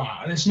 blah, blah,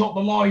 blah. And it's not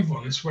the live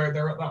one. It's where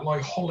they're at that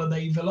like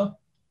holiday villa.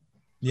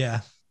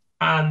 Yeah.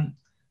 And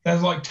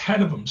there's like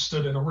 10 of them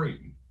stood in a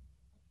room.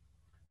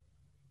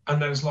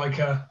 And there's like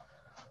the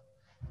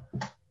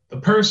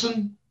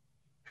person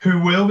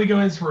who will be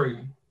going through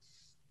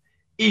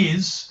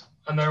is,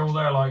 and they're all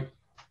there like.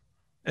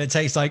 And it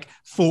takes like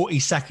 40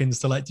 seconds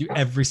to like do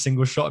every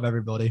single shot of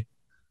everybody.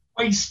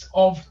 Waste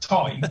of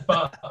time,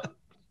 but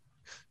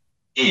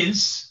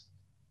is,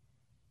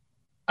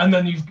 and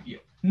then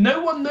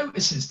no one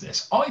notices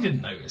this. I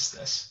didn't notice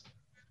this.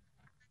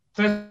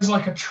 There's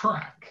like a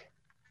track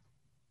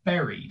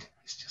buried.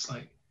 It's just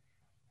like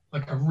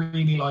a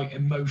really like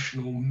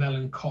emotional,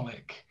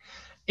 melancholic.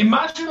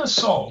 Imagine a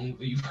song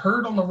that you've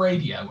heard on the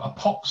radio, a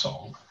pop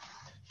song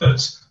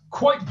that's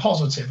quite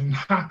positive and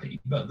happy,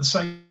 but at the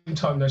same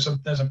time there's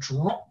a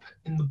drop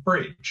in the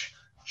bridge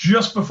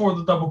just before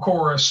the double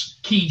chorus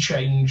key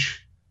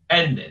change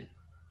ending,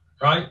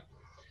 right?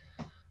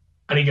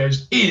 And he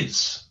goes,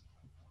 is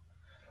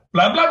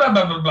blah blah blah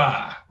blah blah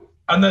blah,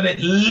 and then it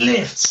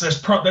lifts.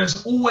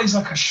 There's always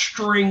like a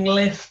string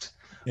lift,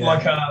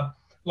 yeah.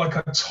 like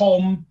a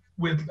tom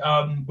with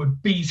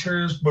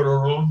beaters, but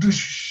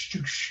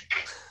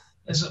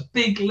there's a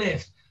big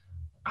lift,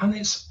 and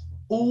it's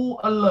all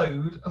a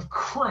load of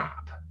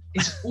crap.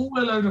 It's all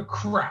a load of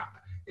crap.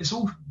 It's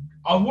all,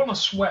 I want to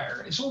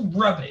swear, it's all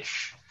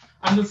rubbish.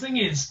 And the thing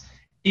is,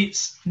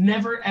 it's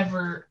never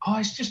ever,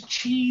 it's just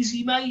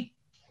cheesy, mate.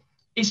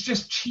 It's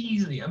just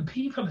cheesy. And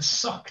people are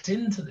sucked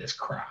into this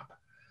crap.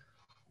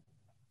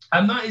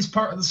 And that is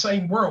part of the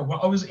same world.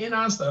 Well, I was in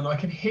Asda and I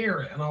could hear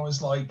it. And I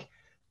was like,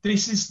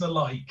 this is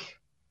the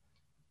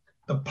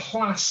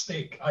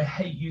plastic, I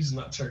hate using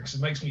that term because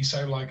it makes me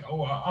sound like,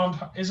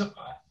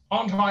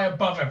 aren't I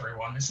above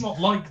everyone? It's not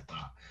like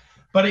that.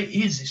 But it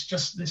is. It's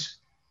just this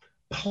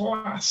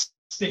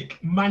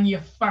plastic,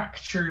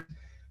 manufactured,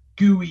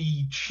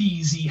 gooey,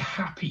 cheesy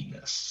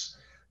happiness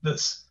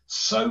that's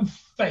so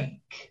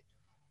fake.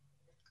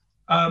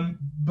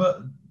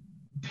 But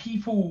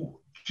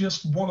people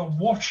just want to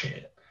watch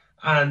it.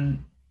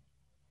 And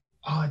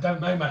I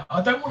don't know, mate.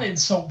 I don't want to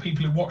insult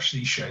people who watch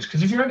these shows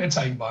because if you're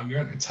entertained by them, you're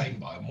entertained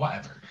by them,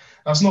 whatever.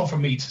 That's not for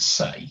me to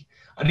say.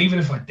 And even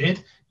if I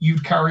did,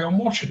 you'd carry on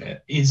watching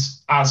it,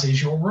 as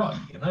is your right,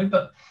 you know.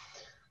 But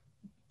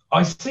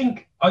I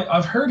think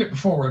I've heard it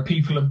before where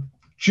people have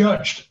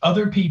judged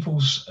other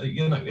people's,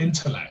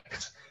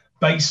 intellect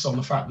based on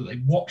the fact that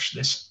they watch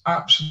this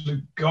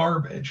absolute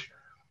garbage.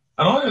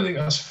 And I don't think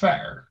that's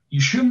fair. You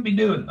shouldn't be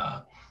doing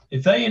that.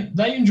 If they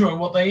enjoy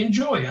what they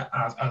enjoy,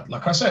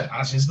 like I said,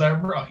 as is their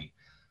right.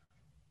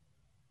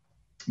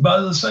 But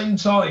at the same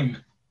time,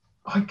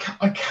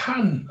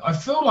 I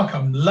feel like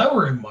I'm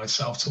lowering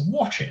myself to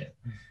watch it.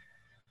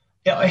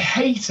 Yeah, I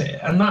hate it.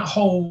 And that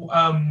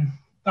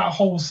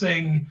whole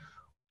thing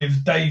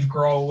with Dave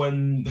Grohl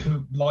and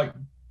who like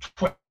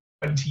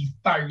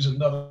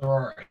 20,000 other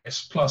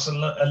artists plus a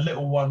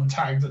little one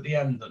tagged at the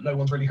end that no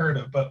one's really heard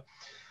of, but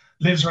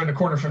lives around the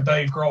corner from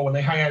Dave Grohl and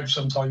they hang out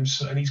sometimes.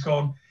 And he's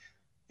gone,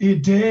 "Hey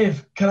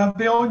Dave, can I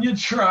be on your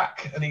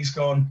track?" And he's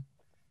gone,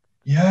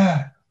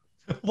 "Yeah."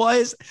 Why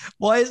is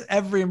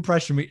every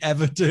impression we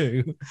ever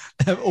do,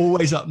 they're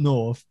always up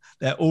north?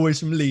 They're always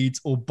from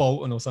Leeds or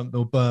Bolton or something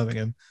or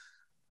Birmingham.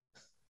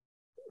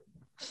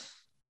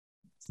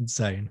 It's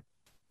insane.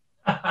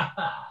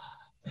 The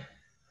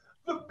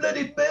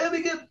bloody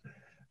Birmingham.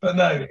 But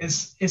no,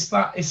 it's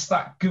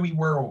that gooey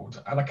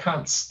world, and I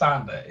can't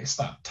stand it. It's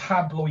that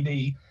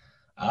tabloidy,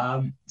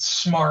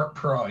 smart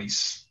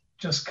price,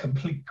 just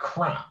complete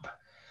crap.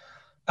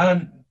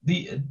 And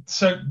the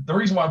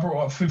reason why I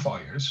brought up Foo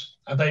Fighters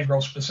and Dave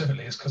Grohl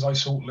specifically is because I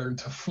saw Learn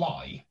to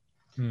Fly.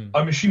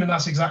 I'm assuming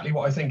that's exactly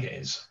what I think it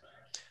is.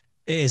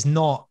 It is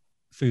not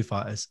Foo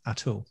Fighters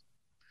at all.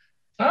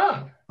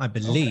 I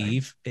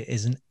believe it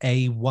is an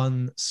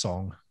A1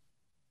 song.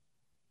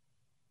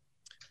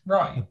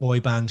 Right. A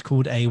boy band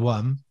called A1,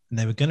 and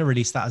they were going to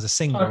release that as a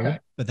single,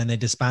 but then they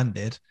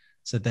disbanded.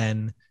 So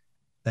then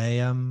they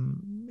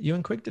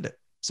Ewan Quigg did it.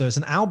 So it's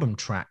an album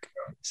track,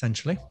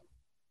 essentially.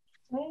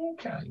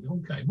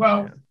 Okay.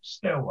 Well,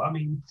 still, I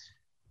mean,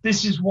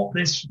 this is what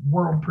this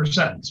world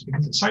presents,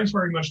 because it sounds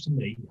very much to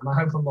me, and I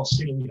hope I'm not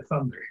stealing your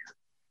thunder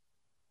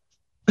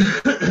here.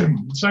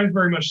 It sounds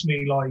very much to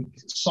me like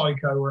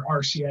Psycho or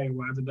RCA or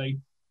whatever.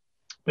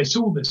 They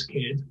saw this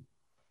kid.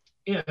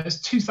 Yeah, it's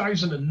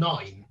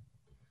 2009.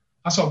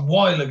 That's a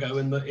while ago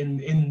in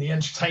the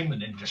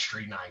entertainment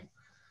industry now.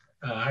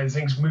 How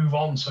things move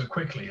on so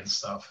quickly and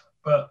stuff.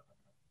 But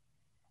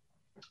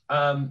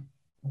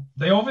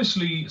they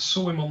obviously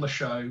saw him on the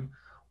show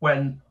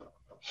when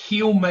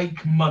he'll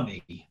make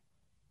money,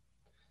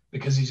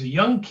 because he's a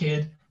young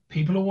kid,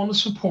 people will want to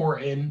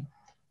support him,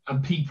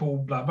 and people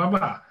blah, blah,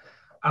 blah.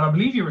 And I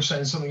believe you were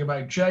saying something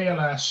about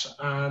JLS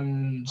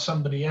and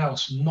somebody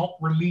else not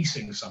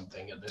releasing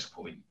something at this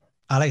point.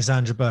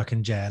 Alexandra Burke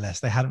and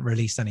JLS, they hadn't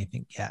released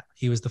anything yet.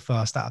 He was the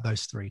first out of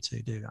those three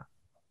to do that.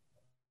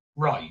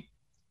 Right.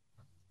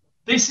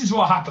 This is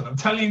what happened. I'm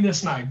telling you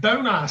this now.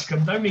 Don't ask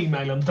them, don't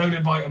email them, don't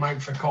invite them out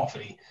for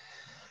coffee.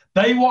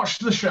 They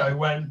watched the show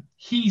when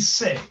he's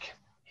sick.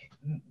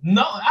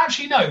 No,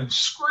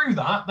 screw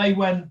that. They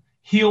went,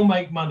 he'll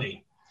make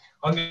money.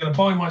 I'm going to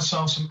buy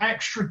myself some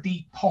extra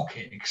deep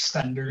pocket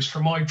extenders for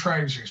my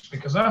trousers,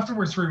 because after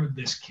we're through with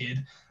this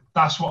kid,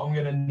 that's what I'm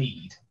going to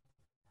need.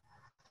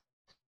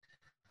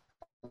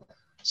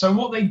 So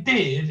what they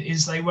did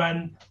is they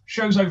went,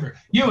 show's over.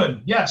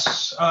 Ewan,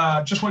 yes,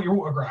 just want your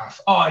autograph.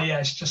 Oh, yeah,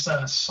 it's just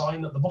a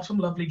sign at the bottom,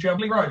 lovely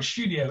jubbly. Right,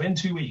 studio in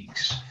 2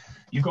 weeks.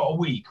 You've got a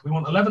week. We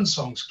want 11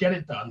 songs. Get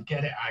it done.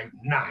 Get it out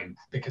now.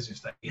 Because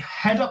if they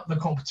head up the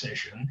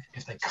competition,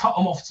 if they cut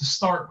them off to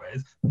start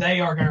with,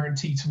 they are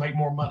guaranteed to make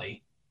more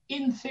money.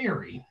 In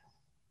theory.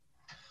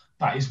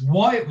 That is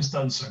why it was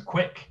done so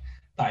quick.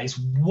 That is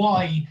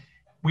why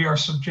we are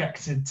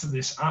subjected to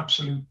this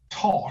absolute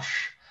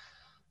tosh.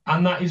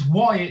 And that is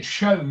why it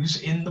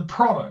shows in the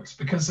product,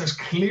 because there's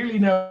clearly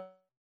no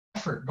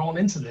effort gone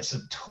into this at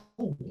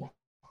all.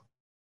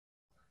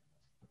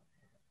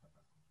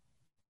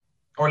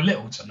 Or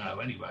little to no,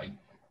 anyway.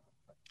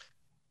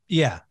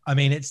 Yeah, I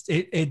mean,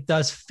 it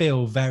does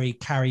feel very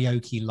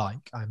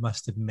karaoke-like, I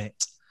must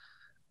admit.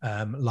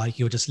 Like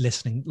you're just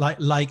listening,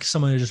 like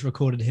someone who just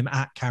recorded him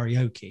at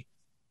karaoke.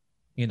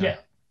 You know. Yeah,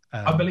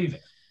 I believe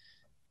it.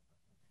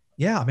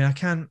 Yeah, I mean,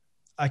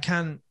 I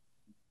can.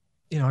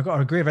 You know, I got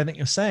to agree with everything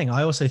you're saying.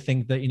 I also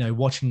think that, you know,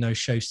 watching those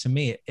shows, to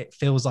me, it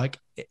feels like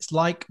it's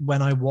like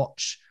when I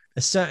watch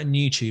there's certain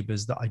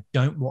YouTubers that I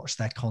don't watch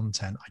their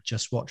content. I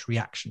just watch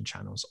reaction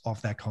channels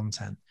of their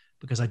content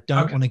because I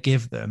don't want to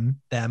give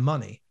them their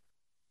money.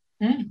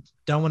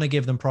 Don't want to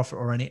give them profit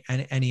or any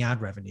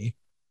ad revenue.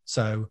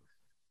 So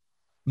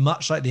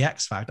much like the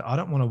X Factor, I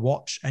don't want to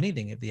watch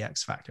anything of the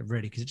X Factor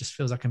really, because it just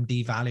feels like I'm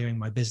devaluing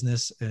my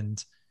business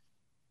and,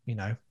 you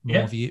know,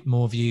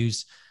 more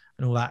views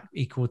and all that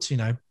equal to, you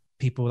know,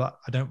 people that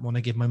I don't want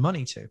to give my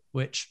money to,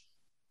 which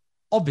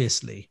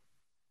obviously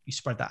you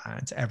spread that out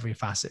into every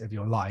facet of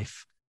your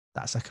life.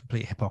 That's a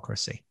complete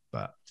hypocrisy,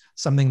 but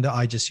something that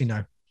I just, you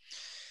know,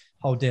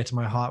 hold dear to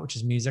my heart, which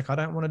is music. I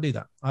don't want to do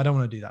that. I don't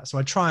want to do that. So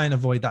I try and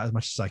avoid that as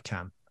much as I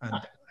can.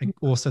 And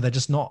also they're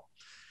not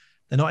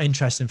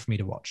interesting for me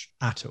to watch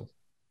at all.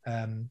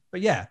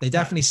 But yeah, they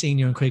definitely seen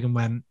you and Quig and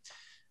went,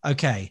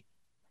 okay,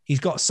 he's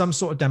got some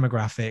sort of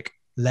demographic.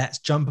 Let's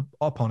jump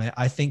up on it.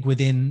 I think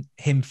within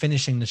him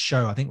finishing the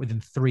show, I think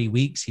within 3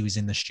 weeks, he was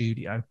in the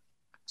studio.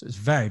 So it's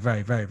very,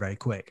 very, very, very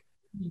quick.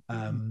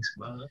 And,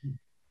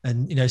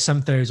 you know,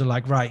 some theories are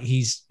like, right,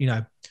 he's, you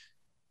know,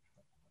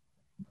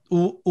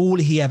 all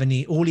he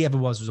ever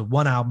was a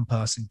one album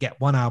person, get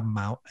one album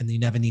out, and you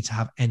never need to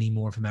have any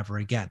more of him ever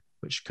again,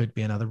 which could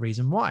be another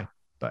reason why.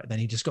 But then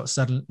he just got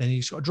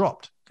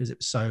dropped because it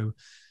was so,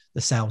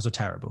 the sales were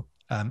terrible.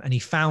 And he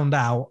found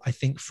out, I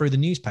think, through the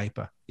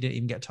newspaper. He didn't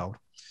even get told.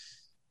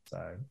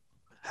 So,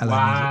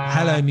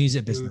 hello,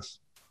 music business.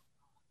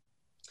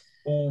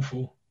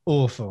 Awful.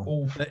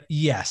 But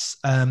yes,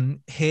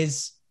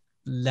 his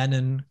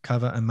Lennon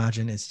cover,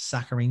 Imagine, is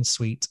saccharine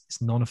sweet.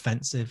 It's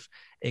non-offensive.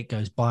 It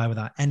goes by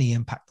without any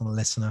impact on the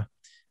listener.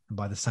 And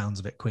by the sounds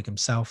of it, Quig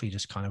himself, he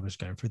just kind of was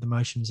going through the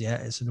motions. Yeah,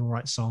 it's an all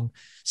right song.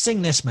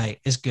 Sing this, mate.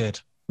 It's good.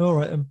 All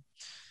right.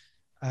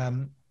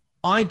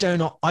 I do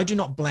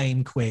not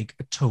blame Quig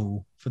at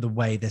all for the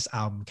way this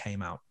album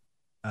came out.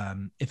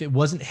 If it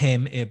wasn't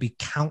him, it'd be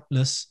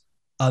countless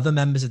other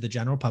members of the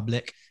general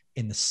public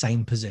in the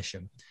same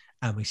position.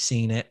 And we've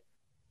seen it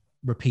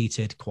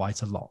repeated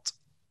quite a lot.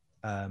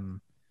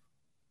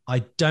 I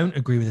don't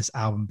agree with this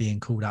album being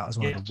called out as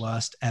one of the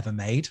worst ever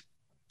made,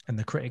 and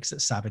the critics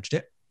that savaged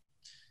it.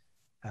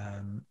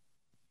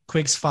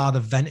 Quig's father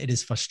vented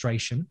his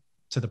frustration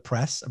to the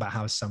press about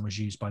how his son was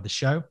used by the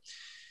show,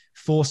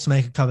 forced to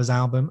make a covers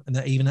album, and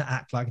that even an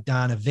act like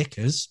Diana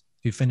Vickers,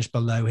 who finished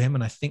below him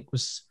and I think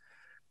was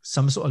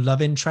some sort of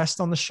love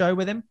interest on the show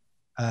with him,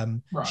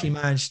 she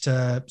managed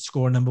to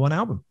score a #1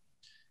 album.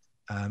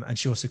 And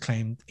he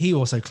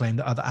also claimed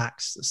that other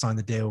acts that signed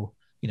the deal,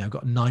 you know,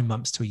 got 9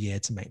 months to a year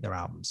to make their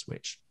albums,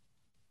 which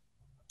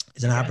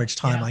is an average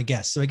time, I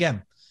guess. So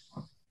again,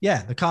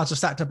 the cards are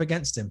stacked up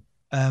against him.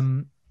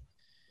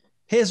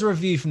 Here's a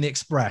review from the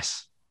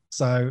Express.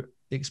 So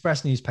the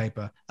Express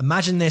newspaper.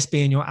 Imagine this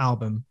being your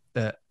album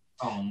that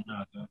Oh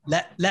no.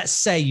 let's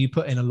say you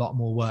put in a lot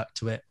more work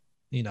to it.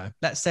 You know,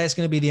 let's say it's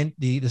going to be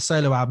the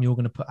solo album you're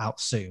going to put out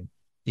soon,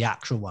 the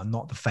actual one,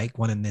 not the fake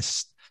one in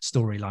this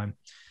storyline.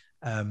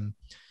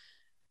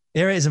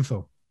 Here it is in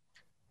full.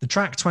 The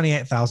track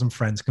 28,000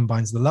 Friends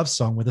combines the love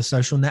song with a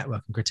social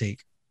network and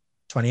critique.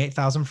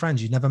 28,000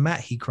 friends you've never met,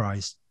 he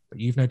cries, but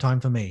you've no time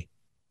for me.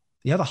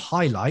 The other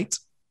highlight,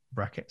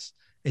 brackets,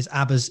 is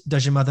ABBA's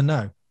Does Your Mother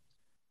Know?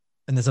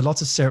 And there's a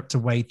lot of syrup to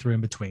wade through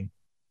in between.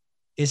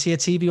 Is he a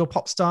TV or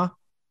pop star?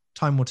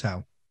 Time will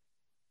tell.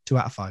 2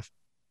 out of 5.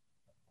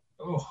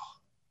 Oh.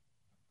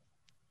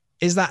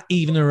 Is that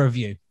even a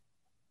review?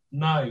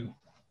 No.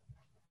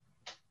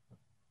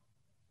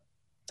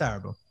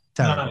 Terrible.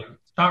 No.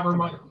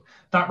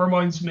 That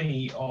reminds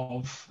me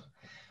of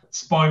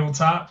Spinal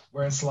Tap,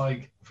 where it's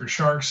like, for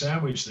shark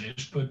sandwich, they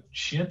just put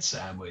shit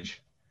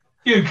sandwich.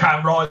 You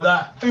can't write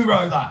that. Who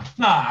wrote that?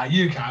 Nah,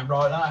 you can't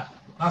write that.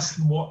 That's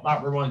what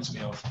that reminds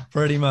me of.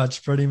 Pretty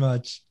much.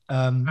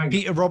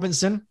 Peter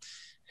Robinson,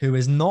 who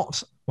is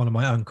not one of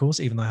my uncles,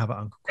 even though I have an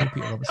uncle called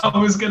Peter Robinson. I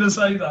was going to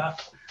say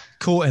that.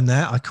 Caught in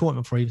there. I caught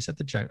him before he even said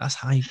the joke. That's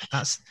how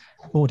that's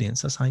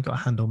audience. That's how you got to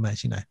handle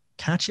mess, you know.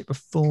 Catch it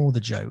before the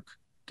joke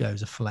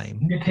goes aflame.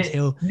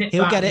 He'll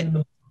get it,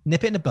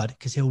 nip it in the bud,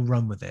 because he'll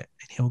run with it.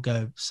 And he'll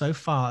go so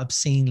far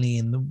obscenely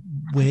in the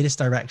weirdest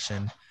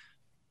direction.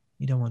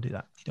 You don't want to do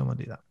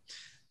that.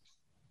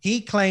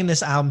 He claimed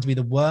this album to be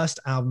the worst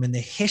album in the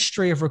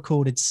history of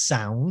recorded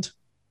sound,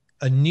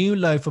 a new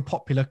low for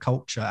popular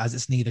culture, as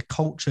it's neither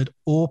cultured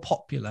or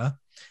popular,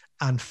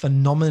 and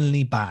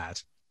phenomenally bad.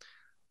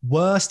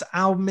 Worst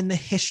album in the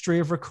history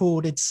of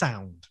recorded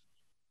sound.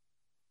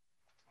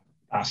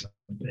 That's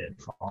a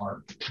bit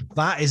far.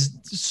 That is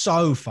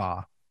so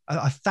far.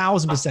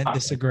 1,000%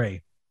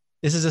 disagree.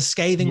 This is a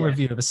scathing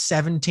review of a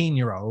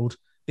 17-year-old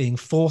being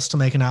forced to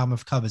make an album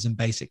of covers in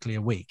basically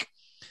a week.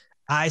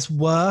 At its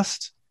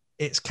worst,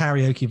 it's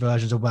karaoke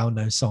versions of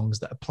well-known songs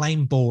that are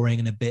plain boring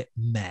and a bit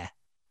meh,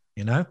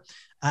 you know?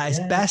 At its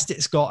best,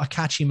 it's got a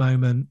catchy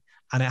moment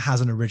and it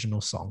has an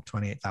original song,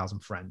 28,000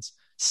 Friends.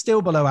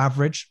 Still below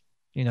average,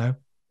 you know?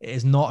 It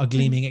is not a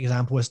gleaming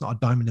example. It's not a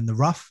diamond in the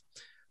rough,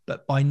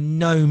 but by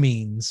no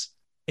means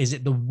is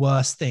it the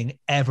worst thing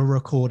ever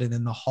recorded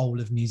in the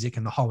whole of music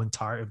and the whole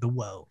entirety of the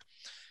world.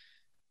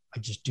 I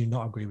just do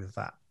not agree with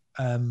that.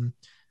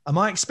 Am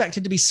I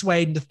expected to be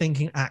swayed into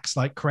thinking acts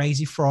like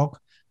Crazy Frog,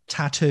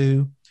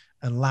 Tattoo,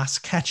 and Last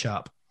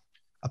Ketchup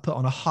are put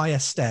on a higher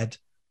stead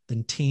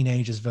than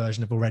teenagers'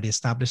 version of already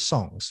established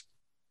songs?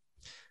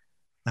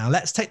 Now,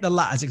 let's take the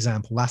latter's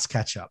example, Last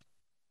Ketchup.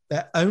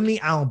 Their only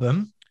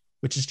album,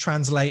 which is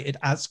translated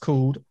as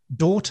called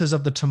Daughters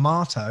of the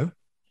Tomato,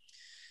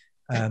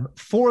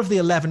 4 of the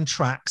 11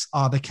 tracks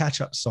are the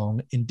Ketchup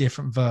song in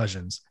different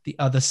versions. The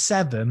other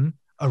 7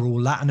 are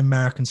all Latin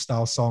American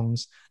style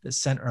songs that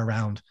center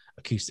around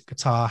acoustic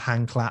guitar,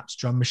 hand claps,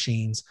 drum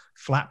machines,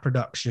 flat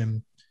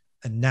production,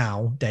 and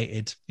now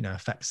dated, you know,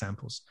 effect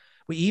samples.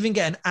 We even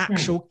get an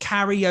actual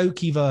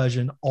karaoke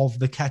version of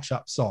the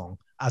Ketchup song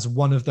as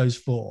one of those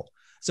 4.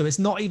 So it's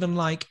not even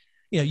like,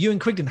 you know, Ewan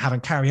Quigg didn't have a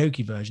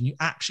karaoke version. You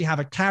actually have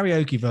a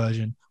karaoke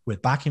version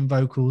with backing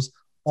vocals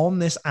on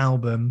this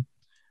album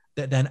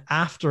that then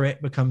after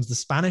it becomes the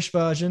Spanish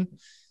version.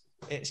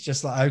 It's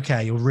just like,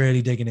 okay, you're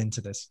really digging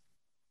into this.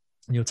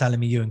 And you're telling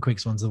me Ewan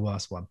Quigg's one's the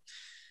worst one.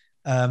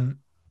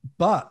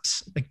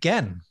 But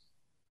again,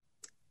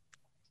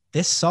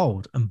 this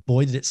sold, and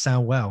boy, did it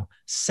sell well.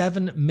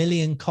 7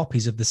 million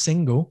copies of the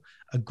single,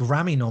 a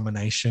Grammy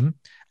nomination,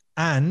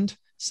 and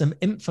some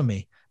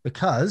infamy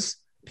because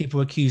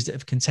people accused it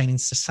of containing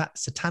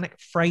satanic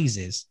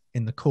phrases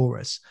in the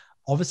chorus.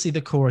 Obviously,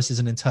 the chorus is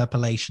an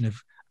interpolation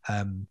of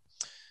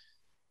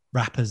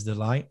Rapper's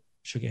Delight,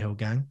 Sugar Hill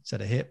Gang,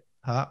 said a hip,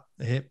 heart,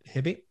 a hip,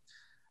 hippie.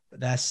 But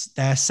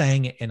they're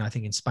saying it in, I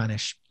think, in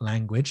Spanish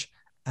language,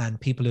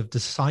 and people have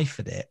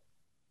deciphered it.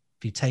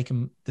 If you take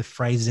the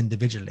phrases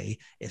individually,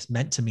 it's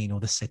meant to mean all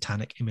the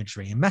satanic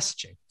imagery and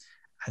messaging,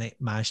 and it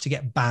managed to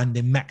get banned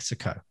in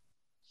Mexico.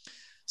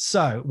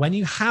 So when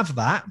you have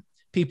that,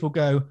 people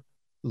go,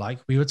 like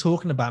we were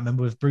talking about,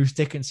 remember with Bruce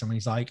Dickinson, when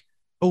he's like,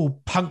 oh,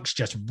 punk's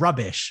just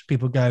rubbish.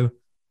 People go,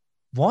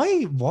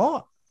 why?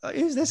 What?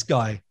 Who's this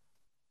guy?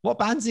 What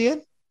band's he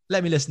in?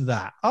 Let me listen to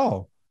that.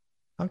 Oh,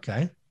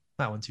 okay.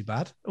 That wasn't too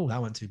bad. Oh, that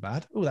wasn't too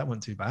bad. Oh, that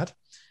wasn't too bad.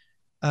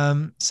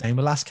 Same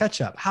with Last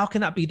Ketchup. How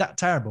can that be that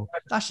terrible?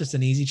 That's just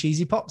an easy,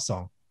 cheesy pop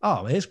song.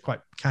 Oh, it is quite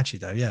catchy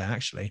though. Yeah,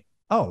 actually.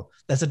 Oh,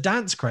 there's a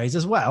dance craze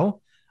as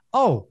well.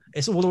 Oh,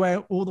 it's all the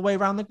way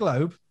around the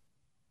globe.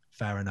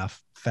 Fair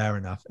enough.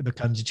 It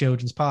becomes a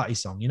children's party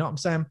song. You know what I'm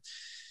saying?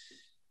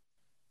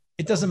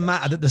 It doesn't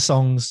matter that the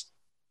song's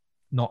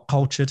not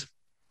cultured,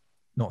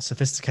 not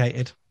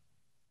sophisticated,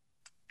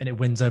 and it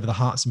wins over the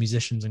hearts of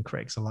musicians and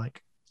critics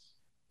alike.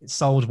 It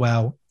sold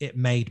well. It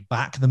made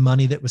back the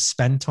money that was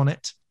spent on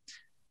it,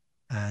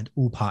 and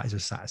all parties were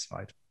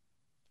satisfied.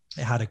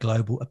 It had a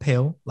global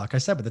appeal, like I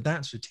said, with the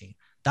dance routine.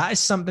 That is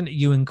something that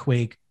Ewan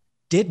Quigg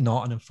did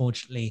not, and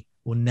unfortunately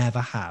will never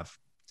have.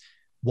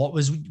 What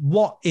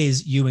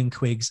is Ewan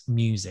Quigg's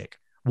music?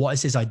 What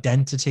is his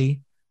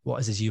identity? What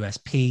is his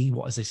USP?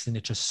 What is his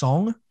signature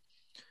song?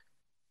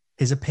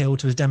 His appeal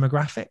to his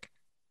demographic?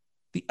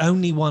 The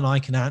only one I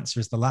can answer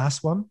is the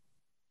last one.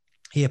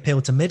 He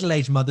appealed to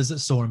middle-aged mothers that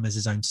saw him as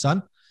his own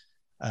son.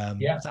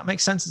 Does that make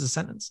sense as a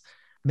sentence?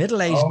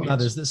 Middle-aged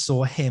mothers that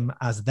saw him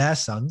as their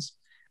sons,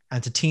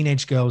 and to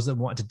teenage girls that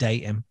wanted to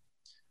date him,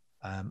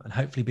 and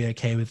hopefully be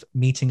okay with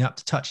meeting up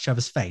to touch each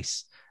other's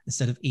face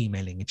instead of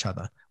emailing each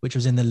other, which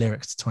was in the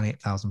lyrics to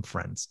 28,000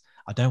 Friends.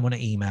 I don't want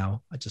to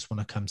email. I just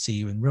want to come see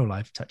you in real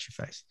life, touch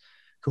your face.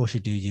 Of course you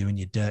do, you and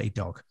your dirty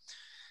dog.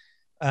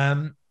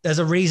 There's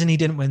a reason he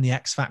didn't win the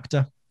X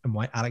Factor and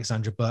why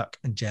Alexandra Burke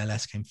and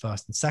JLS came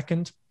first and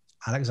second.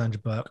 Alexandra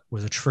Burke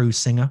was a true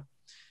singer.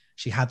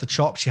 She had the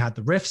chops, she had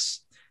the riffs.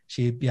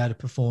 She'd be able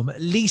to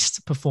at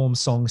least perform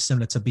songs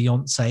similar to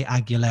Beyonce,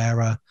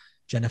 Aguilera,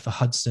 Jennifer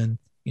Hudson,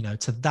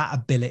 to that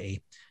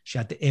ability. She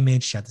had the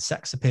image, she had the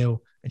sex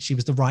appeal, and she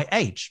was the right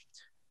age.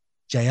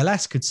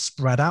 JLS could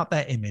spread out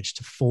their image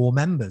to 4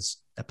 members,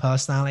 their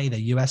personality,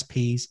 their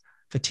USPs,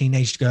 for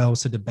teenage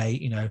girls to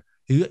debate,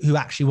 who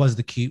actually was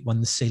the cute one,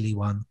 the silly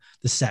one,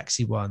 the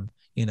sexy one,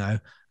 the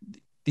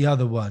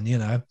other one,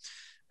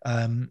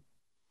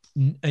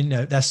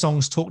 their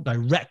songs talk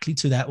directly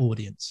to their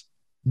audience,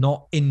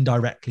 not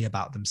indirectly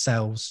about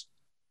themselves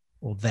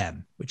or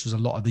them, which was a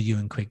lot of the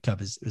Ewan Quigg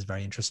covers. It was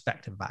very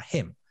introspective about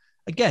him.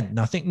 Again,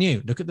 nothing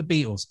new. Look at the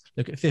Beatles,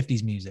 look at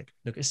 50s music,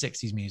 look at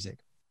 60s music.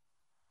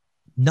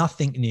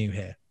 Nothing new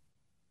here.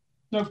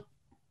 Nope.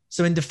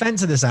 So in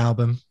defense of this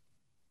album,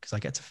 because I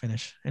get to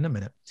finish in a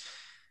minute,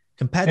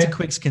 compared to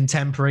Quigg's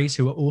contemporaries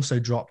who were also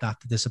dropped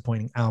after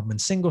disappointing album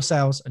and single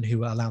sales and who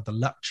were allowed the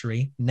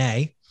luxury,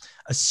 nay,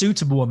 a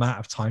suitable amount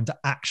of time to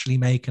actually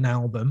make an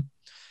album,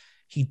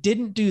 he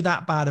didn't do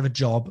that bad of a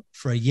job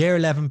for a year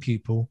 11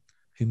 pupil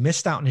who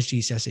missed out on his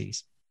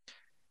GCSEs.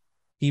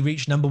 He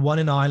reached number 1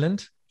 in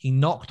Ireland. He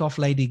knocked off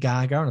Lady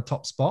Gaga on a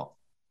top spot.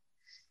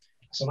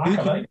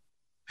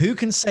 Who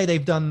can say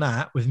they've done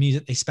that with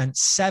music they spent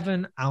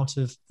 7 out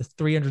of the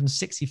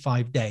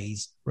 365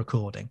 days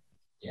recording?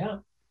 Yeah,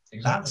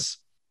 exactly.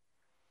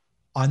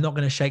 I'm not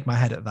going to shake my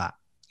head at that,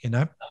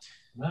 No.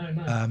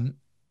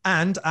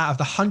 And out of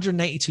the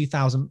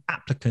 182,000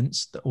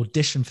 applicants that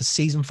auditioned for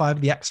season 5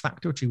 of the X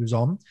Factor, which he was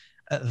on,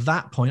 at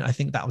that point, I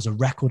think that was a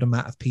record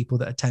amount of people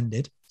that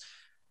attended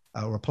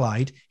or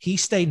applied. He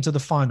stayed until the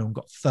final and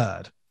got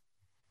 3rd.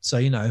 So,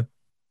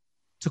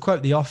 to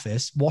quote The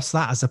Office, what's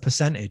that as a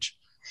percentage?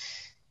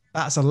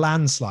 That's a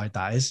landslide,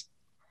 that is.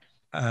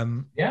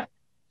 Yeah.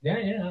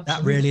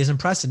 That really is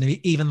impressive.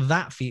 Even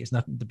that feat is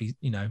nothing to be,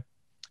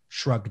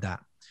 shrugged at.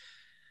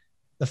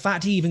 The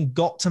fact he even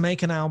got to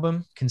make an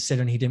album,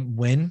 considering he didn't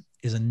win,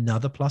 is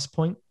another plus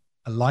point.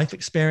 A life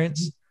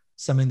experience,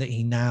 something that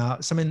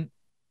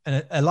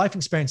a life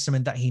experience,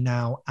 something that he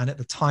now, and at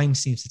the time,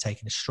 seems to take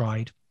in his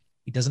stride.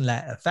 He doesn't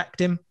let it affect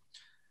him.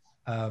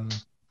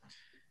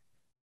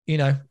 We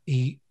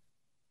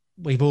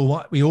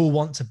all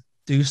want to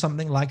do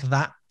something like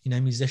that.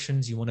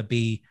 Musicians, you want to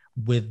be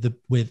with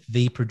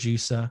the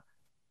producer,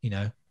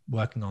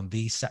 working on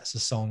these sets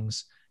of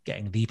songs,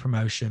 getting the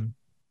promotion,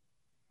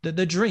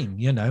 the dream,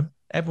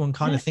 everyone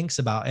kind of thinks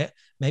about it.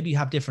 Maybe you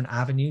have different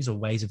avenues or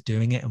ways of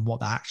doing it and what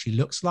that actually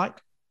looks like,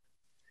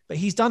 but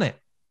he's done it.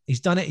 He's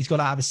got it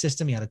out of his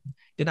system. He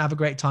didn't have a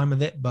great time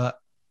with it, but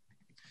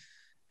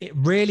it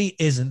really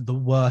isn't the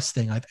worst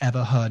thing I've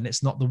ever heard. And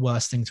it's not the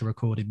worst thing to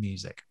record in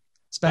music,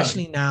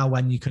 especially now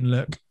when you can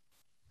look,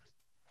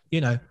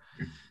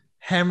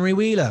 Henry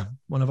Wheeler,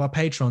 one of our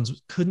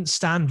patrons, couldn't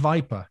stand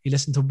Viper. He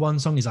listened to one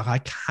song. He's like, I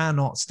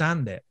cannot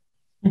stand it.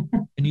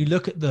 And you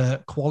look at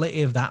the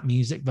quality of that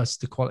music versus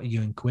the quality of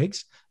Ewan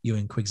Quigg's.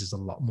 Ewan Quigg's is a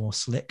lot more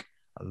slick,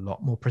 a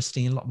lot more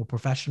pristine, a lot more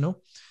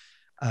professional.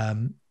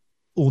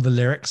 All the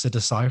lyrics are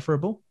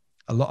decipherable.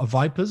 A lot of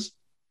Vipers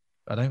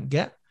I don't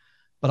get.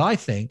 But I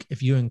think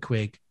if Ewan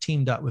Quigg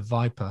teamed up with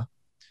Viper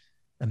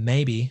and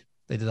maybe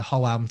they did a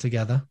whole album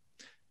together,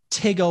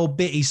 Tig Old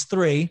Bitties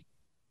 3.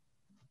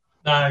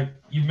 No,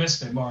 you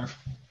missed it, Marv.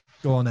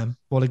 Go on then.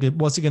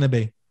 What's it going to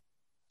be?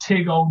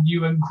 Tig Old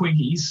Ewan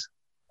Quiggies.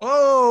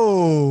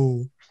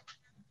 Oh,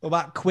 what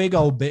about Quig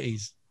Old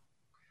Bitties?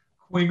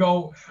 Quig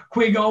old.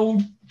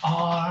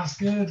 Oh, that's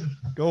good.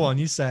 Go on,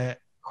 you say it.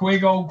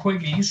 Quig Old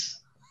Quiggies.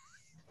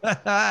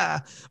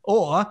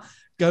 Or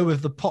go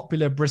with the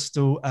popular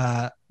Bristol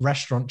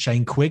restaurant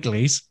chain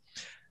Quigley's.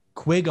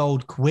 Quig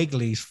Old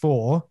Quigley's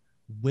 4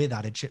 with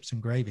added chips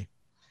and gravy.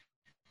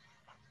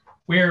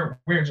 We're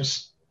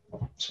just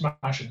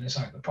smashing this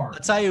out of the park.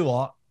 I'll tell you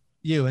what,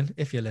 Ewan,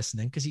 if you're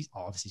listening, because he's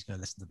going to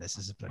listen to this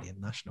as a bloody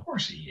international. Of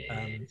course he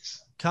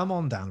is. Come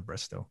on down to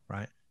Bristol,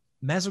 right?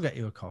 Mez will get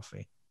you a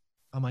coffee.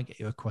 I might get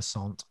you a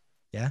croissant.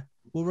 Yeah,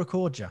 we'll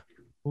record you.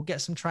 We'll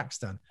get some tracks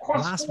done.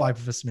 I'll ask Viper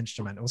for some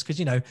instrumentals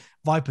because,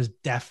 Viper's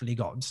definitely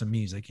got some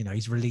music.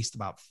 He's released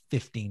about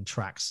 15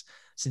 tracks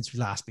since we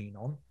last been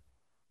on.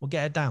 We'll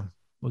get it down.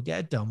 We'll get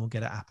it done. We'll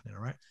get it happening,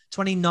 all right?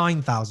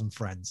 29,000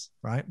 friends,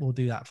 right? We'll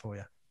do that for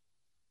you.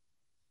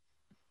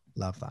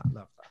 Love that.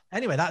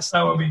 Anyway, that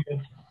would be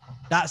good.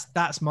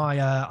 That's my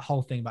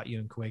whole thing about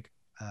Ewan Quigg.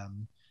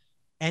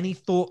 Any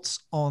thoughts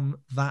on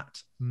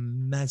that,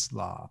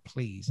 Meslar?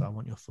 Please, I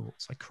want your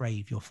thoughts. I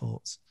crave your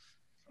thoughts.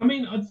 I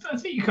mean, I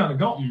think you kind of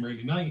got them,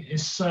 really, mate.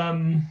 It's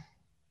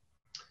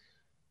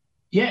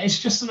it's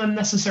just an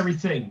unnecessary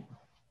thing.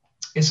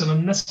 It's an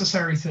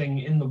unnecessary thing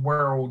in the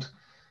world.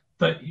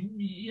 But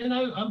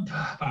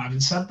having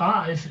said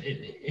that, if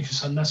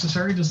it's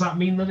unnecessary, does that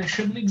mean that it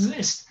shouldn't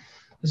exist?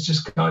 It's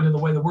just kind of the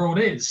way the world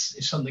is.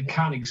 If something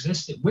can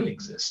exist, it will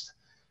exist.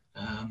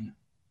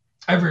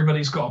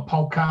 Everybody's got a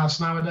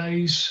podcast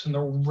nowadays, and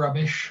they're all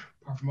rubbish,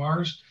 apart from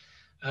ours.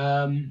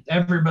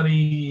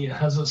 Everybody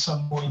has at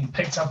some point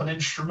picked up an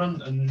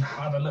instrument and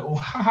had a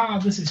little,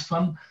 this is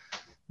fun.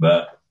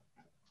 But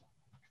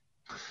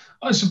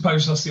I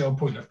suppose that's the old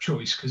point of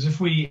choice, because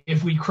if we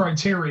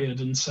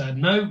criteriaed and said,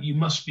 no, you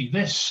must be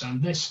this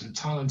and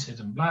talented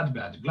and blah,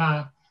 blah, blah,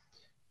 blah,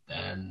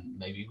 then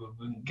maybe we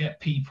wouldn't get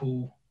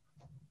people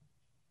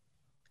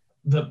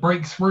that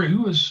break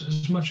through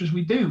as much as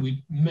we do.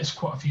 We miss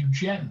quite a few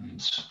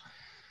gems,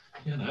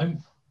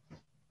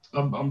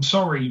 I'm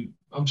sorry,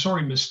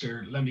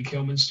 Mr. Lemmy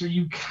Kilminster,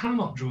 you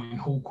cannot join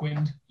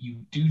Hawkwind.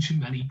 You do too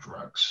many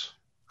drugs.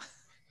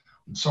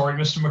 I'm sorry,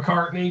 Mr.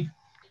 McCartney,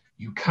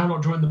 you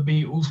cannot join the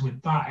Beatles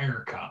with that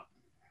haircut.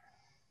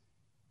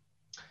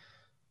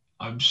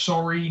 I'm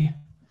sorry,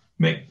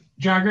 Mick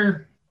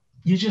Jagger,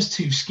 you're just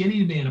too skinny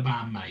to be in a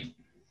band, mate.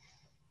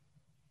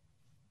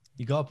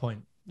 You got a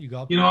point. You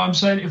know what I'm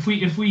saying? If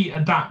we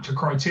adapt a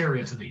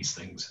criteria to these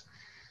things,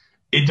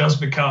 it does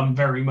become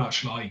very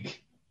much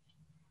like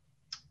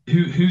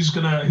who's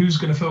gonna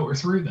filter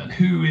through then?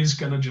 Who is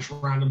gonna just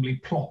randomly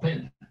plop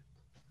in?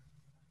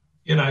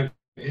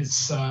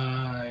 It's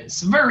a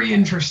very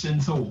interesting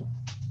thought.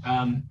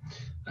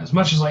 As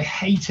much as I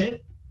hate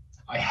it,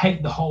 I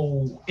hate the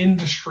whole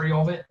industry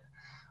of it.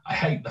 I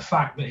hate the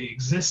fact that it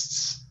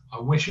exists. I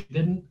wish it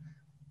didn't.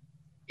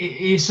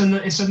 It's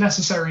a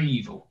necessary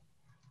evil.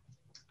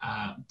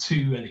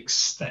 To an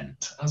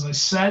extent. As I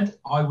said,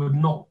 I would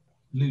not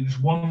lose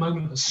one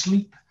moment of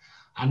sleep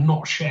and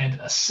not shed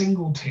a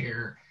single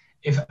tear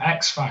if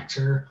X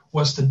Factor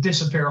was to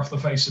disappear off the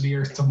face of the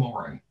earth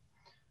tomorrow.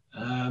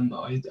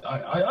 Up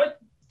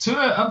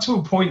to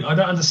a point, I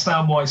don't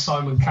understand why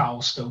Simon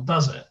Cowell still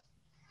does it.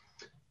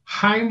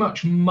 How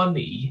much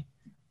money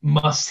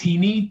must he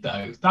need,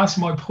 though? That's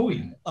my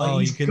point.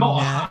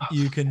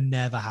 You can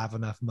never have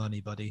enough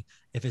money, buddy.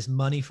 If it's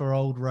money for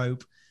old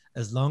rope,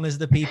 as long as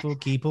the people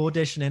keep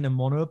auditioning and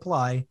want to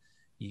apply,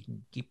 you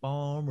can keep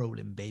on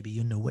rolling, baby.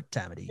 You know what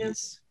time it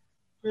is.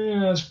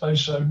 Yeah, I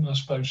suppose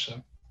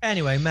so.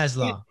 Anyway,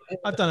 Meslar,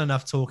 I've done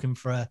enough talking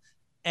for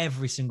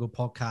every single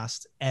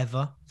podcast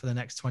ever for the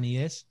next 20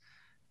 years.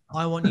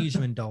 I want you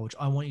to indulge.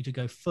 I want you to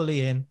go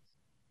fully in.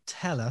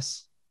 Tell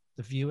us,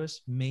 the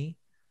viewers, me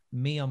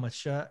on my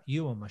shirt,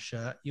 you on my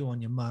shirt, you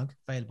on your mug,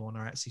 available on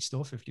our Etsy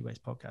store, 50 Ways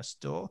Podcast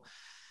store.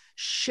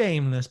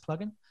 Shameless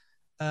plugin.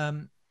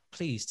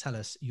 Please tell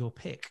us your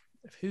pick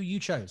of who you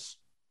chose.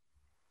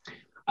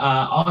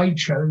 I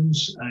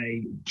chose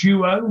a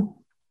duo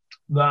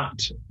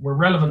that were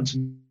relevant to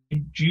me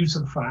due to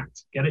the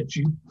fact,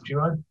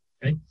 duo?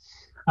 Okay.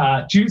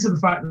 Due to the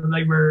fact that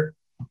they were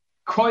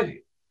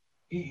quite,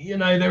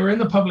 they were in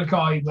the public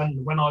eye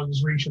when I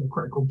was reaching a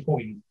critical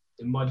point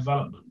in my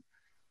development.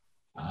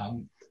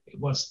 It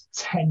was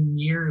 10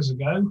 years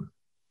ago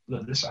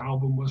that this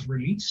album was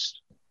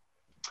released.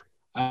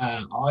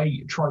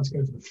 I tried to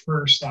go for the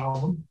first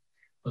album,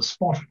 but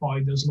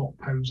Spotify does not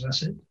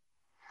possess it.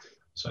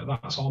 So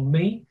that's on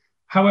me.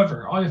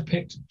 However, I have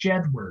picked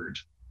Jedward,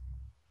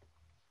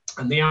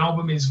 and the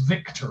album is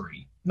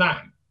Victory.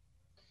 Now,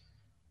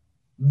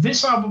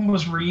 this album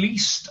was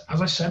released,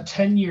 as I said,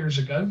 10 years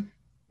ago.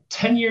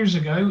 10 years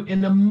ago,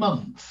 in a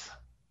month,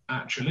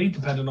 actually,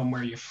 depending on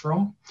where you're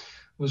from,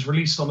 was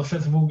released on the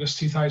 5th of August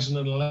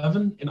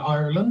 2011 in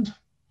Ireland,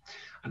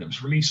 and it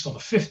was released on the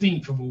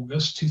 15th of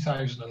August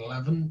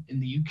 2011 in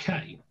the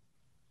UK.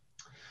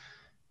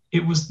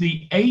 It was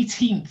the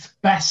 18th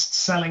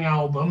best-selling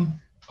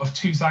album of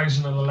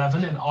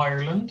 2011 in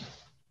Ireland.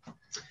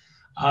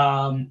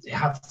 It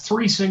had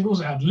 3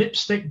 singles. It had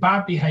Lipstick,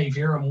 Bad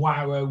Behaviour, and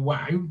Wow Oh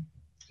Wow.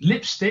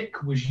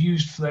 Lipstick was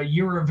used for their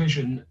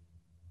Eurovision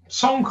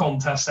Song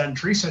Contest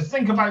entry, so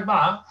think about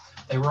that.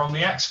 They were on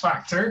the X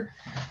Factor,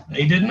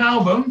 they did an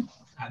album,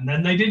 and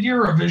then they did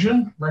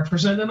Eurovision,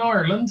 representing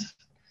Ireland.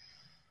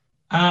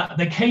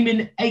 They came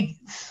in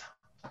 8th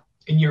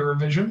in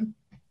Eurovision,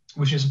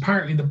 which is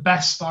apparently the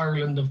best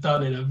Ireland have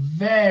done in a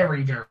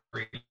very,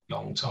 very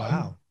long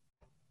time.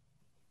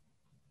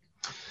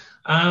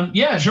 Wow.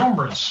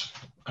 Genres.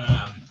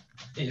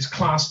 It is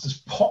classed as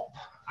pop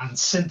and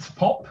synth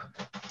pop,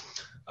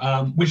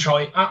 which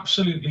I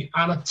absolutely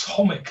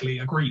anatomically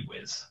agree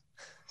with.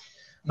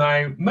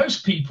 Now,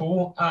 most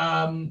people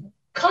kind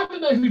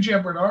of know who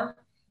Jedward are.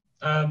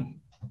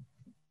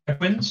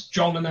 Twins,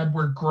 John and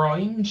Edward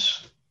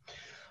Grimes,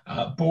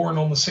 born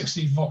on the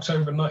 16th of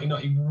October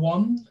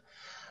 1991.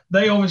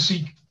 They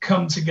obviously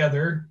come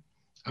together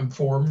and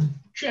form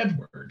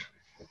Jedward.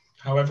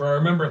 However, I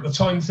remember at the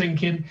time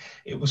thinking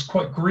it was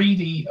quite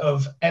greedy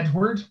of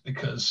Edward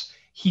because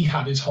he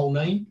had his whole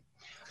name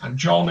and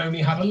John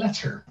only had a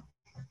letter.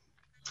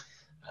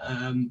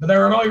 But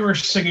they're an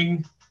Irish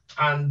singing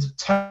and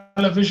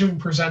television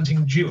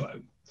presenting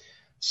duo.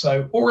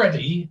 So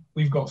already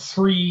we've got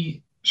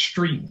 3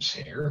 streams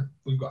here.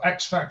 We've got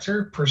X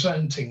Factor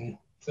presenting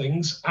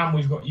things, and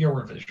we've got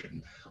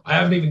Eurovision. I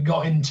haven't even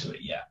got into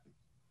it yet.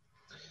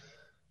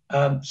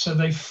 So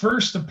they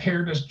first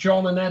appeared as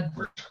John and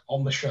Edward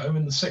on the show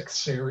in the 6th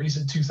series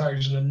in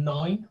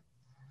 2009,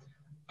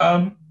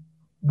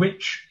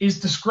 which is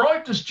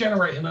described as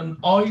generating an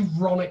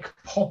ironic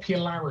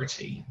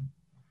popularity.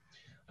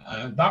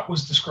 That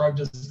was described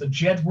as the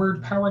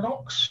Jedward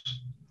paradox,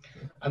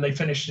 and they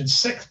finished in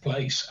 6th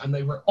place, and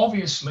they were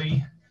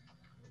obviously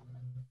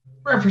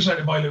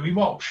represented by Louis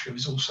Walsh, who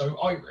is also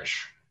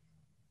Irish.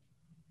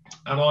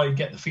 And I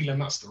get the feeling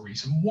that's the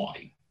reason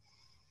why.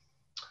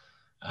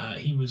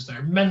 He was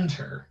their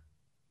mentor.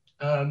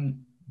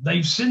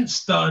 They've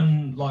since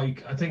done,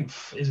 like, I think,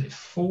 is it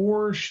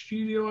 4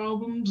 studio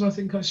albums? I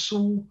think I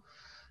saw.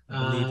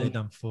 I believe they've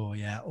done 4,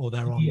 yeah, or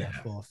they're on their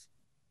 4th.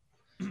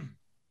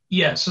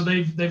 Yeah, so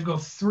they've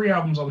got 3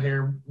 albums on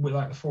here with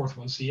like the 4th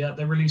one. So yeah,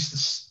 they released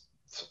this.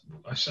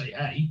 I say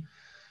A.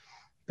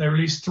 They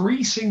released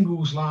 3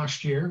 singles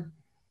last year,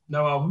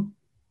 no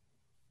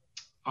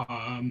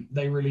album.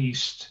 They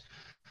released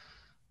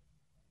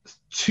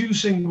 2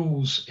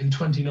 singles in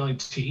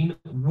 2019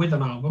 with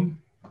an album.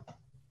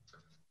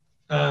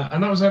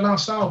 And that was their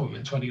last album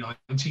in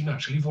 2019,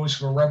 actually, Voice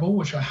of a Rebel,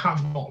 which I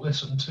have not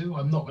listened to.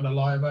 I'm not going to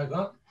lie about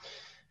that,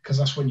 because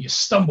that's when you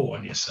stumble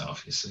on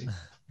yourself, you see.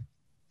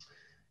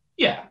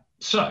 Yeah,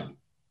 so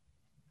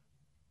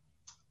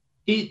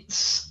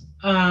it's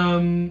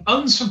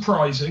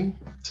unsurprising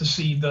to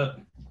see that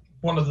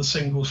one of the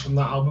singles from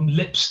that album,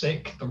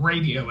 Lipstick, the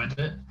radio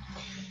edit,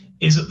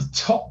 is at the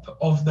top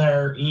of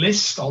their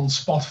list on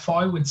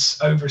Spotify with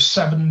over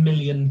 7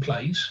 million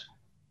plays.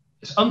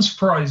 It's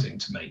unsurprising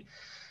to me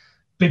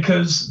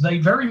because they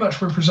very much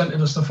were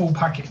presented as the full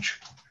package.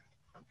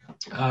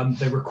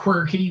 They were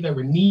quirky, they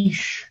were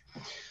niche,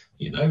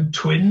 you know,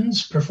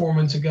 twins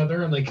performing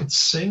together, and they could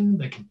sing,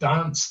 they could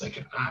dance, they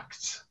could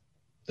act,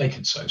 they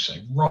could so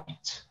say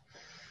write.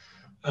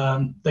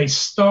 They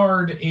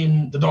starred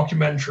in the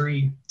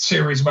documentary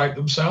series about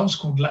themselves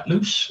called Let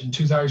Loose in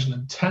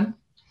 2010.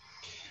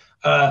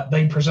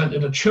 They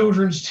presented a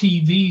children's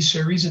TV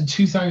series in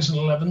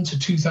 2011 to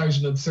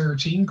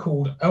 2013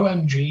 called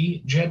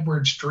OMG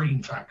Jedward's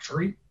Dream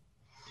Factory,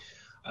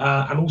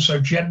 and also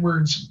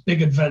Jedward's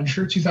Big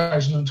Adventure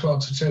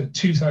 2012 to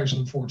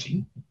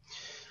 2014.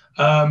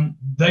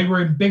 They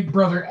were in Big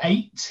Brother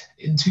 8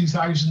 in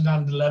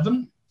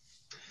 2011.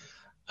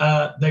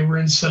 They were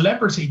in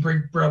Celebrity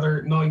Big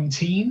Brother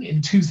 19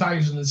 in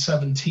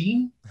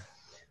 2017.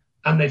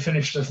 And they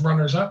finished as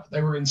runners-up.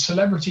 They were in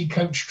Celebrity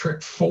Coach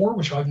Trip 4,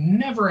 which I've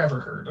never, ever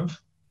heard of.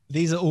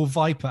 These are all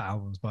Viper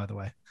albums, by the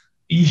way.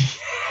 Yeah,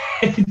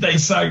 they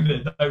sound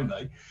it, don't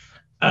they?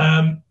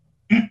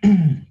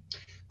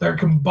 Their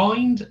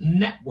combined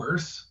net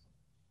worth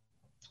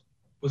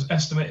was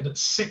estimated at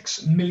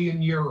 €6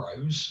 million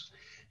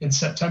in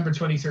September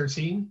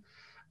 2013,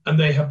 and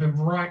they have been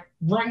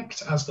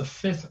ranked as the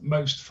 5th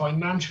most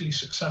financially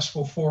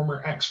successful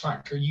former X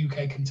Factor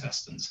UK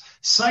contestants.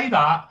 Say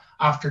that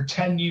after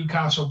 10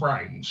 Newcastle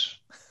Browns.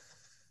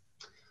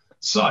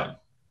 So,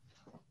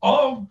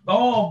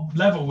 I'll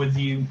level with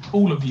you,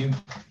 all of you,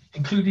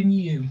 including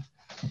you.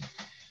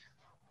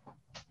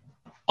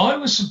 I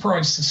was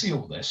surprised to see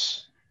all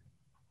this.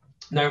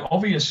 Now,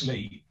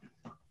 obviously,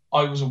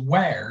 I was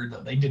aware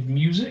that they did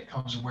music. I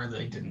was aware that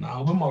they did an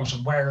album. I was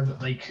aware that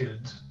they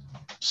could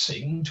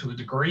sing to a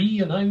degree,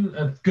 you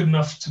know, good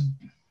enough to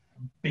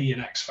be an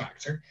X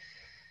Factor,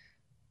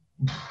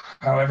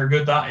 however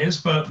good that is.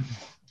 But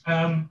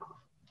I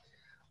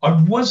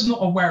was not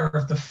aware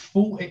of the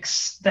full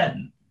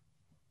extent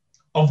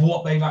of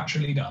what they've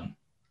actually done.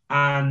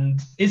 And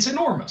it's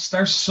enormous.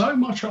 There's so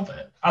much of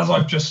it, as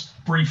I've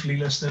just briefly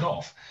listed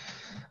off.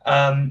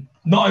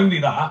 Not only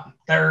that,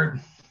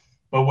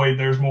 but wait,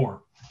 there's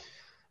more.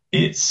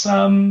 It's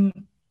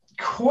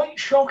quite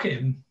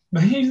shocking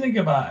when you think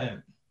about it.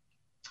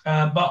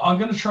 But I'm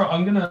going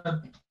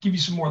to give you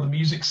some more of the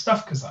music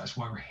stuff because that's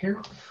why we're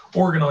here.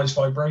 Organized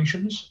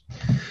Vibrations.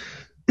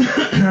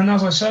 And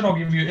as I said, I'll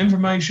give you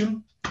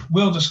information.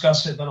 We'll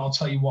discuss it, then I'll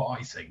tell you what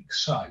I think.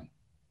 So,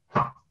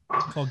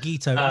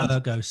 Cogito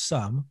ergo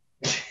sum.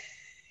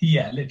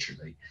 Yeah,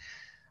 literally.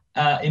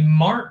 In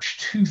March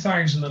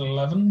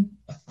 2011,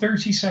 a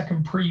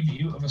 30-second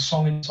preview of a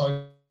song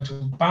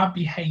entitled Bad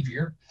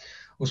Behavior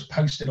was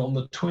posted on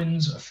the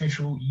Twins'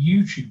 official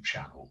YouTube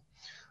channel.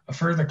 A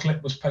further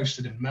clip was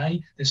posted in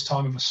May, this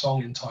time of a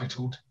song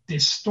entitled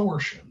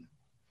Distortion.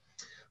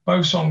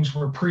 Both songs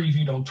were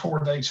previewed on tour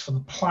dates for the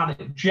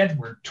Planet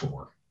Jedward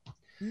tour.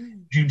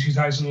 June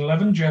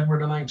 2011,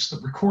 Jedward announced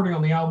that recording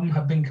on the album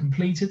had been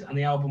completed and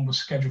the album was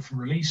scheduled for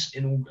release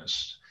in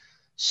August.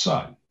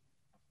 So,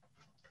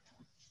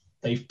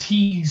 they've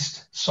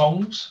teased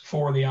songs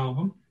for the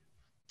album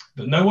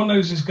that no one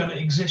knows is going to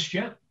exist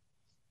yet.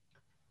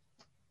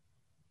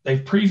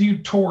 They've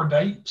previewed tour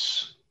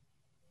dates.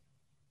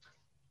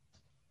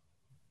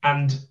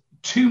 And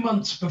 2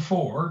 months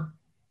before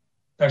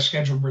their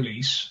scheduled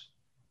release,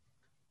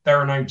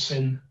 they're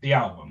announcing the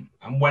album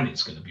and when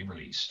it's going to be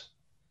released.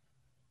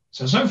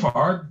 So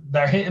far,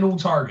 they're hitting all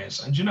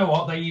targets. And do you know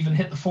what? They even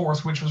hit the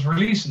 4th, which was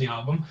releasing the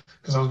album,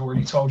 because I've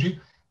already told you,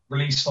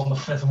 released on the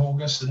 5th of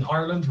August in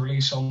Ireland,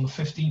 released on the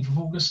 15th of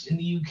August in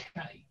the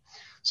UK.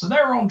 So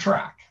they're on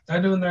track.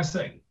 They're doing their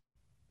thing.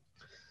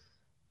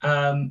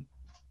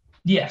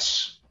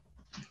 Yes.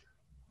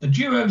 The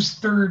duo's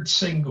 3rd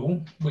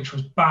single, which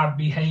was Bad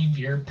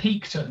Behaviour,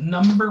 peaked at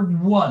number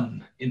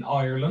 1 in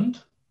Ireland.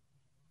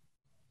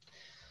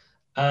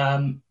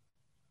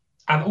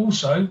 And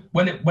also,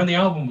 when the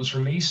album was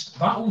released,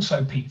 that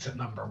also peaked at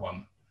number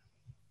 1,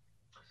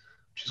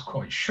 which is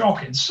quite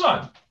shocking.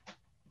 So,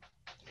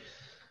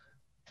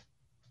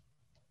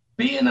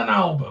 being an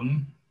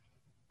album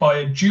by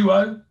a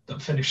duo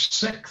that finished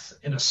 6th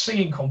in a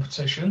singing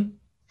competition,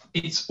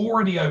 it's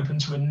already open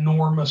to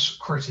enormous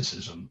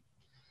criticism.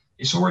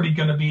 It's already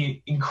going to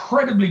be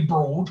incredibly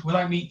broad.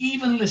 Without me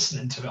even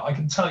listening to it, I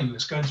can tell you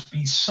it's going to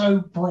be so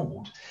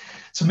broad.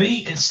 To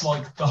me, it's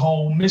like the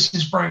whole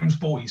Mrs. Brown's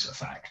Boys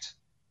effect.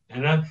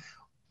 You know,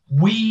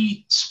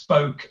 we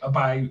spoke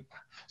about,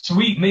 so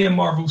me and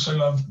Marv also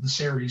love the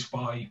series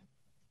by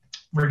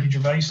Ricky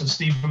Gervais and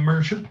Stephen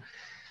Merchant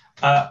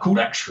called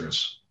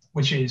Extras,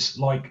 which is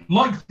like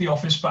The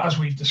Office, but as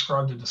we've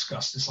described and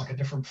discussed, it's like a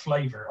different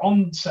flavor.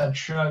 On said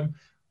show,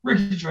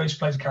 Ricky Gervais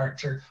plays a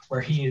character where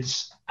he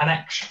is an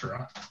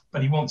extra,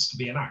 but he wants to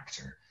be an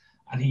actor.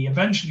 And he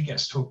eventually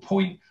gets to a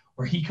point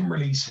where he can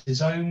release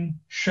his own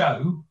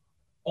show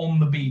on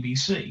the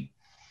BBC.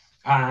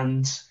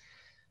 And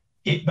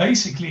it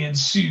basically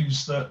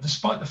ensues that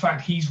despite the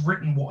fact he's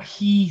written what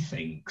he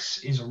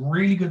thinks is a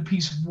really good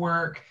piece of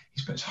work,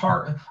 he's put his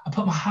heart, I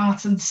put my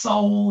heart and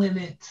soul in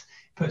it.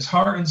 He put his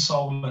heart and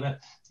soul in it.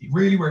 He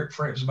really worked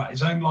for it. It was about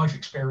his own life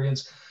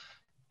experience.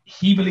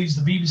 He believes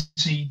the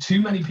BBC,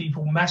 too many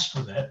people messed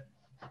with it,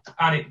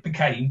 and it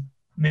became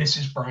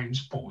Mrs.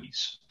 Brown's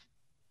Boys.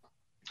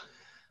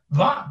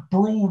 That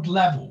broad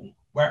level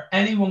where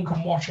anyone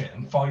can watch it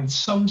and find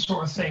some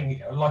sort of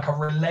thing, like a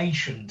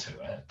relation to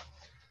it,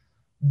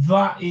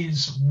 that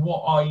is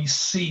what I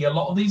see a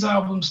lot of these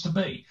albums to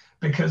be,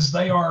 because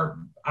they are,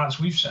 as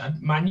we've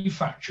said,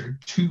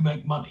 manufactured to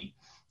make money.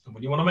 And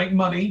when you want to make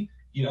money,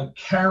 you don't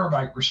care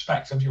about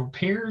respect of your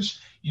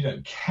peers. You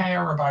don't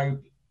care about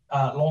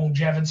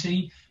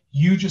longevity.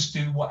 You just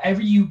do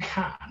whatever you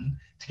can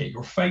to get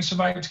your face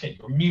about, to get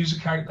your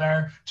music out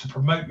there, to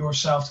promote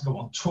yourself, to go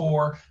on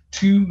tour,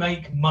 to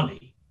make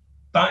money.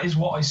 That is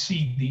what I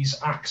see these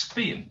acts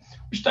being,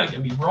 which, don't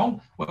get me wrong,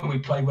 when we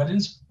play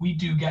weddings, we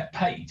do get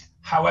paid.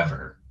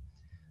 However,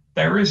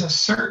 there is a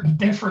certain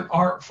different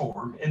art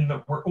form in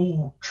that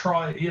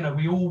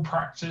we all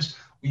practice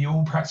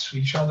with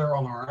each other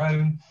on our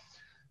own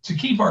to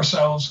keep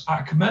ourselves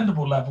at a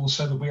commendable level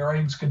so that we are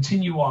able to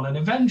continue on and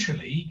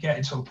eventually get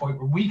into a point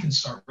where we can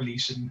start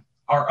releasing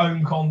our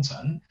own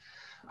content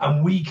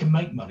and we can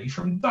make money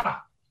from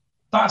that.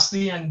 That's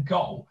the end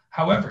goal.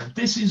 However,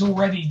 this is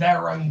already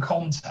their own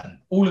content.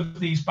 All of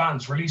these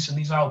bands releasing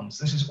these albums,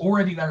 this is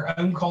already their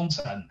own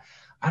content.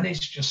 And it's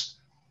just,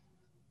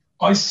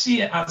 I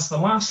see it as the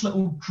last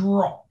little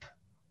drop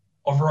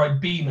of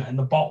Ribena in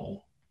the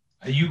bottle.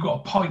 And you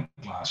got a pint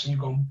glass and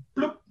you're going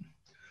bloop,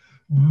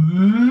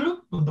 bloop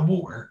with the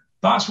water.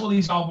 That's what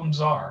these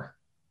albums are.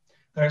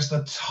 There's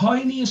the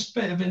tiniest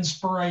bit of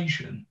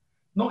inspiration.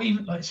 Not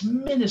even, like, it's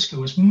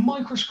minuscule, it's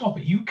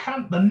microscopic.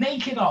 The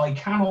naked eye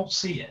cannot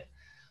see it,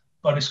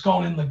 but it's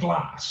gone in the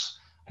glass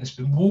and it's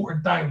been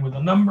watered down with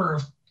a number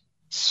of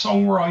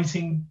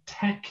songwriting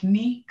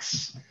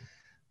techniques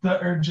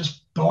that are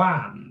just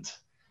bland.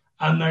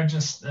 And they're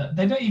just,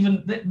 they don't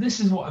even, this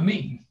is what I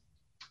mean.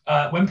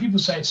 When people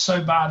say it's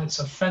so bad, it's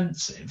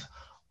offensive,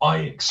 I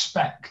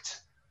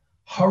expect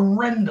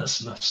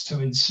horrendousness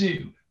to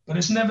ensue, but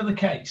it's never the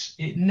case.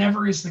 It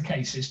never is the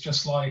case. It's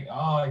just like,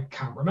 I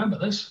can't remember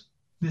this.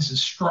 This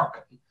has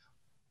struck,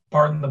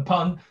 pardon the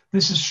pun,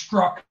 this has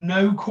struck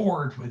no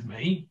chord with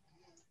me.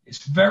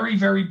 It's very,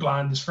 very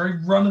bland. It's very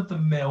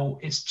run-of-the-mill.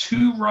 It's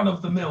too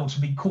run-of-the-mill to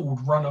be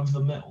called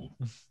run-of-the-mill.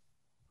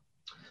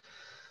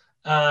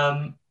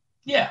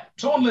 Yeah,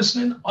 so on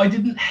listening, I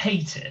didn't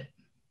hate it.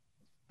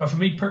 But for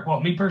me,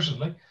 me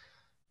personally,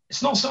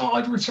 it's not something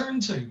I'd return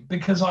to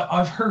because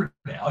I've heard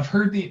it. I've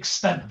heard the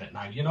extent of it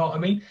now. You know what I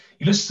mean?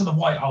 You listen to the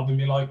White Album,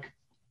 you're like,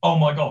 oh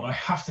my God, I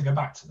have to go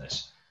back to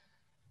this.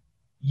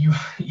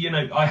 You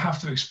know, I have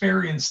to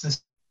experience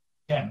this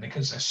again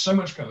because there's so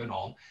much going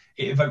on.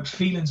 It evokes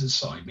feelings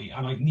inside me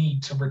and I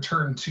need to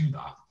return to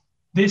that.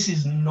 This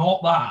is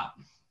not that.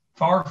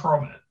 Far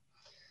from it.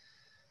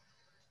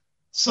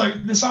 So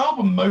this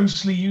album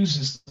mostly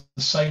uses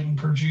the same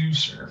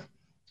producer,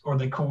 or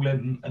they call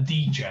him a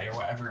DJ or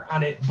whatever,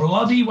 and it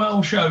bloody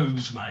well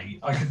shows, mate.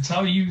 I can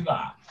tell you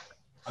that.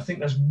 I think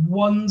there's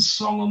one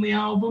song on the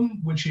album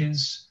which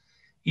is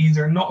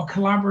either not a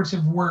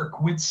collaborative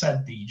work with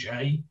said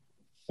DJ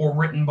or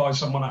written by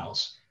someone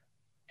else.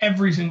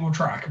 every single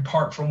track,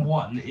 apart from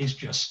one, is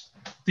just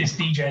this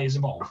DJ is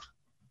evolved.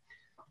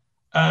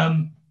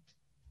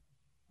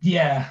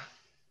 Yeah.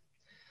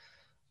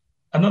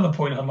 Another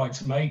point I'd like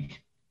to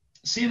make,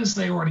 seeing as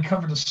they already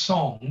covered a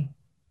song,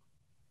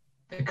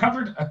 they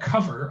covered a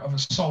cover of a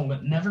song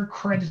that never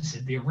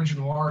credited the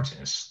original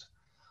artist.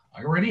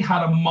 I already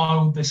had a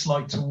mild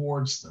dislike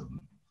towards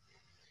them.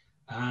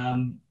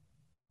 Can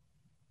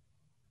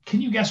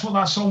you guess what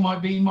that song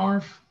might be,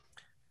 Marv?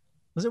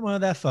 Was it one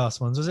of their first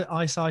ones? Was it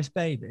Ice Ice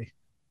Baby?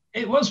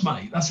 It was,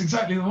 mate. That's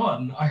exactly the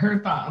one. I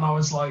heard that and I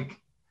was like,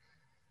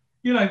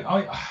 you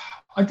know,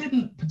 I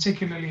didn't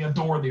particularly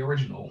adore the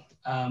original.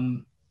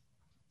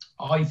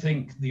 I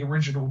think the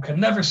original can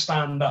never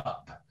stand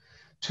up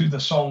to the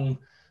song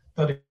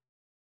that it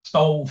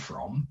stole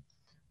from,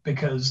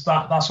 because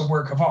that's a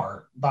work of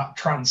art that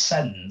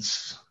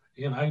transcends,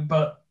 you know,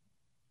 but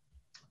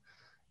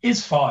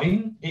it's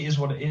fine. It is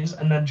what it is.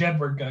 And then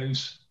Jedward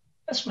goes,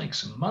 let's make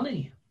some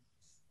money.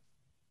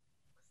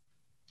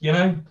 You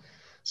know?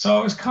 So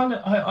I was kind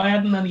of, I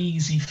had an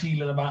uneasy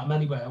feeling about him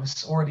anyway. I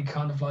was already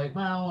kind of like,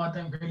 well, I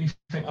don't really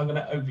think I'm going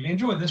to overly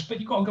enjoy this, but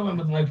you've got to go in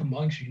with an open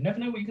mind because you never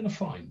know what you're going to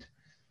find.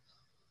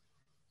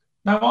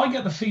 Now, I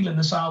get the feeling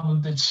this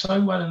album did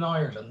so well in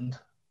Ireland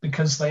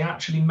because they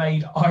actually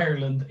made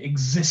Ireland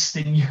exist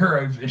in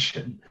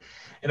Eurovision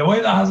in a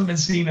way that hasn't been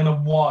seen in a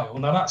while.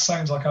 Now, that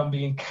sounds like I'm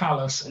being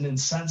callous and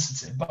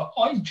insensitive, but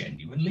I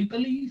genuinely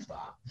believe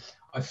that.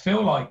 I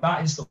feel like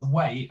that is the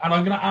way, and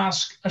I'm going to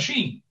ask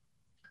Asheen,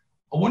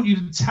 I want you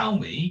to tell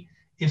me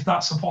if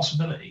that's a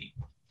possibility.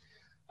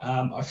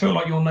 I feel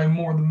like you'll know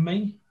more than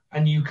me,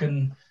 and you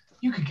could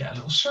get a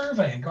little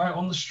survey and go out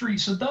on the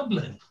streets of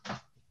Dublin.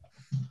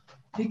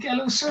 You get a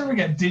little survey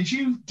again. Did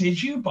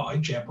you buy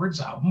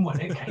Jedward's album when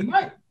it came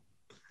out?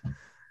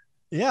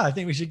 Yeah, I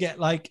think we should get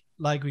like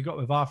we got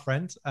with our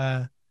friend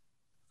about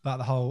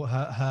the whole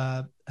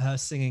her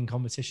singing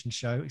competition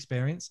show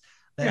experience.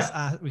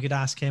 We could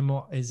ask him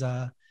what is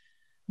I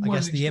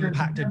guess the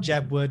impact of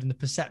Jedward and the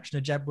perception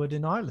of Jedward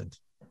in Ireland.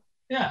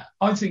 Yeah,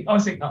 I think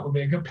that would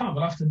be a good plan.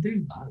 We'll have to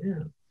do that,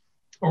 yeah.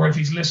 Or if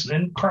he's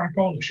listening, crack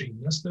on, Asheen.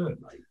 Let's do it,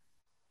 mate.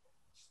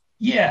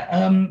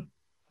 Yeah,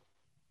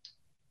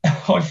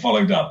 I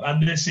followed up,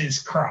 and this is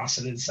crass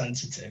and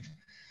insensitive.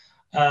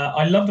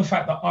 I love the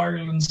fact that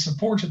Ireland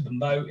supported them,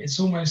 though. It's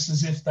almost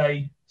as if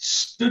they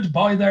stood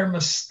by their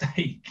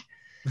mistake,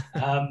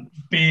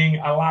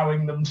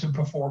 allowing them to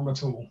perform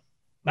at all.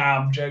 Now,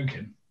 I'm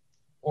joking.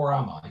 Or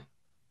am I?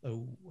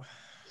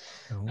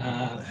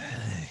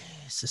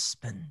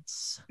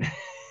 Suspense.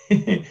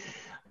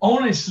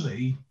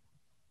 Honestly,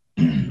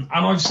 and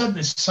I've said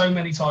this so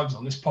many times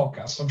on this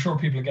podcast, I'm sure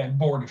people are getting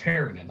bored of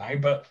hearing it now,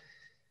 but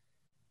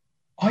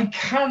I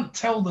can't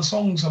tell the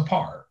songs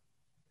apart.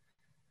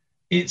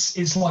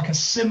 It's like a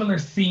similar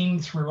theme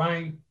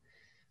throughout.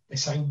 They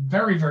sound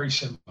very, very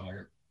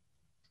similar.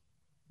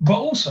 But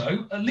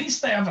also, at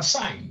least they have a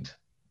sound.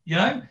 You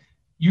know?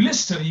 You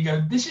listen to it, you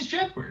go, this is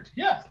Jedward.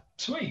 Yeah,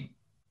 sweet.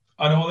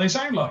 I know what they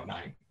sound like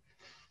now.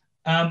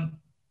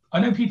 I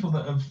know people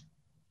that have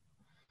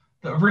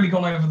really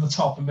gone over the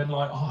top and been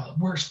like, oh,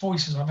 the worst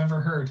voices I've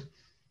ever heard.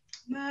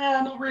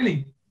 Nah, not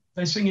really.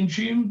 They sing in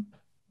tune.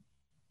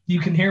 You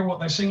can hear what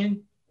they're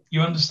singing.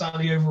 You understand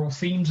the overall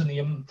themes and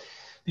the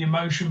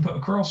emotion put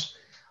across.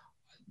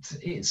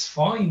 It's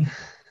fine.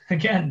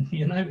 Again,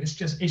 you know, it's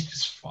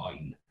just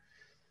fine.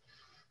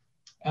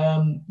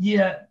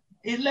 Yeah,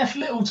 it left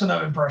little to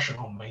no impression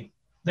on me.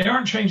 They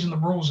aren't changing the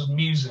rules of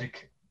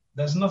music.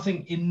 There's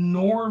nothing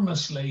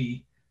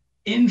enormously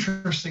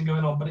interesting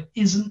going on, but it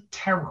isn't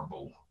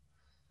terrible.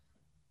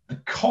 The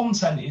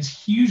content is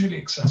hugely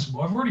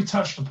accessible. I've already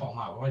touched upon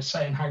that by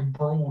saying how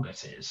broad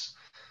it is,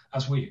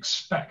 as we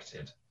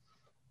expected.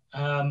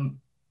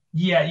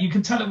 Yeah, you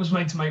can tell it was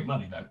made to make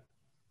money, though.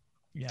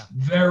 Yeah.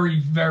 Very,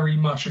 very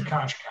much a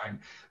cash cow.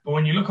 But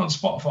when you look on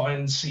Spotify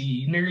and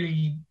see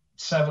nearly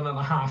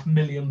 7.5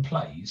 million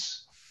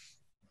plays,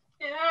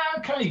 yeah,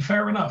 okay,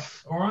 fair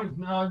enough. All right,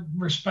 I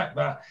respect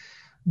that.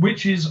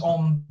 Which is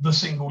on the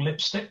single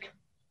Lipstick,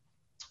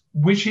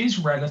 which is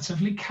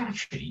relatively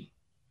catchy,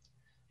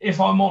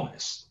 if I'm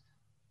honest.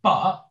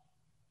 But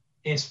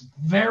it's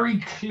very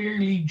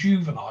clearly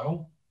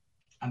juvenile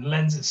and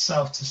lends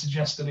itself to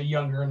suggesting a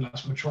younger and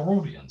less mature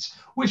audience,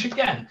 which,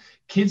 again,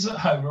 kids at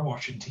home are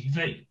watching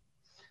TV,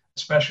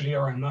 especially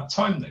around that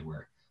time they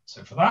were.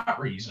 So for that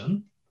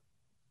reason,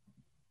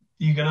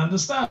 you can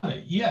understand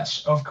it.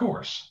 Yes, of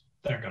course,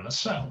 they're going to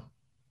sell.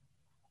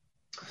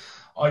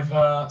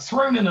 I've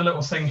thrown in a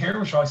little thing here,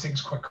 which I think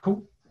is quite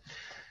cool.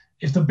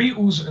 If the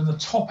Beatles are the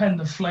top end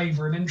of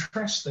flavour and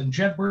interest, then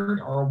Jedward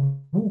are a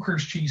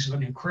Walker's cheese and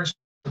onion crisp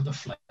with the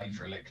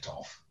flavour licked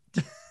off.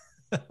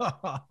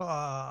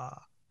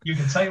 You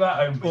can take that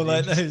home. Or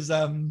like those,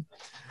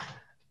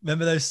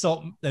 remember those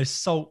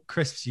salt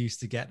crisps you used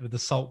to get with the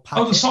salt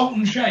packet? Oh, the salt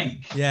and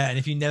shake. Yeah, and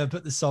if you never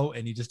put the salt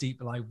in, you just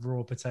eat like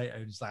raw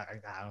potato. Just like,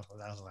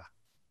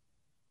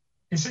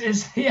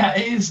 yeah,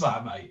 it is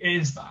that, mate. It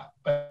is that,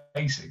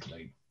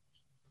 basically.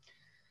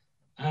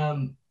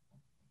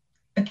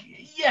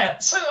 Yeah,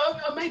 so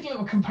I made a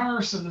little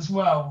comparison as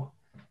well.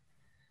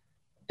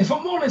 if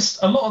I'm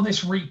honest, a lot of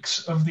this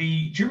reeks of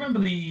the. Do you remember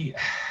the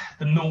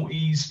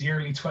noughties, the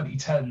early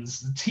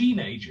 2010s, the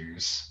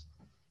teenagers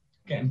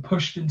getting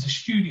pushed into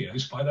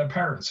studios by their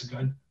parents and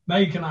going,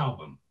 make an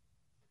album.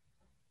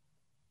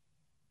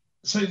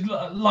 So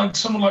like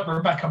someone like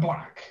Rebecca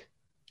Black,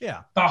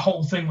 Yeah. that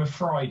whole thing with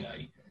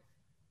Friday,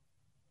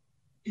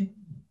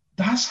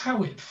 that's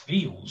how it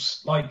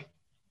feels. Like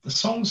the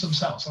songs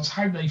themselves, that's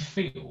how they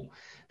feel.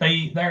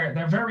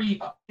 They're very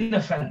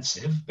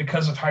inoffensive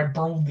because of how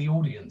broad the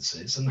audience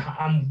is and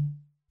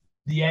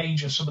the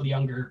age of some of the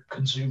younger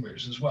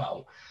consumers as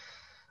well.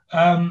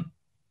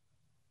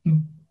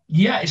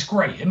 Yeah, it's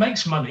great. It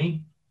makes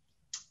money,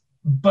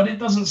 but it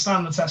doesn't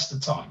stand the test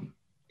of time.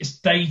 It's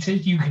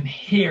dated. You can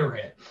hear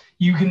it.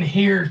 You can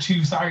hear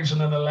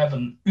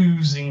 2011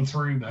 oozing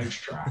through those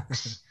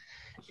tracks.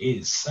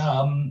 It's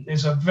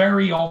a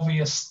very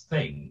obvious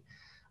thing.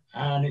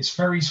 And it's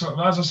very sort of,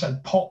 as I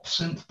said, pop,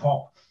 synth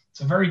pop.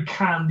 It's a very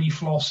candy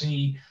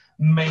flossy,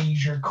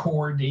 major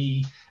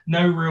chordy,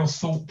 no real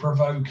thought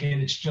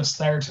provoking. It's just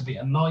there to be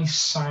a nice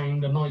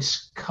sound, a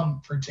nice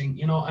comforting,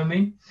 you know what I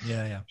mean?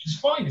 Yeah, yeah. Which is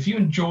fine. If you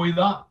enjoy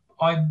that,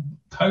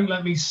 don't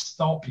let me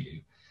stop you.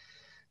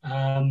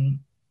 And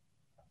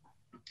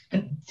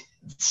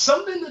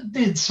something that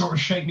did sort of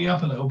shake me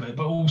up a little bit,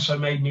 but also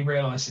made me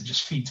realize it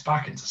just feeds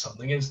back into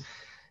something is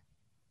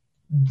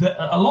that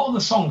a lot of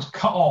the songs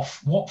cut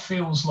off what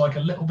feels like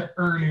a little bit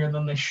earlier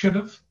than they should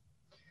have.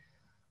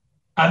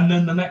 And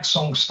then the next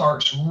song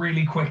starts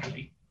really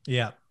quickly.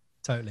 Yeah,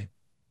 totally.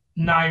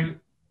 Now,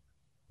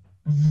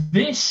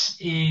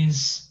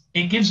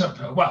 it gives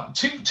up, well,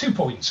 two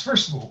points.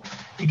 First of all,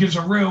 it gives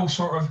a real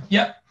sort of,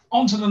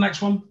 on to the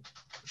next one,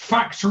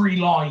 factory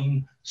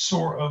line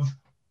sort of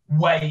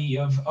way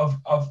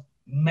of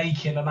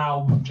making an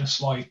album, just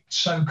like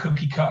so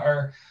cookie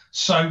cutter.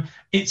 So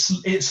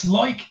it's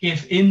like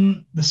if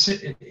in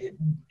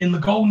the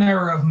golden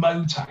era of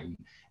Motown,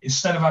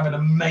 instead of having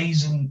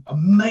amazing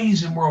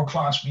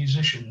world-class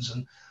musicians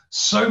and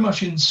so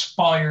much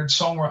inspired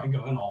songwriting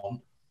going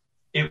on,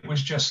 it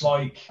was just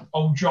like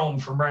old John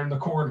from round the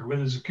corner with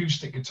his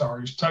acoustic guitar,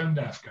 who's tone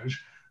deaf,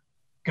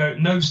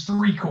 knows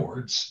 3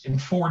 chords in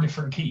 4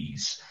 different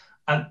keys,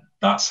 and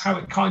that's how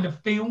it kind of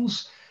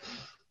feels.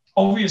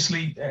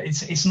 Obviously,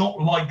 it's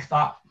not like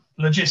that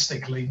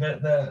logistically.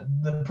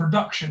 The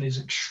production is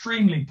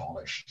extremely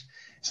polished.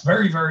 It's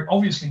very, very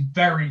obviously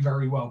very,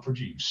 very well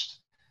produced.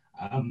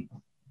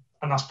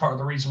 And that's part of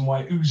the reason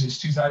why it oozes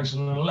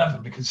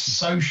 2011, because it's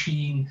so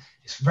sheen,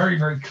 it's very,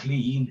 very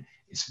clean,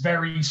 it's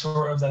very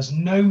sort of, there's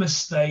no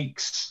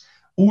mistakes,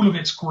 all of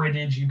it's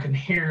gridded, you can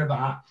hear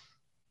that.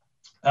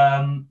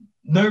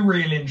 No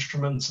real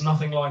instruments,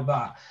 nothing like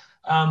that.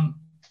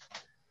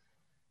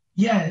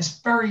 It's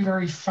very,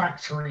 very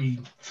factory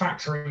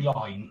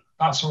line,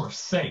 that sort of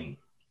thing.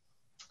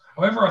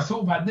 However, I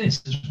thought about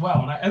this as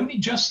well, and I only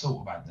just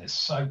thought about this,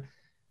 so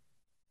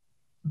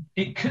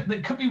it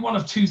could be one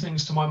of 2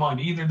 things to my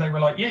mind. Either they were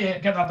like,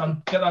 get that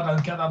done,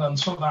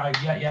 sort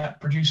that out,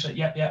 produce it,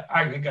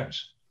 out it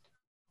goes.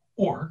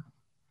 Or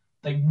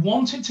they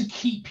wanted to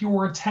keep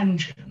your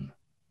attention,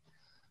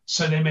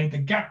 so they made the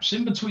gaps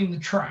in between the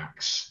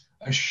tracks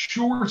as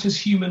short as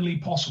humanly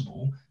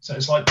possible. So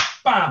it's like,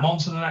 bam, on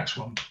to the next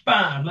one,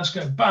 bam, let's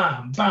go,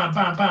 bam, bam,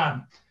 bam,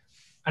 bam.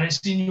 And it's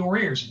in your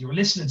ears and you're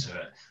listening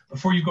to it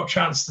before you've got a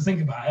chance to think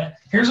about it.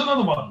 Here's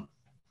another one,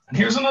 and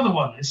here's another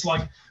one. It's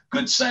like,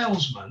 good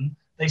salesmen,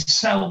 they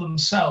sell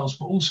themselves,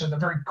 but also they're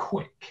very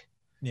quick.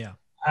 Yeah.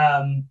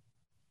 Or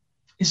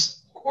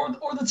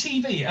the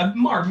TV.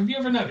 Marv, have you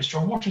ever noticed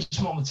you're watching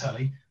something on the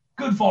telly,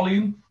 good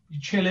volume,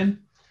 you're chilling,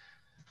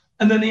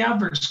 and then the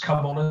adverts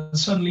come on and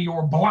suddenly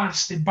you're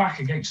blasted back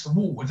against the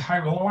wall with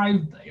how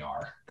loud they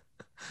are.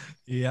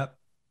 Yep.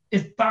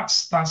 If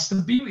that's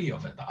the beauty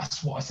of it.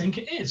 That's what I think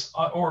it is.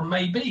 Or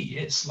maybe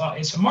it's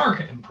like it's a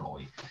marketing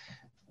ploy.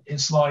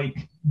 It's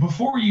like,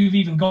 before you've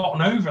even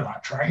gotten over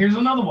that track, here's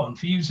another one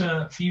for you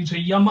to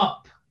yum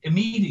up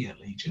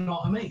immediately. Do you know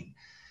what I mean?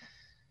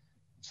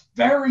 It's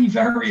very,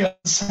 very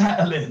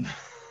unsettling.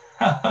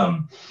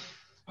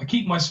 I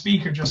keep my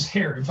speaker just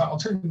here. In fact, I'll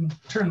turn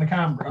the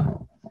camera.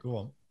 Go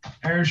on.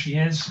 There she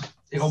is,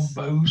 the old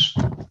Bose.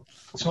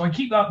 So I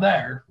keep that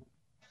there,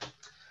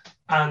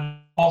 and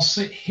I'll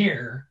sit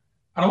here,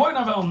 and I won't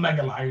have it on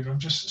mega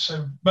loud.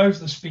 So both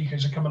the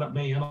speakers are coming at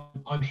me, and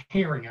I'm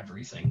hearing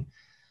everything.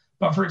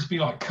 But for it to be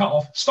like cut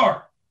off,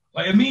 start,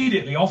 like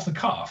immediately off the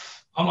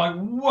cuff, I'm like,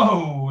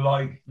 whoa,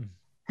 like,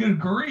 good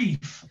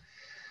grief.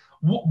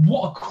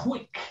 What a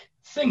quick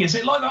thing. Is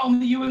it like that on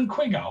the Ewan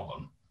Quigg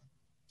album?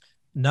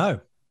 No,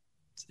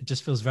 it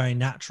just feels very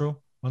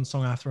natural, one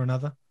song after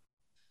another.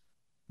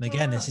 And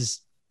again, this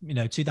is,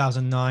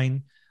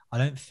 2009. I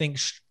don't think,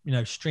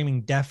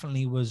 streaming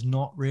definitely was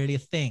not really a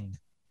thing.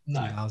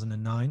 No.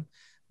 2009.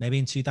 Maybe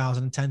in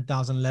 2010,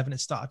 2011, it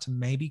started to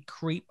maybe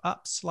creep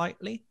up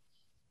slightly.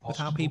 With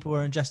how people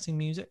were ingesting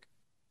music?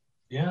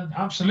 Yeah,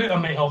 absolutely.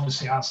 I mean,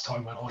 obviously, as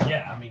time went on,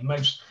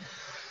 most,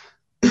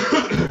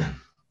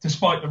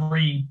 despite the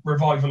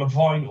revival of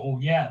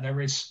vinyl,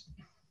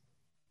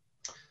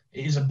 it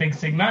is a big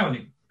thing now,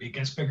 and it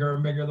gets bigger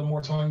and bigger the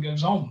more time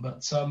goes on.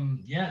 But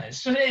yeah,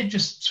 it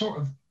just sort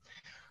of,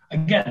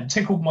 again,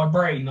 tickled my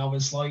brain. I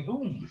was like,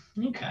 oh,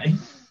 okay,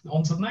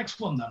 on to the next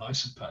one then, I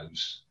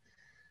suppose.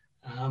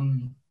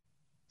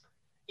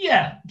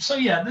 Yeah, so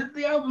yeah,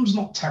 the album's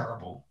not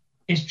terrible.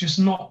 It's just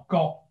not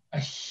got a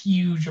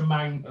huge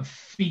amount of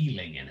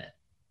feeling in it.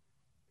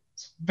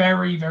 It's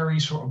very, very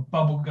sort of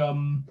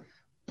bubblegum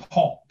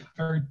pop,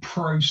 very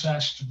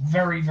processed,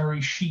 very,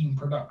 very sheen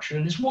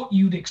production. It's what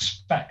you'd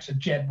expect a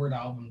Jedward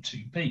album to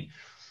be,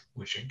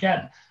 which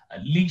again,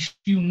 at least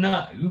you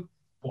know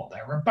what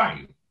they're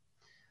about.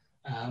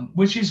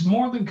 Which is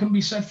more than can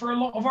be said for a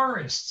lot of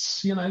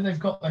artists. You know, they've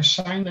got their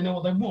sound, they know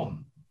what they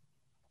want.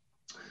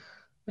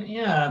 But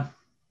yeah,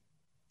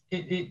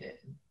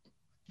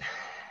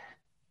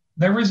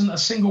 there isn't a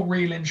single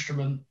real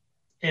instrument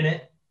in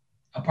it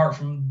apart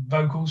from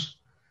vocals.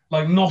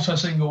 Like, not a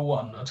single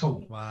one at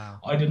all. Wow.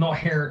 I did not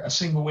hear a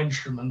single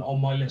instrument on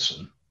my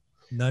listen.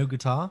 No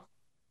guitar?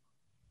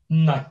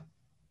 No.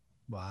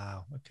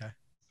 Wow. Okay.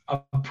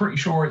 I'm pretty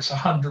sure it's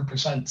 100%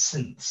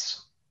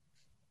 synths.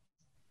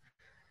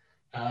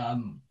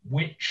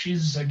 Which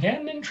is,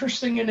 again,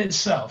 interesting in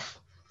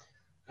itself.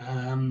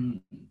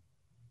 It's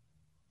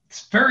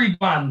very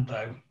bland,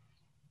 though,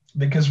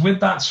 because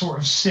with that sort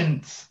of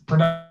synth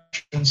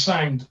production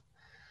sound,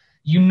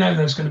 you know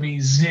there's going to be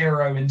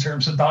zero in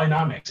terms of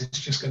dynamics. It's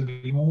just going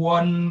to be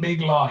one big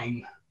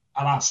line,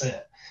 and that's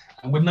it.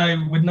 And with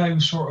no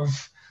sort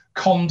of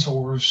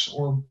contours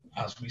or,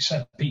 as we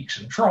said, peaks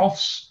and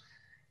troughs,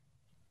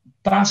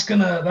 you're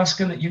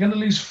gonna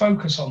lose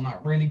focus on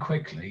that really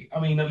quickly. I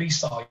mean, at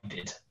least I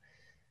did.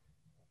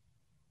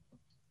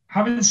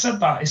 Having said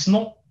that,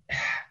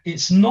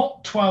 it's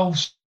not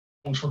 12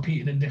 songs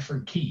repeated in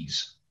different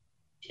keys.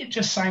 It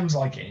just sounds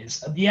like it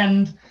is. At the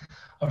end,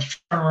 I was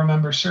trying to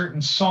remember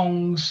certain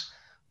songs,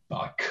 but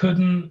I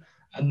couldn't.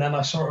 And then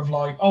I sort of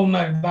like, oh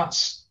no,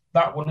 that's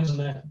that one, isn't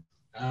it?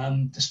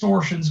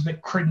 Distortion's a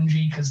bit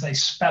cringy because they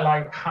spell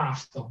out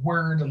half the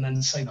word and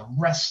then say the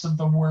rest of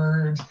the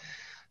word.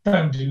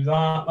 Don't do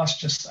that. That's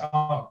just,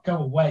 go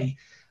away.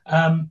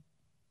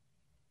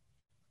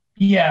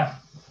 Yeah.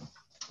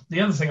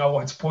 The other thing I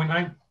wanted to point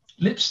out,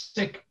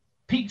 Lipstick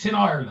peaked in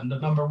Ireland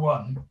at number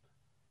 1.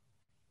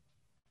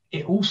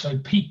 It also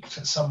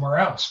peaked somewhere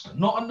else, but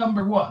not at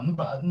number 1,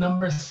 but at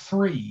number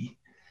 3.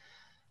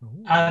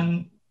 Ooh.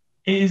 And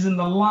it is in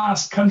the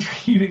last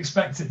country you'd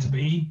expect it to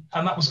be,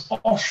 and that was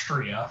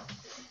Austria.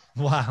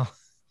 Wow.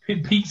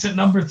 It peaked at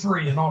number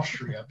 3 in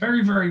Austria.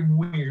 Very, very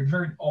weird,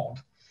 very odd.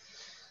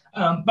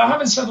 But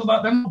having said all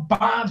that, they're not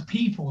bad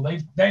people.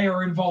 They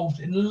are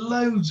involved in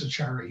loads of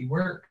charity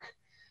work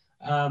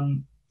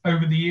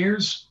over the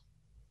years.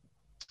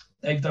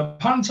 They've done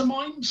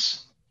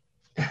pantomimes.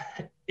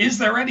 Is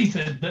there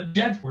anything that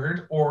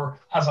Jedward, or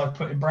as I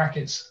put in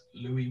brackets,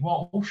 Louis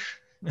Walsh,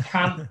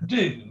 can't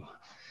do?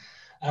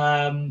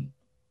 Yeah,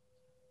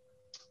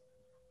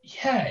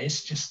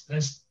 it's just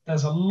there's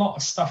a lot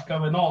of stuff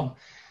going on.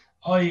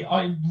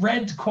 I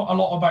read quite a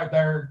lot about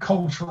their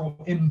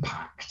cultural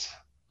impact.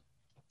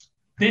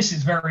 This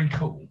is very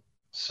cool.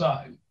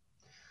 So,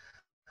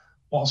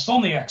 whilst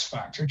on the X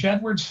Factor,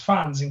 Jedward's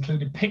fans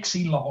included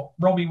Pixie Lott,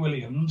 Robbie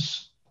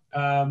Williams,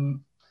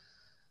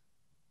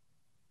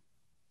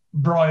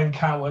 Brian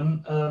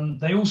Cowan.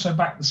 They also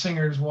backed the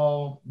singers,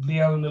 while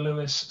Leona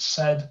Lewis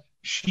said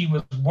she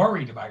was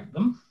worried about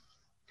them.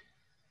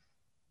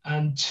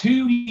 And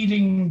 2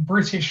 leading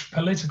British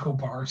political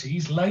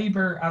parties,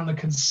 Labour and the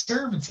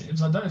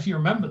Conservatives, I don't know if you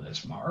remember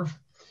this, Marv,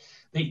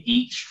 they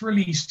each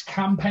released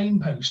campaign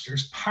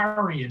posters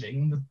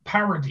parodying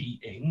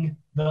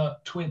the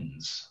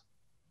twins.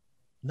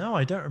 No,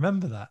 I don't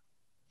remember that.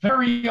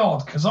 Very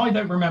odd, because I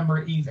don't remember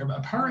it either, but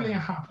apparently it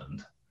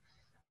happened.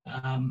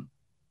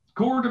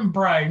 Gordon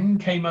Brown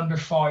came under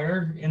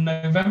fire in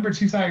November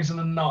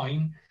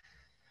 2009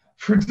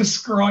 for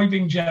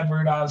describing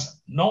Jedward as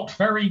not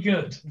very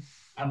good,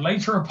 and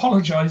later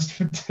apologised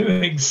for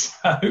doing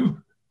so.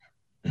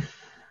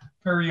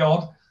 Very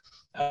odd.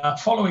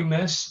 Following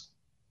this,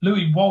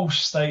 Louis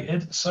Walsh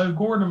stated, so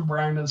Gordon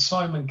Brown and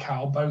Simon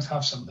Cowell both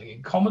have something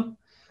in common.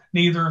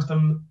 Neither of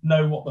them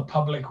know what the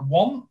public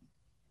want,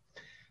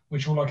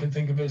 which all I can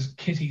think of is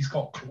Kitty's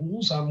got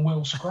claws and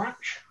will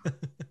scratch.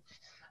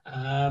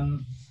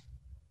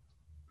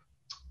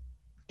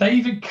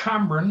 David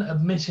Cameron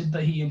admitted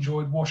that he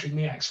enjoyed watching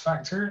The X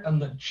Factor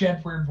and that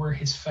Jedward were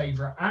his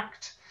favourite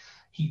act.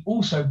 He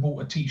also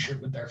bought a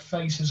T-shirt with their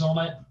faces on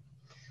it.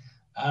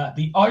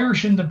 The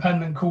Irish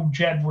Independent called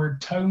Jedward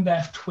Tone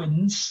Deaf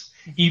Twins,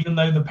 even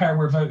though the pair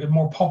were voted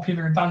more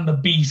popular than the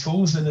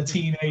Beatles in a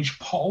teenage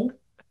poll.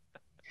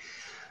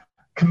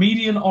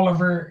 Comedian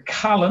Oliver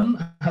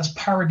Callan has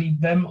parodied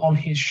them on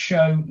his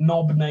show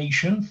Knob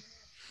Nation.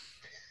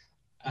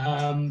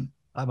 That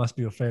must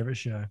be your favourite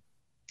show.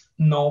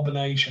 Knob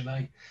Nation,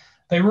 eh?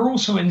 They were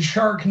also in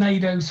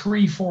Sharknado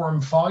 3, 4,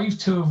 and 5,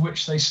 2 of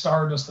which they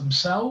starred as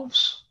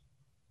themselves.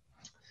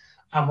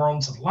 And we're on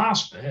to the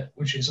last bit,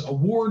 which is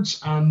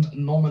awards and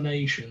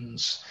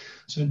nominations.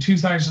 So in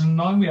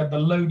 2009, we had the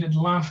Loaded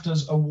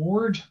Laughters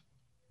Award.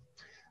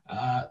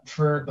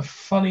 for the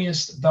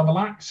funniest double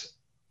act,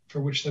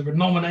 for which they were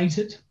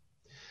nominated.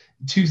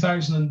 In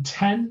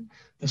 2010,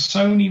 the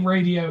Sony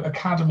Radio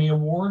Academy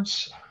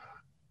Awards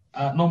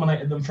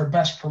nominated them for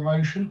Best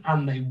Promotion,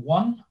 and they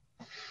won.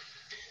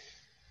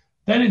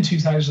 Then in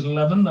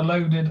 2011, the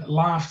Loaded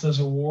Laughters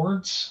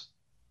Awards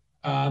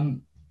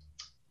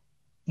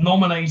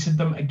nominated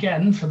them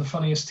again for the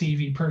funniest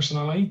TV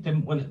personality.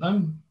 Didn't win it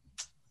though.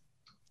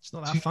 It's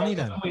not that funny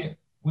then.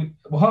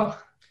 What?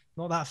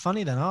 Not that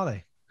funny then, are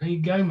they? There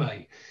you go,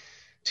 mate.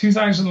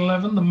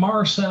 2011, the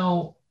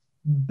Marcel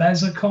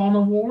Bezakon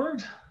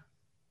Award.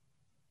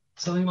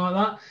 Something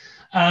like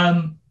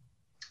that.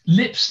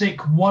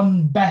 Lipstick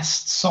won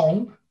Best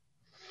Song.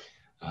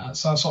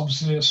 So that's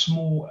obviously a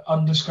small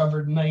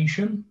undiscovered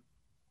nation.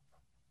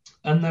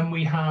 And then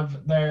we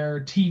have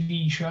their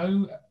TV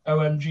show,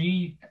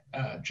 OMG,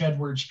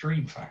 Jedward's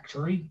Dream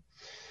Factory.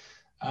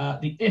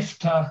 The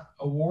IFTA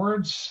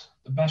Awards,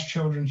 the Best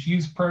Children's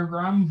Youth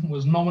Program,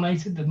 was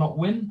nominated, did not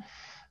win.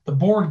 The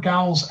Board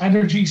Gals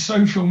Energy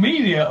Social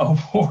Media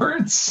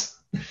Awards,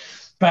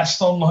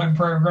 Best Online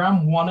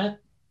Program, won it.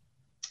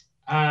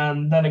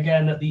 And then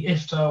again at the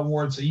IFTA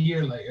Awards a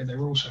year later, they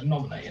were also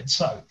nominated.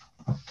 So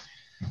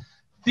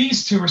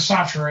these two are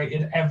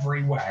saturated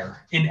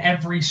everywhere, in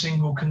every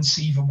single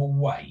conceivable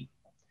way.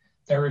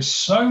 There is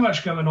so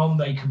much going on.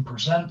 They can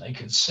present, they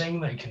can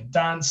sing, they can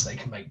dance, they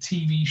can make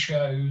TV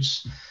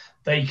shows,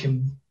 they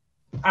can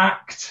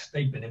act,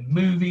 they've been in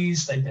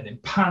movies, they've been in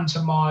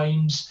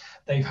pantomimes,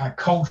 they've had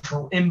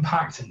cultural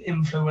impact and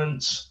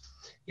influence,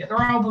 yet their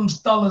album's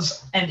dull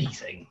as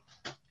anything.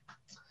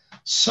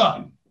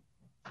 So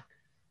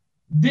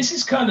this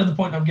is kind of the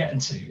point I'm getting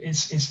to.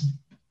 It's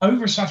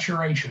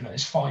oversaturation at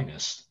its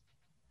finest.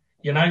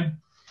 You know,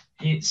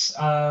 it's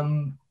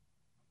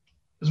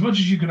as much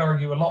as you could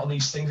argue a lot of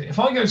these things. If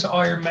I go to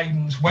Iron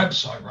Maiden's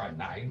website right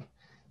now,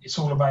 it's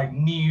all about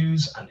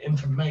news and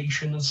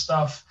information and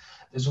stuff.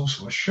 There's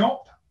also a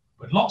shop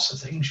with lots of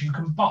things you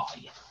can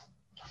buy.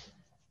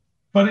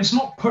 But it's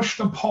not pushed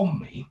upon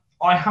me.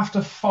 I have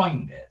to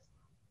find it.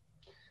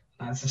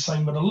 And it's the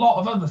same with a lot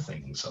of other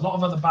things, a lot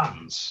of other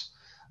bands.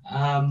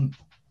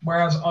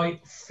 Whereas I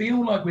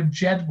feel like with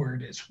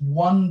Jedward, it's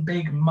one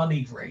big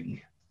money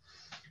ring.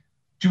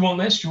 Do you want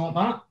this? Do you want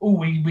that? Oh,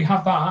 we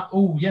have that.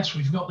 Oh, yes,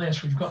 we've got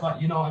this. We've got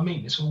that. You know what I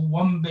mean? It's all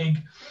one big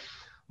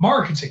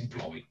marketing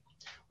ploy,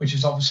 which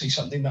is obviously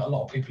something that a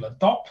lot of people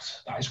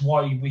adopt. That is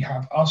why we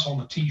have us on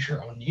a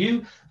T-shirt on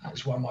you. That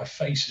is why my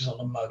face is on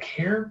a mug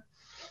here.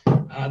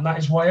 And that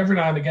is why every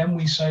now and again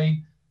we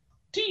say,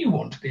 do you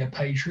want to be a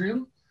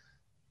Patreon?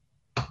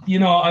 You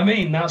know what I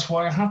mean? That's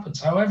why it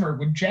happens. However,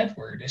 with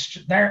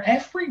Jedward, they're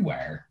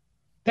everywhere.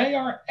 They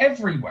are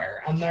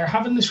everywhere, and they're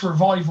having this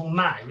revival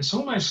now. It's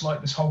almost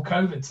like this whole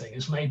COVID thing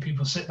has made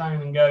people sit down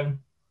and go,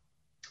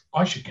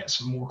 I should get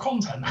some more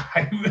content now.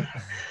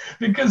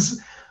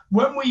 Because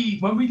when we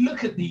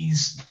look at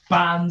these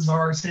bands,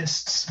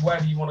 artists,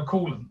 whatever you want to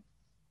call them,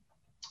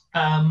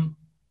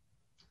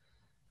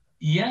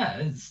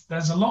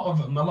 there's a lot of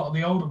them, a lot of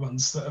the older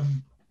ones that have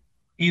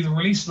either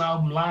released an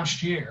album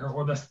last year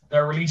or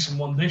they're releasing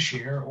one this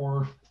year,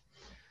 or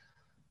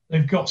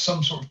they've got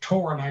some sort of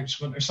tour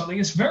announcement or something.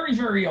 It's very,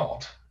 very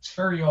odd. It's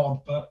very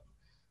odd, but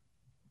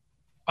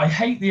I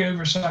hate the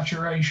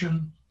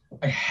oversaturation.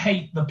 I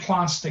hate the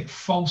plastic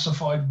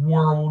falsified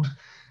world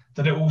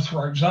that it all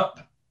throws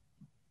up.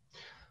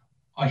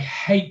 I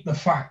hate the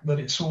fact that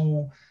it's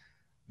all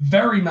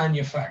very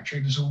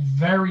manufactured. It's all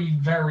very,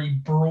 very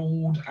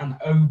broad and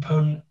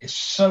open. It's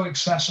so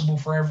accessible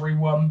for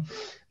everyone.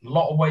 In a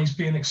lot of ways,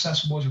 being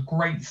accessible is a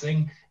great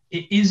thing.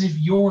 It is if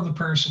you're the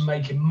person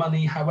making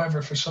money.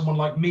 However, for someone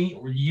like me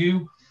or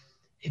you,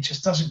 it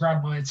just doesn't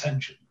grab my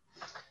attention.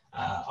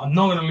 I'm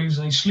not going to lose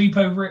any sleep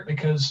over it,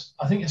 because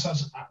I think it's,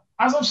 as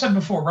I've said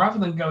before, rather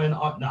than going,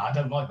 no, I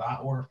don't like that,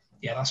 or,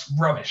 yeah, that's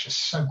rubbish, it's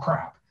so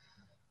crap,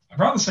 I'd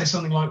rather say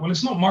something like, well,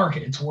 it's not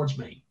marketed towards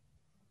me.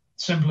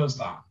 Simple as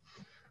that.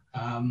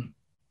 I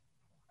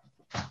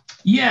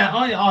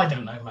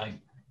don't know, mate.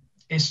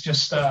 It's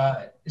just,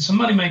 it's a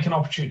money-making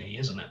opportunity,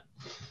 isn't it?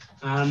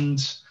 And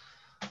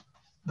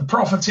the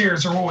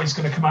profiteers are always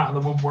going to come out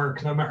of the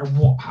woodwork no matter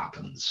what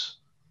happens.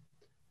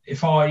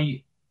 If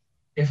I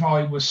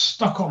was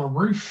stuck on a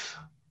roof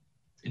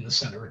in the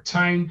center of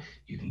town,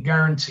 you can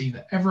guarantee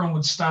that everyone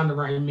would stand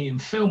around me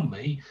and film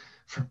me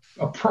for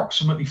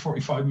approximately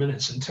 45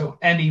 minutes until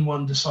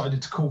anyone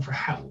decided to call for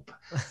help.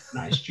 And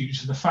that is due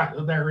to the fact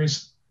that there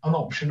is an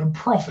option of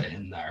profit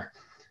in there.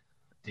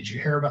 Did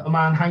you hear about the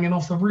man hanging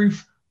off the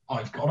roof?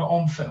 I've got it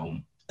on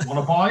film. Want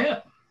to buy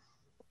it?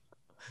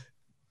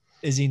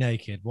 Is he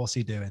naked? What's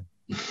he doing?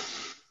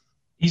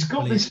 He's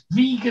got this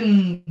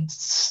vegan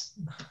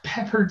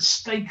peppered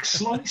steak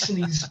slice,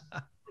 and he's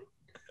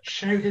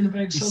shouting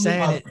about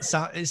something.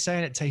 It's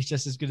saying it tastes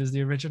just as good as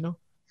the original.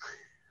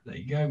 There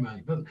you go,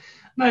 mate. But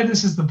no,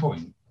 this is the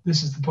point.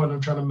 This is the point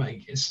I'm trying to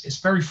make. It's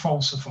very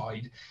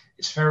falsified.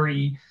 It's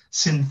very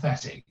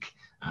synthetic.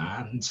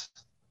 And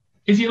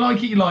if you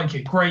like it, you like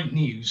it. Great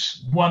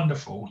news.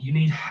 Wonderful. You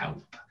need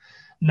help.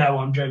 No,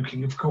 I'm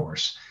joking, of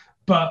course.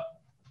 But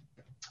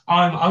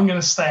I'm going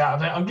to stay out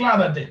of it. I'm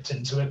glad I dipped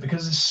into it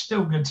because it's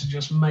still good to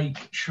just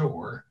make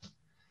sure.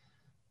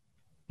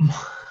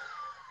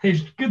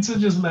 It's good to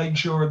just make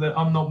sure that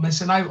I'm not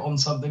missing out on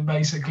something,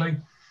 basically.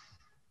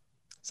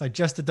 So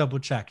just to double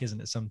check,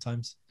 isn't it?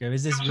 Sometimes go,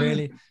 is this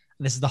really? And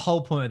this is the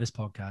whole point of this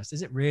podcast.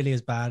 Is it really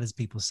as bad as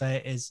people say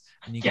it is?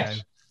 And you go,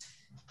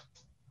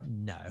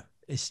 no,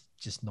 it's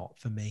just not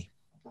for me.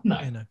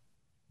 No. You know.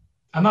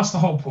 And that's the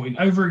whole point.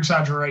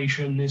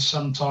 Over-exaggeration is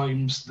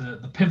sometimes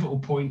the pivotal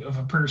point of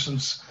a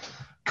person's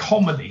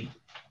comedy.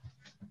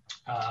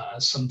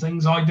 Some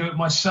things I do it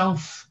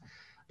myself.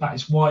 That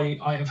is why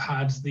I have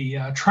had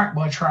the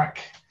track-by-track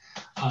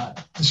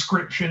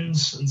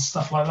descriptions and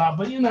stuff like that.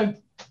 But, you know,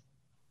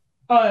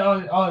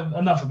 I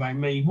enough about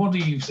me. What do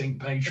you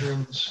think,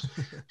 patrons?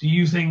 Do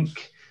you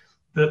think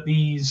that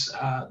these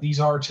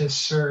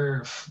artists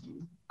are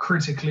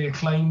critically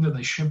acclaimed, that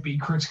they should be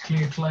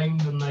critically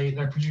acclaimed and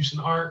they're producing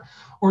art?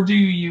 Or do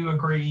you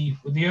agree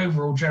with the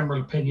overall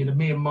general opinion of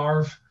me and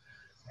Marv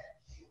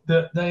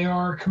that they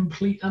are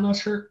complete and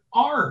utter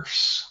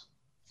arse?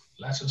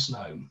 Let us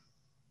know.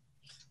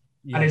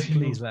 Yeah, and if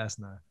please let us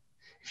know.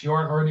 If you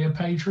aren't already a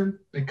patron,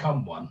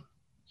 become one.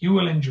 You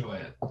will enjoy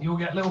it. You'll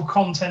get little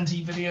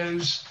content-y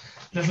videos,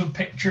 little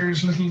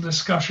pictures, little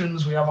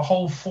discussions. We have a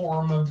whole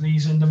forum of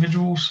these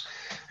individuals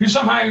who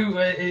somehow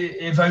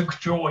evoke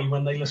joy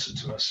when they listen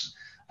to us.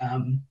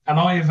 And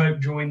I evoke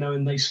joy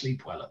knowing they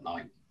sleep well at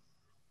night.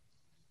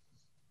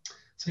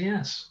 So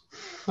yes,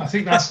 I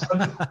think that's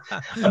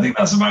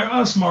about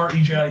us,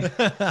 Marty J.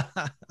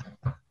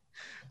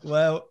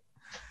 Well,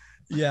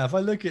 yeah, if I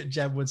look at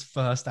Jedward's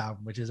first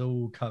album, which is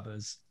all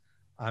covers,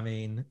 I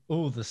mean,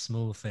 all the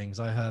small things,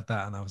 I heard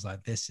that and I was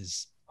like, this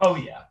is... Oh,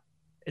 yeah.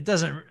 It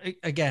doesn't,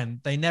 again,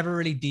 they never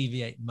really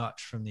deviate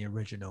much from the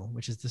original,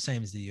 which is the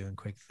same as the Ewan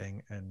Quigg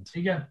thing. And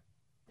yeah,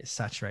 it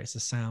saturates the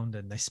sound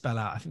and I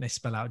think they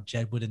spell out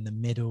Jedward in the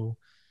middle.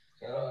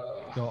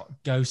 Got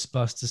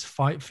Ghostbusters,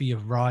 Fight for Your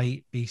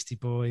Right, Beastie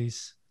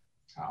Boys.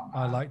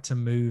 I Like to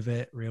Move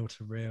It, Reel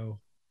to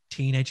Reel.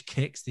 Teenage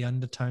Kicks, The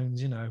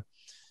Undertones, you know.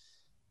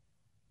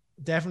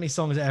 Definitely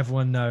songs that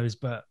everyone knows,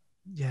 but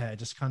yeah,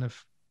 just kind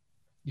of,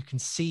 you can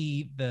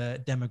see the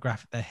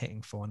demographic they're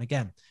hitting for. And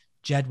again,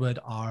 Jedward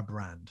are a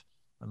brand.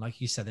 And like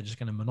you said, they're just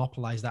going to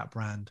monopolize that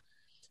brand,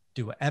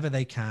 do whatever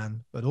they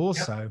can. But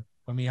also,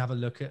 when we have a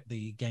look at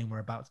the game we're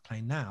about to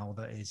play now,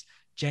 that is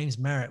James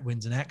Merritt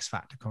wins an X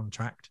Factor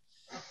contract.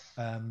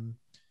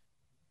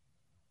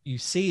 You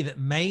see that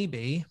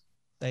maybe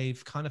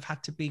they've kind of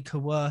had to be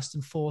coerced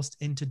and forced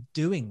into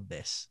doing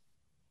this.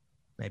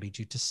 Maybe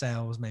due to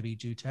sales, maybe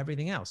due to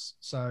everything else.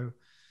 So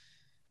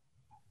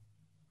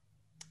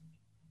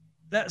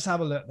let's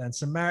have a look then.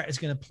 So Merritt is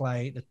going to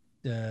play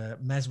the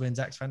Mez Wins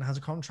X Factor, has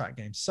a contract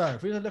game. So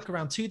if we look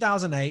around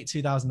 2008,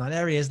 2009,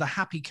 there he is, the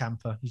happy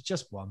camper. He's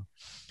just won.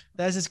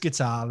 There's his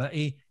guitar.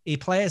 He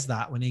plays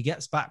that when he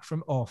gets back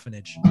from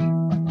orphanage.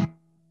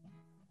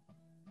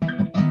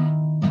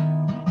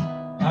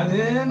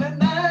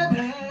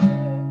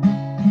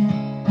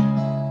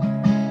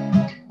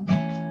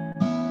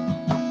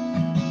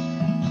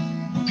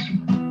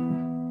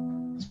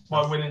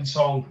 My winning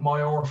song,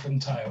 My Orphan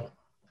Tale.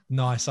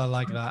 Nice. I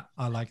like that.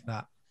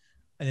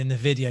 And in the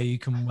video, you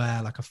can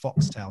wear like a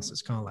foxtail, so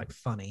it's kind of like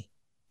funny.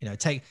 You know,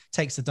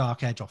 takes the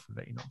dark edge off of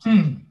it. You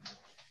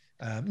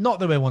know, not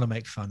that we want to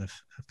make fun of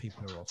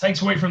people who are awful.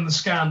 Takes away from the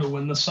scandal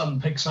when the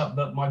son picks up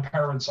that my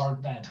parents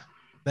aren't dead.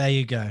 There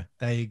you go.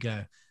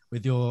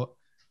 With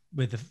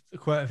the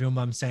quote of your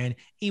mum saying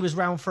he was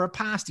round for a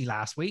pasty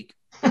last week.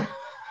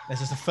 There's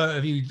just a photo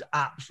of you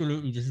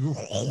absolutely just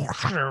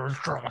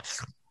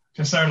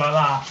so like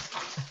that.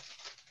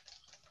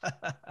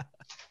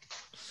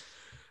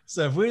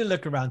 So if we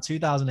look around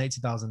 2008,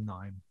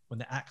 2009, when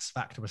the X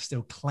Factor was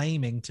still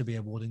claiming to be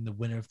awarding the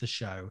winner of the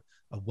show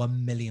a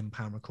 £1 million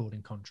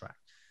recording contract,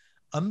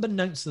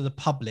 unbeknownst to the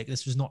public,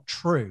 this was not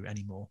true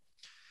anymore.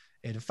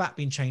 It had in fact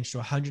been changed to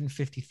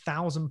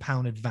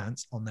 £150,000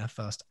 advance on their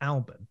first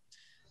album.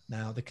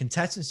 Now, the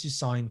contestants who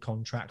signed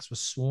contracts were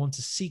sworn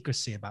to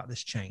secrecy about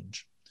this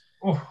change,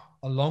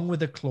 along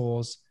with a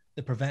clause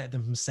that prevented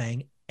them from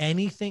saying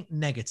anything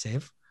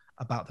negative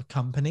about the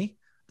company,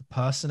 the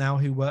personnel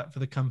who worked for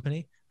the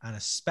company, and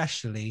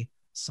especially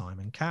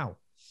Simon Cowell.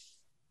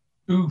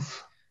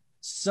 Oof.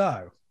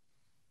 So,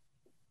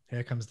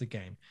 here comes the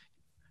game.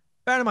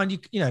 Bear in mind,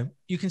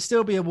 you can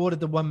still be awarded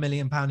the £1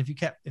 million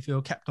if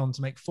you're kept on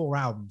to make 4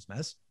 albums,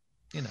 Mez.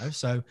 You know,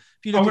 so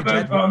if you look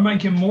at Jedward, I'm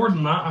making more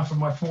than that after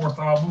my 4th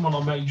album on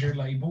a major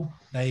label.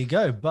 There you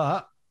go.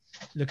 But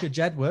look at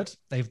Jedward.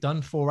 They've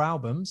done 4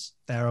 albums.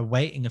 They're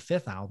awaiting a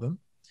 5th album.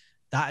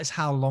 That is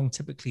how long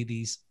typically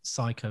these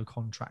psycho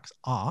contracts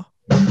are.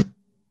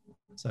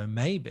 So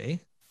maybe,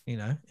 you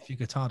know, if your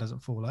guitar doesn't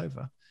fall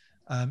over,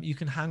 you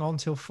can hang on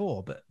till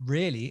 4. But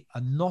really,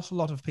 not a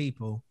lot of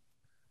people,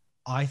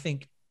 I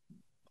think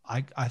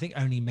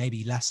only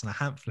maybe less than a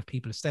handful of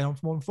people have stayed on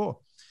for more than 4.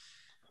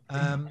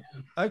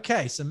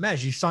 Okay, so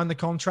Mez, you signed the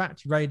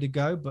contract, you're ready to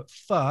go. But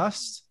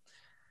first,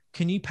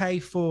 can you pay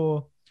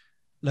for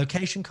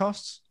location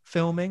costs,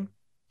 filming,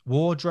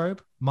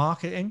 wardrobe,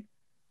 marketing,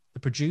 the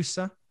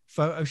producer,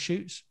 photo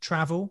shoots,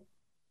 travel,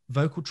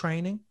 vocal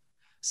training,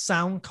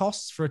 sound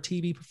costs for a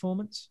TV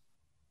performance.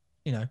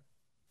 You know,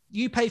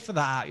 you pay for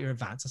that out your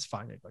advance. That's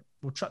fine.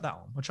 We'll chuck that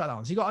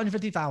on. So you got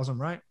 150,000,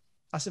 right?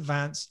 That's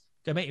advance.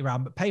 Go make your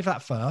round, but pay for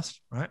that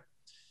first, right?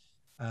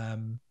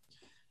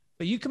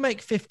 But you can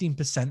make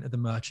 15% of the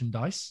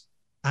merchandise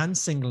and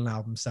single and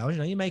album sales. You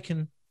know, you're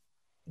making,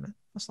 you know,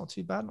 that's not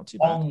too bad.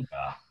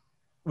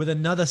 With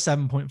another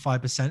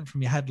 7.5%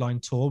 from your headline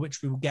tour,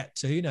 which we will get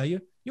to. You know,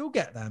 you'll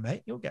get there,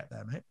 mate.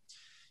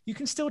 You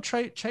can still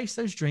chase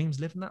those dreams,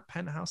 live in that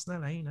penthouse in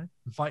LA, you know,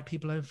 invite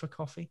people over for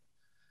coffee.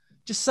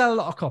 Just sell a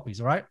lot of copies,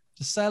 all right?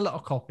 Just sell a lot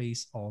of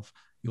copies of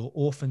your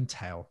Orphan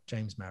Tale,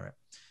 James Merritt.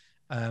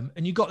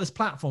 And you got this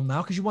platform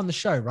now because you won the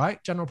show,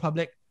 right? General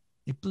public,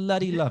 they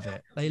bloody love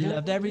it. They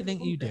loved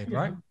everything you did,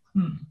 right?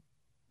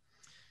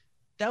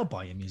 They'll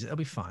buy your music. They'll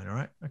be fine, all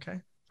right? Okay,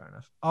 fair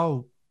enough.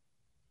 Oh,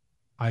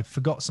 I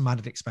forgot some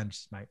added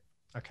expenses, mate.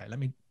 Okay, let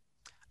me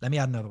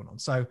add another one on.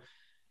 So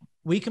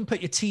we can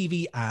put your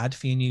TV ad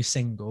for your new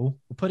single.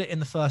 We'll put it in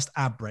the first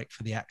ad break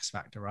for the X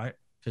Factor, right?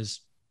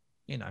 Because,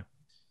 you know,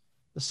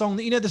 the song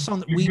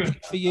that we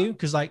picked for you,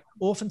 because like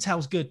Orphan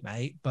Tale's good,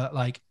 mate. But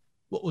like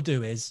what we'll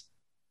do is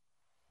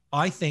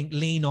I think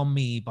Lean on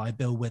Me by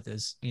Bill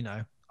Withers, you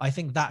know, I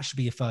think that should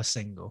be your first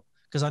single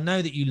because I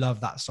know that you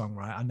love that song,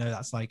 right? I know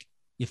that's like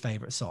your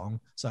favorite song.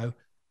 So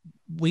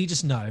we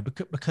just know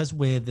because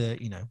we're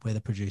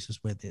the producers,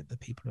 we're the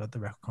people who have the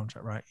record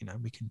contract, right? You know,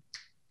 we can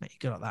make you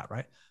good at that,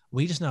 right?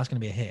 We just know it's going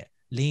to be a hit.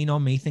 Lean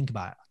on Me. Think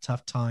about it.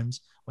 Tough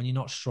times when you're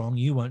not strong.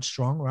 You weren't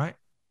strong, right?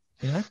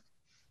 You know,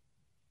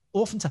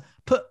 Orphan Tale.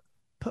 Put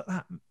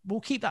that.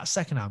 We'll keep that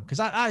second album because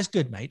that is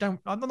good, mate. I'm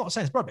not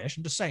saying it's rubbish.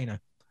 I'm just saying, you know,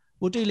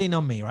 we'll do Lean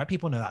on Me, right?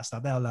 People know that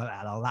stuff. They'll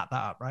lap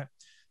that up, right?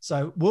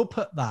 So we'll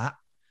put that.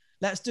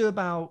 Let's do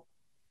about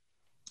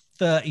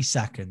 30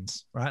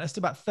 seconds, right? Let's do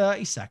about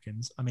 30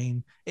 seconds. I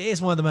mean, it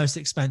is one of the most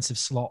expensive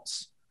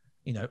slots,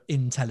 you know,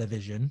 in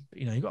television. But,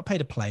 you know, you've got to pay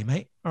to play,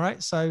 mate. All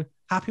right. So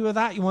happy with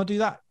that? You want to do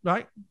that,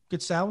 right?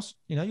 Good sales.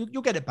 You know,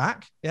 you'll get it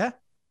back. Yeah.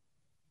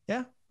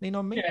 Yeah. Lean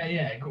on Me.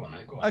 Yeah. Go on.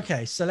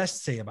 Okay. So let's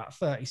see about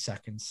 30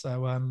 seconds.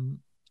 So,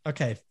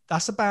 okay.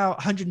 That's about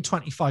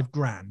 125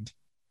 grand.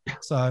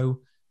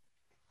 So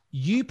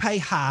you pay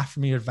half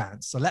from your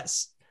advance. So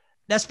let's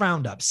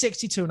round up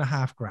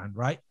 62.5 grand,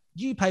 right?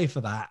 You pay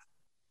for that.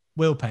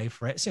 We'll pay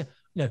for it. So,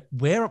 you know,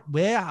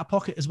 we're out of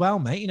pocket as well,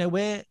 mate. You know,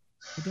 we're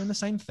doing the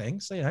same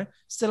thing. So, you know,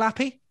 still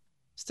happy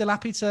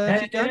to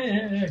keep going?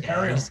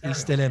 Yeah. He's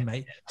still in,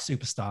 mate.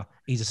 Superstar.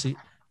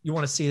 You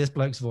want to see this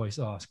bloke's voice.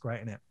 Oh, it's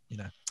great, isn't it?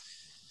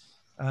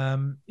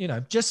 You know,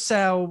 just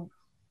sell,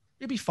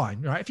 you'll be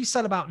fine, right? If you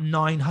sell about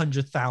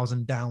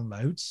 900,000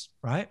 downloads,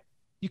 right?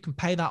 You can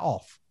pay that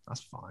off.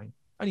 That's fine.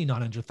 Only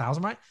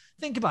 900,000, right?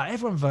 Think about it.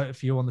 Everyone voted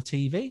for you on the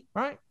TV,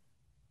 right?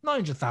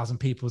 900,000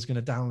 people is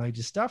going to download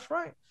your stuff,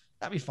 right?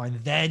 That'd be fine.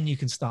 Then you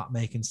can start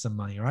making some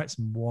money, right?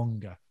 Some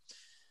wonga.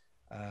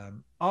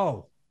 We're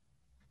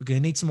going to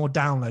need some more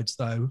downloads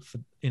though for,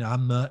 you know, our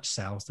merch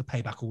sales to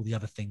pay back all the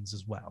other things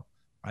as well,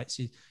 right?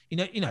 So, you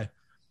know,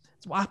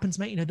 it's what happens,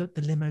 mate. You know, the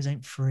limos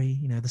ain't free.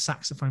 You know, the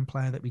saxophone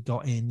player that we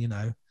got in, you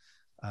know,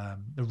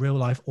 the real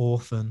life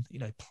orphan, you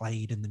know,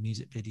 played in the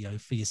music video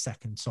for your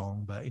second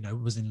song, but, you know,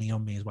 was in Lean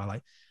on Me as well.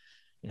 Like,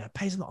 you know, it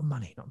pays a lot of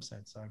money, you know what I'm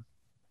saying? So,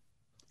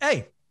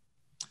 hey,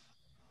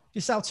 if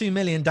you sell 2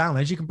 million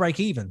downloads, you can break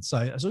even. So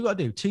that's all you got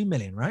to do. 2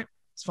 million, right?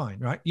 It's fine,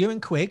 right? You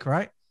and Quig,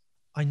 right?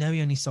 I know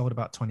he only sold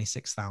about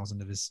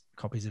 26,000 of his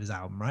copies of his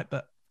album, right?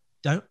 But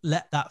don't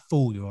let that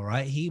fool you, all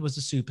right? He was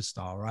a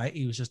superstar, right?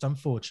 He was just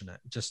unfortunate.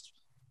 Just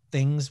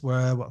things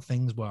were what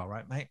things were,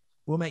 right, mate?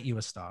 We'll make you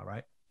a star,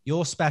 right?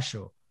 You're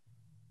special,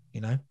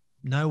 you know?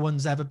 No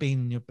one's ever been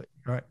in your,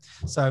 right?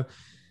 So,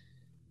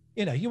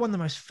 you know, you won the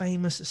most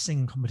famous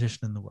singing competition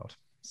in the world.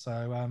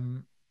 So,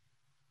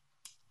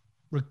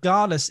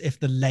 regardless if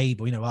the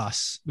label, you know,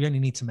 us, we only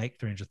need to make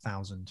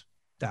 300,000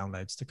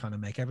 downloads to kind of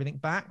make everything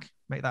back,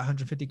 make that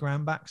 150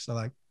 grand back. So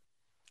like,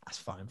 that's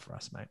fine for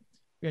us, mate.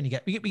 We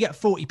get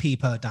 40p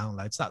per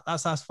download. So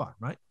that's fine,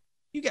 right?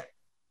 You get,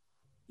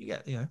 you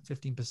know,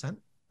 15%.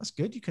 That's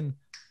good.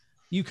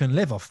 You can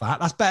live off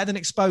that. That's better than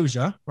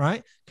exposure,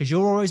 right? Because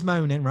you're always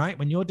moaning, right?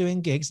 When you're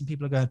doing gigs and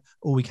people are going,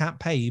 oh, we can't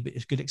pay you, but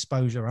it's good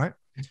exposure, right?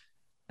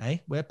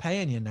 Hey, we're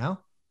paying you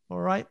now. All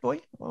right, boy.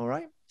 All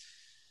right.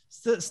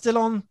 Still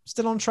on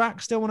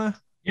track. Still want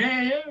to.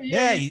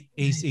 Yeah.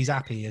 He's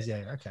happy. He is.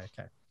 Yeah. Okay.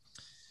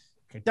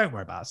 Don't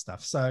worry about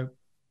stuff. So,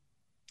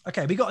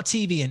 okay, we got a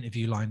TV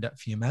interview lined up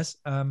for you, Mez.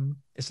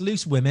 It's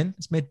Loose Women.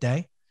 It's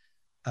midday.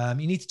 You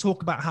need to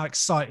talk about how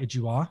excited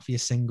you are for your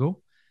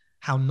single,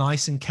 how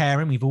nice and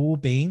caring we've all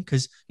been,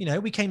 because, you know,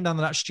 we came down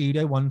to that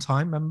studio one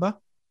time, remember,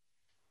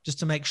 just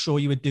to make sure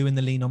you were doing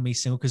the Lean on Me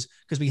single, because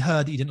we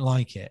heard that you didn't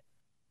like it,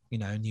 you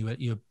know, and you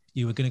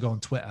were going to go on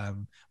Twitter.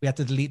 We had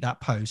to delete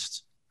that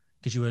post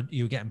because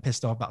you were getting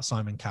pissed off about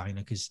Simon Cowell,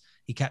 because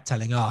he kept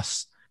telling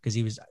us, because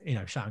he was, you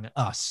know, shouting at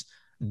us,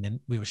 and then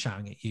we were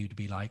shouting at you to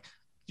be like,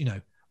 you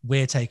know,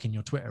 we're taking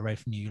your Twitter away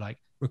from you, like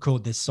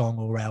record this song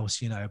or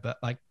else, you know. But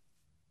like,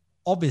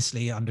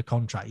 obviously under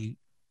contract,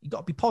 you got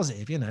to be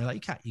positive, you know, like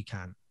you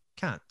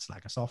can't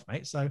slag us off,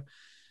 mate. So,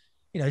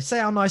 you know, say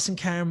how nice and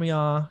caring we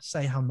are,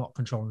 say how not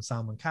controlling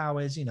Salman Cow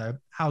is, you know,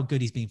 how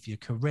good he's been for your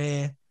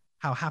career,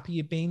 how happy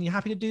you've been. You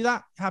happy to do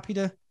that? Happy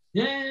to,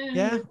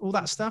 yeah, all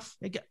that stuff.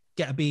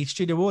 Get a B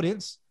studio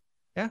audience.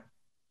 Yeah.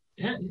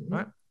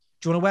 Right.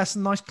 Do you want to wear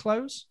some nice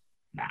clothes?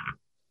 Nah.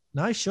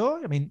 No,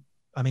 sure. I mean,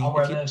 I'll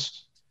wear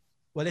this.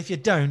 Well, if you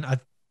don't, the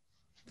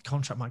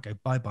contract might go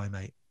bye-bye,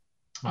 mate.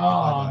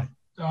 Oh,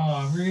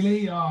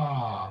 really?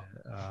 Oh.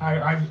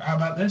 How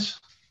about this?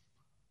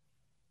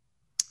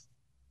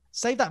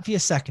 Save that for your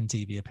second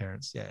TV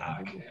appearance. Yeah,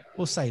 okay.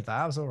 We'll save that.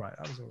 That was all right.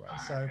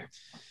 So,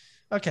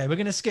 okay, we're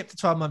going to skip to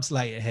 12 months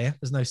later here.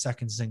 There's no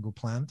second single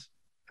planned.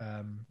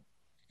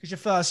 Because your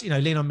first, you know,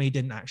 Lean on Me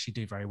didn't actually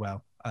do very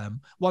well.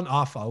 Wasn't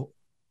our fault.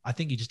 I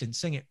think you just didn't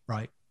sing it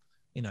right.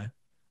 You know,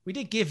 we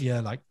did give you,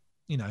 like,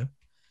 you know,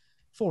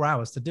 4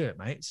 hours to do it,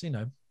 mate. So, you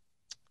know,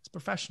 it's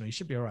professional. You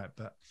should be all right.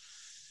 But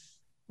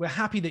we're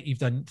happy that you've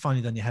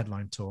finally done your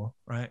headline tour,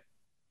 right?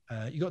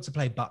 You got to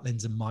play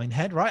Butlins and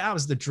Minehead, right? That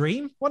was the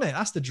dream, wasn't it?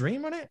 That's the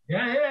dream, wasn't it?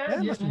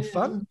 Yeah. Must have been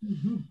fun.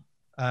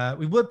 Mm-hmm.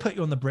 We would put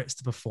you on the Brits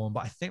to perform,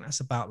 but I think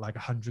that's about like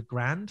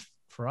 $100,000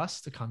 for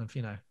us to kind of,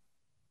 you know,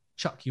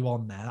 chuck you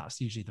on there.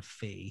 That's usually the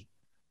fee.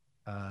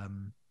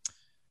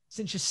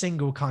 Since your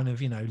single kind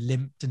of, you know,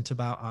 limped into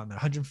about, I don't know,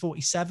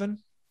 147,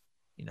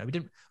 you know, we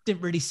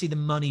didn't really see the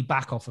money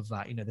back off of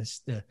that. You know,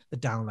 the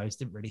downloads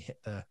didn't really hit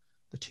the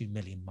 2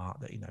 million mark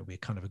that, you know, we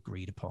kind of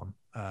agreed upon.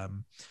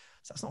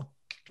 So that's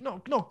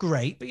not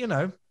great, but, you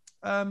know,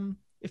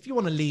 if you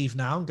want to leave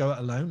now and go it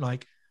alone,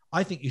 like,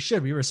 I think you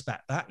should. We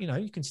respect that. You know,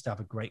 you can still have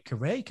a great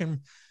career. You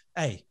can,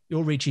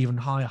 you'll reach even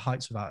higher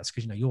heights without us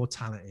because, you know, you're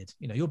talented.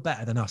 You know, you're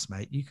better than us,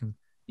 mate.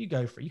 You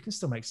go for it. You can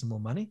still make some more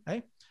money,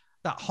 hey?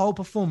 That whole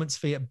performance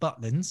fee at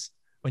Butlins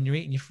when you're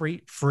eating your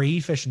free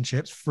fish and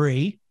chips,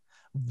 free,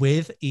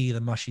 with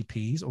either mushy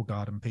peas or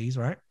garden peas,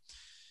 right?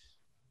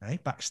 Okay,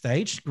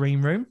 backstage,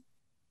 green room.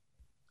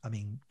 I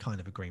mean, kind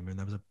of a green room.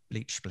 There was a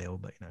bleach spill,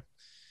 but, you know,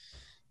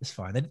 it's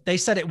fine. They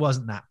said it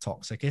wasn't that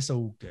toxic. It's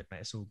all good,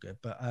 mate. It's all good.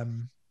 But,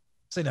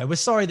 so, you know, we're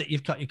sorry that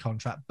you've cut your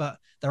contract, but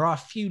there are a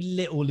few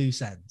little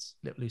loose ends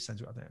we've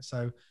got there.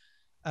 So,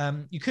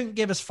 you couldn't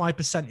give us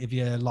 5% of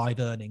your live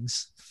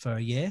earnings for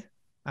a year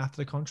after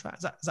the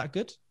contract. Is that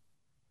good?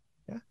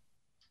 Yeah.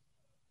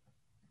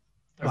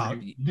 Well,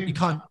 you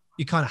kind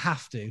of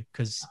have to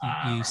because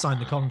you signed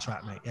the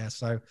contract, mate. Yeah.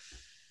 So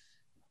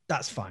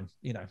that's fine.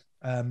 You know,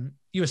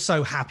 you were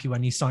so happy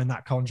when you signed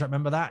that contract.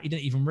 Remember that? You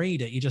didn't even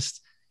read it. You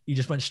just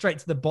went straight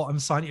to the bottom,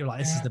 signed it. You're like,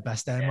 this is the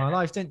best day of my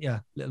life, didn't you?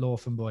 Little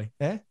orphan boy.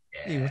 Yeah.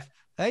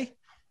 Hey,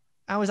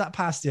 how was that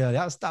past year?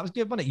 That was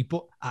good money. You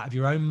bought out of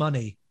your own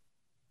money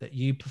that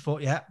you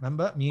performed. Yeah.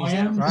 Remember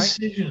music, right?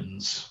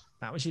 Decisions.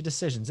 That was your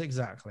decisions.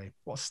 Exactly.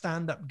 What a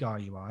stand-up guy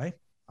you are. Eh?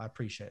 I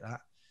appreciate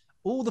that.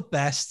 All the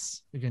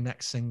best with your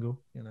next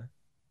single, you know.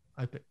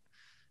 I hope it,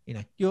 you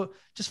know, you'll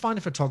just find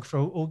a photographer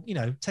or, you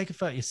know, take a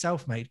photo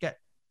yourself, mate. Get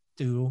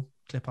doodle,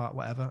 clip art,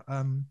 whatever.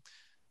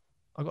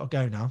 I've got to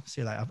go now.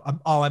 See you later.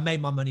 I made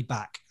my money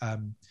back.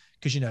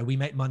 Because, you know, we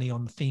make money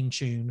on the theme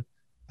tune,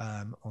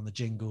 on the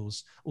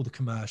jingles, all the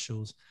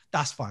commercials.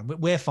 That's fine.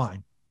 We're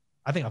fine.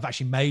 I think I've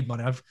actually made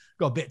money. I've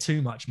got a bit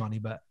too much money,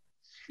 but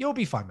you'll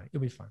be fine, mate.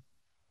 You'll be fine.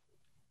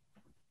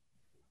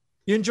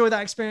 You enjoy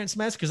that experience,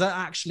 Mez? Because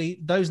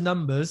those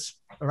numbers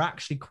are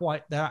actually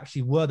they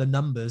actually were the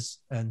numbers,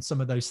 and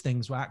some of those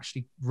things were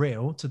actually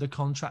real to the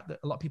contract that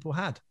a lot of people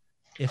had.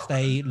 If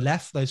they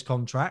left those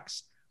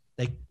contracts,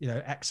 they, you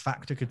know, X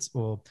Factor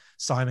or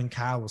Simon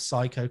Cowell or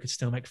Psycho could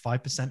still make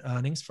 5%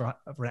 earnings for an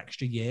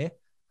extra year.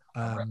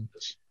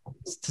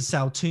 To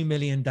sell 2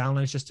 million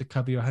downloads just to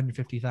cover your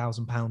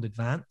 £150,000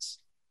 advance.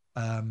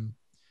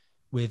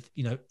 With,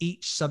 you know,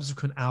 each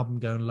subsequent album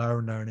going lower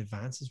and lower in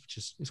advances, which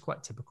is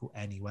quite typical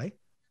anyway.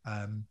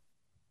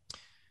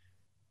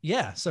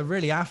 Yeah, so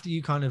really after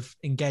you kind of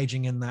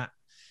engaging in that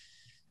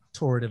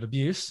torrent of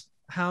abuse,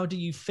 how do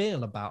you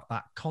feel about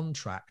that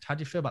contract? How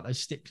do you feel about those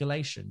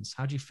stipulations?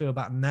 How do you feel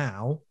about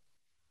now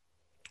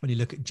when you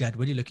look at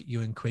Jedward, you look at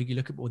you and Quig, you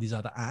look at all these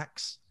other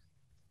acts,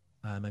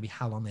 maybe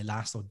how long they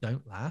last or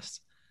don't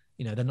last.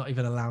 You know, they're not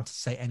even allowed to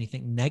say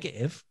anything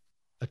negative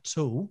at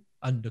all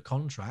under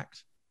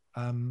contract.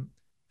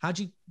 How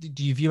do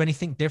you view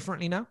anything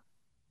differently now?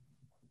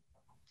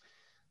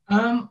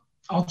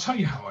 I'll tell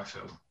you how I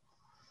feel.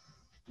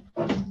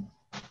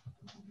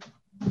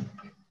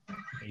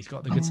 He's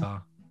got the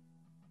guitar.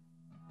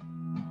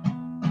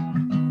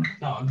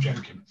 No, I'm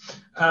joking.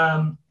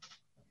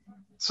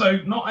 So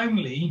not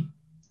only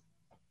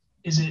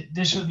is it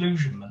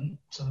disillusionment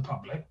to the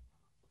public,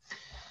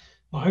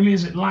 not only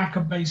is it lack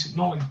of basic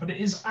knowledge, but it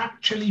is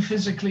actually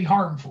physically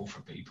harmful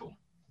for people.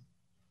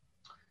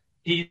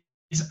 It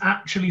is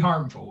actually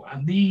harmful,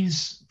 and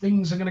these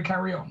things are going to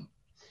carry on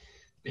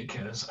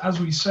because, as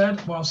we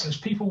said, whilst there's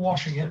people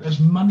watching it, there's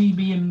money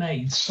being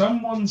made.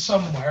 Someone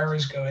somewhere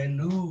is going,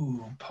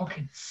 ooh,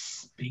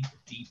 pockets, big,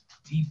 deep,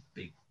 deep,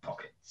 big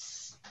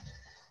pockets.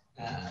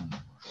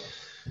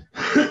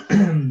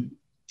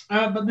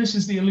 But this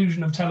is the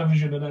illusion of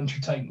television and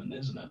entertainment,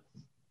 isn't it?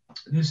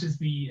 This is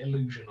the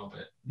illusion of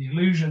it. The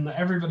illusion that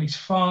everybody's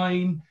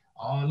fine.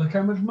 Oh, look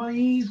how much money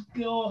he's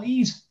got.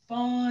 He's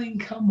fine.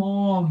 Come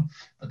on.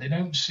 But they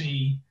don't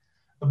see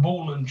the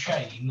ball and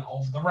chain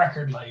of the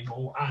record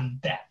label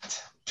and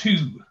debt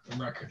to the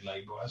record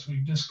label, as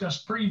we've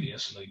discussed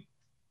previously.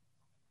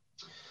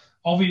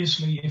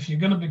 Obviously, if you're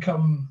going to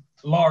become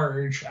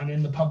large and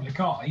in the public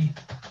eye,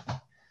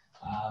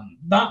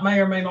 that may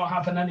or may not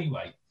happen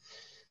anyway.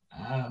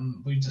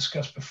 We've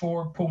discussed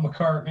before, Paul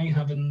McCartney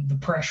having the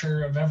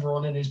pressure of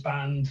everyone in his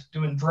band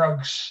doing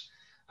drugs,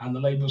 and the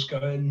label's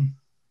going,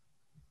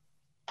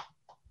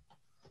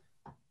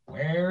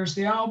 where's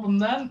the album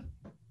then?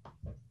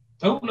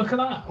 Oh, look at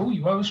that. Oh,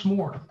 you owe us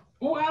more.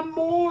 Oh, and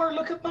more.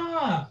 Look at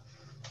that.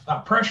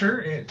 That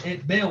pressure,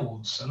 it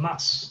builds. And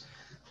that's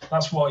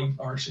why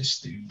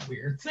artists do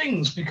weird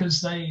things,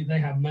 because they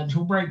have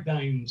mental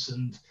breakdowns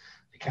and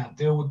they can't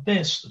deal with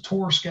this. The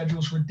tour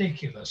schedule's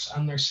ridiculous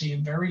and they're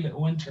seeing very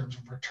little in terms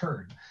of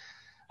return.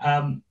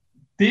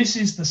 This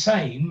is the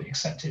same,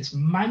 except it's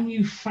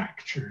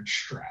manufactured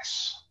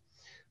stress,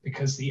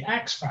 because the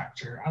X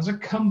Factor as a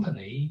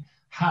company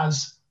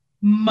has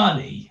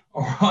money,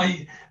 all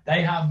right?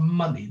 They have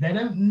money. They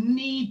don't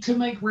need to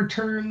make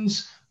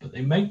returns, but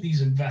they make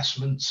these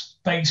investments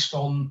based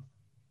on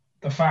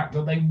the fact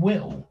that they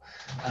will.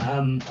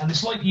 And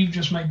it's like you've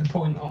just made the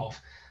point of,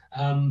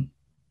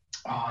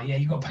 oh yeah,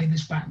 you got to pay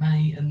this back,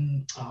 mate,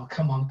 and oh,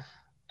 come on.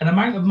 An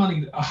amount of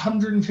money,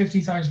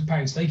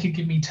 £150,000, they could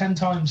give me 10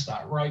 times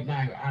that right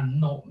now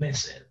and not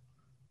miss it.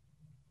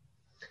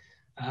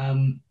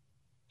 I'm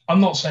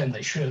not saying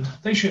they should.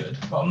 They should,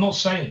 but I'm not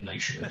saying they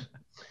should.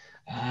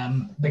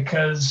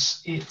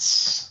 Because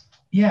it's,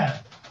 the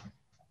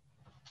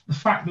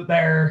fact that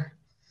they're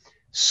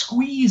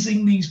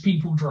squeezing these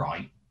people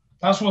dry.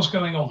 That's what's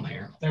going on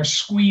here. They're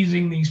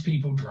squeezing these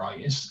people dry.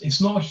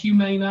 It's not a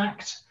humane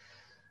act,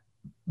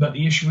 but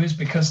the issue is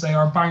because they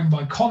are bound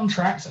by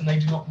contract and they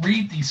do not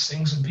read these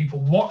things, and people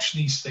watch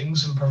these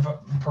things and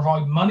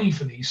provide money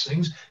for these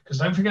things, because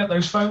don't forget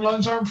those phone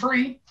lines aren't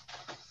free.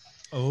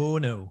 Oh,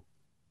 no.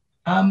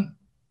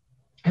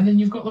 And then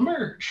you've got the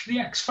merch, the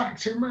X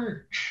Factor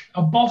merch,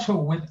 a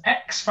bottle with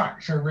X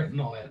Factor written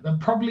on it that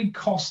probably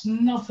cost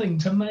nothing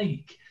to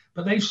make,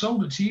 but they've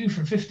sold it to you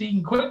for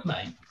 15 quid,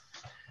 mate.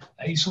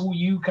 They saw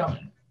you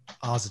coming.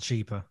 Ours are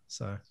cheaper,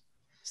 so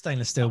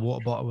stainless steel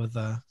water bottle with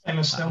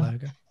stainless steel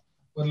logo.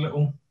 With a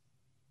little.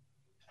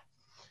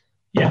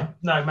 Yeah,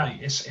 no,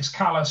 mate, it's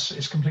callous,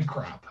 it's complete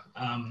crap.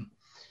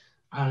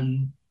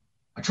 And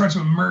I try to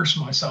immerse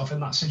myself in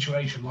that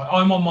situation. Like,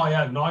 I'm on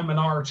my own. I'm an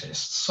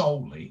artist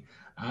solely.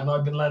 And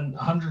I've been lent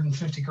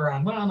 150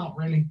 grand. Well, not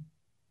really.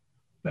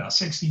 About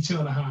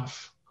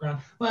 62.5 grand.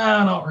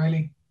 Well, not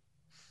really.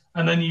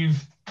 And then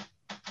you've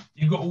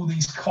got all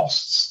these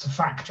costs to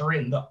factor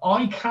in that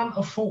I can't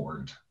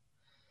afford.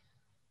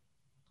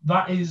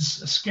 That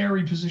is a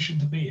scary position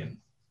to be in,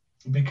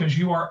 because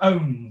you are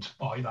owned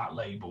by that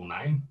label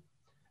now.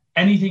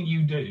 Anything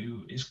you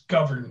do is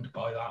governed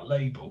by that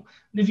label.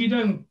 And if you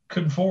don't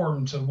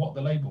conform to what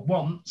the label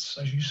wants,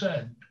 as you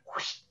said,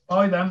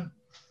 buy them.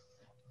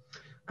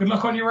 Good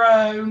luck on your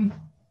own.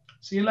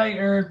 See you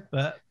later.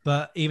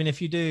 But even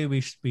if you do,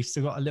 we've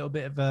still got a little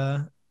bit of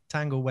a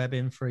tangle web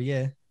in for a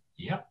year.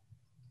 Yep.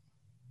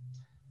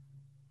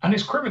 And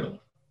it's criminal.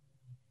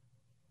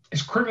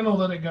 It's criminal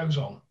that it goes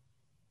on.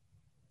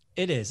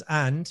 It is.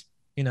 And,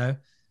 you know,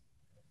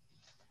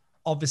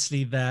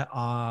 obviously there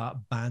are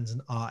bands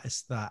and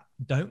artists that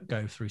don't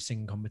go through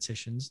singing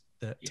competitions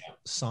that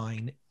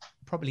sign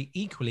probably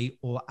equally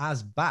or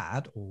as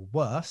bad or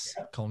worse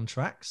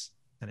contracts,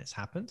 and it's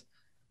happened.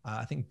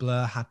 I think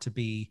Blur had to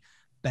be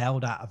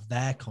bailed out of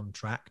their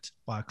contract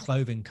by a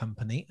clothing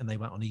company, and they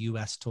went on a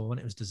US tour, and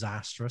it was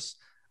disastrous.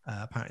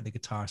 Apparently the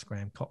guitarist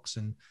Graham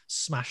Coxon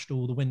smashed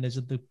all the windows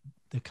of the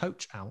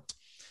coach out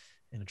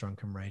in a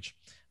drunken rage,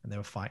 and they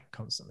were fighting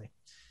constantly,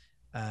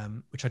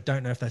 which I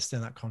don't know if they're still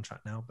in that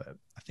contract now, but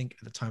I think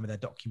at the time of their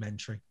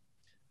documentary,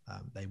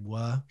 they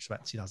were, which was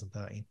about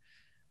 2013.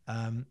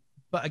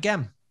 But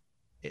again,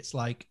 it's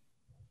like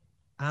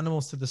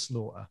animals to the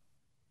slaughter.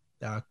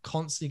 There are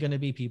constantly going to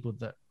be people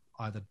that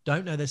either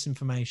don't know this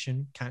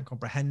information, can't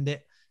comprehend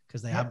it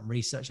because they haven't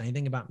researched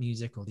anything about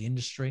music or the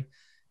industry.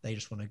 They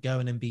just want to go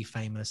in and be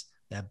famous.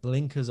 Their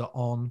blinkers are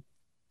on.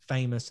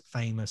 Famous,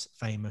 famous,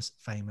 famous,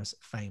 famous,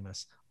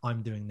 famous.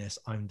 I'm doing this,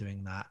 I'm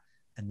doing that.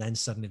 And then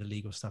suddenly the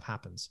legal stuff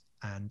happens.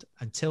 And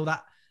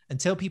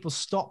until people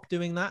stop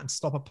doing that and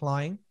stop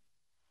applying,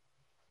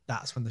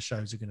 that's when the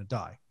shows are going to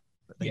die.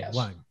 But they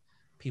won't.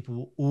 People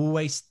will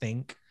always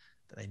think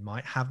that they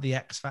might have the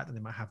X factor, they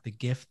might have the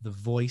gift, the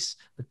voice,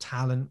 the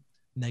talent,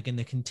 and they're going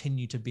to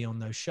continue to be on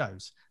those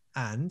shows.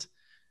 And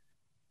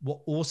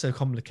what also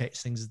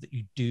complicates things is that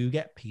you do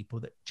get people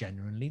that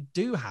genuinely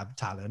do have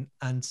talent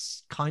and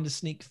kind of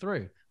sneak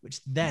through,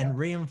 which then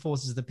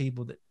reinforces the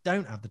people that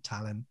don't have the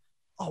talent.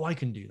 Oh, I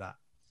can do that.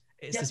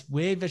 It's this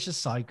weird vicious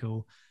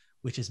cycle,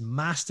 which is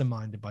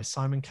masterminded by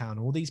Simon Cowell and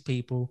all these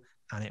people,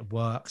 and it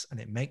works and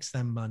it makes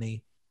them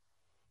money.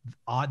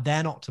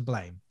 They're not to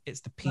blame.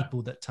 It's the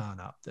people that turn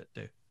up that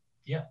do.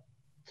 Yeah.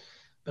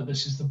 But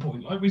this is the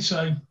point. Like we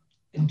say,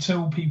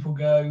 until people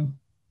go,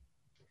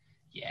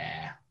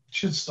 yeah,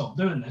 should stop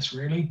doing this,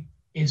 really,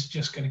 it's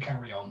just going to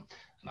carry on.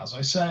 And as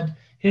I said,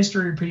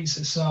 history repeats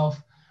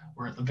itself.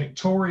 We're at the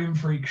Victorian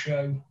freak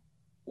show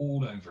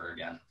all over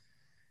again.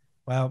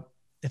 Well,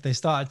 if they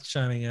started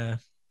showing a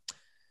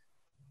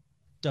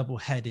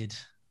double-headed,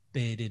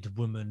 bearded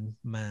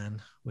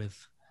man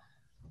with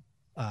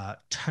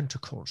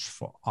tentacles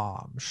for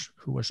arms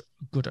who was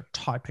good at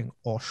typing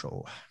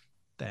also,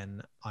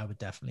 then I would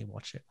definitely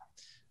watch it.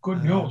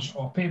 Good news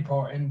for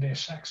people in the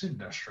sex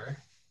industry.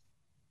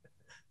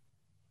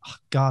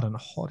 Garden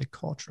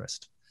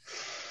horticulturist.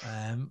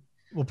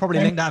 We'll probably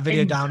link that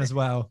video down as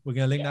well. We're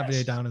going to link that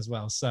video down as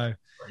well. So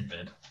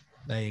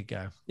there you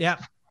go. Yeah,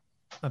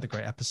 another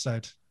great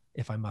episode,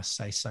 if I must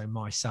say so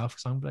myself,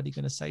 because I'm bloody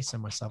going to say so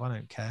myself. I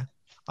don't care.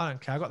 I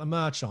got the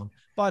merch on.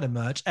 Buy the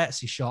merch,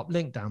 Etsy shop,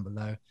 link down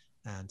below,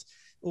 and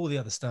all the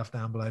other stuff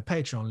down below.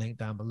 Patreon link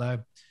down below.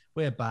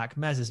 We're back.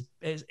 Mez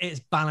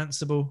it's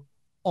balanceable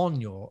on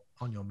your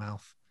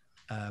mouth.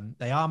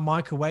 They are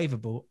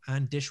microwavable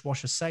and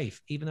dishwasher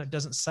safe, even though it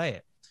doesn't say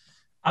it.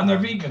 And they're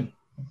vegan.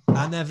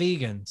 And they're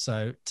vegan.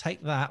 So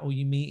take that, all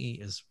you meat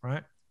eaters,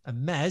 right?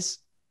 And Mez,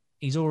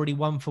 he's already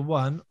 1 for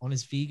 1 on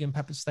his vegan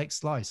pepper steak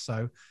slice.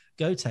 So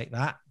go take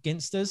that.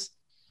 Ginsters,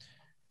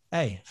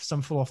 hey, if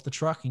some fall off the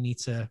truck, you need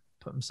to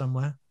put them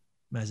somewhere.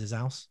 Mez's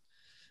house.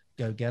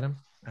 Go get them.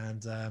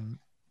 And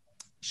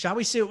shall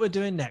we see what we're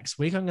doing next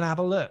week? I'm going to have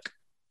a look.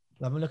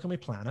 Have a look at my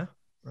planner.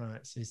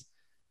 Right. So this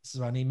is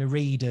where I need my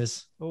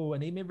readers. Oh, I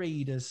need my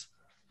readers.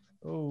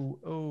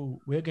 Oh,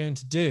 we're going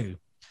to do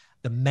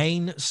The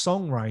Main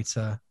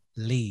Songwriter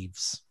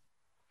Leaves.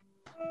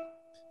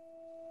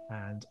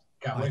 And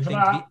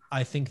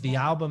I think the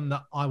album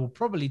that I will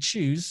probably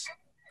choose,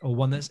 or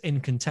one that's in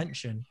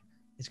contention,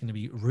 is going to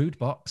be Rude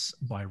Box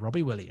by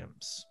Robbie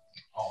Williams.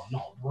 Oh,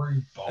 not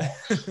Rude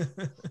Box.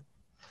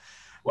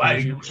 Why are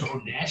you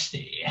so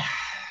nasty?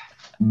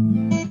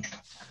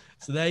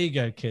 So there you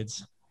go,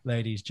 kids,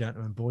 ladies,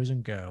 gentlemen, boys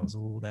and girls,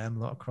 all them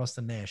lot across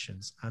the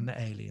nations and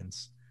the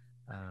aliens.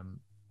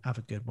 Have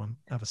a good one.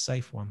 Have a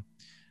safe one.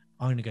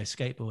 I'm going to go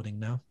skateboarding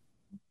now.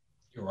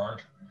 You're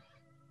hard.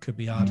 Could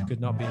be hard.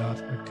 Could not be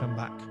hard. I'd come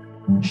back.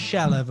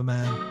 Shell of a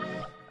man.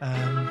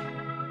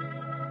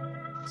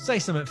 Say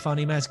something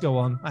funny, Mez. Go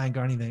on. I ain't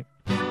got anything.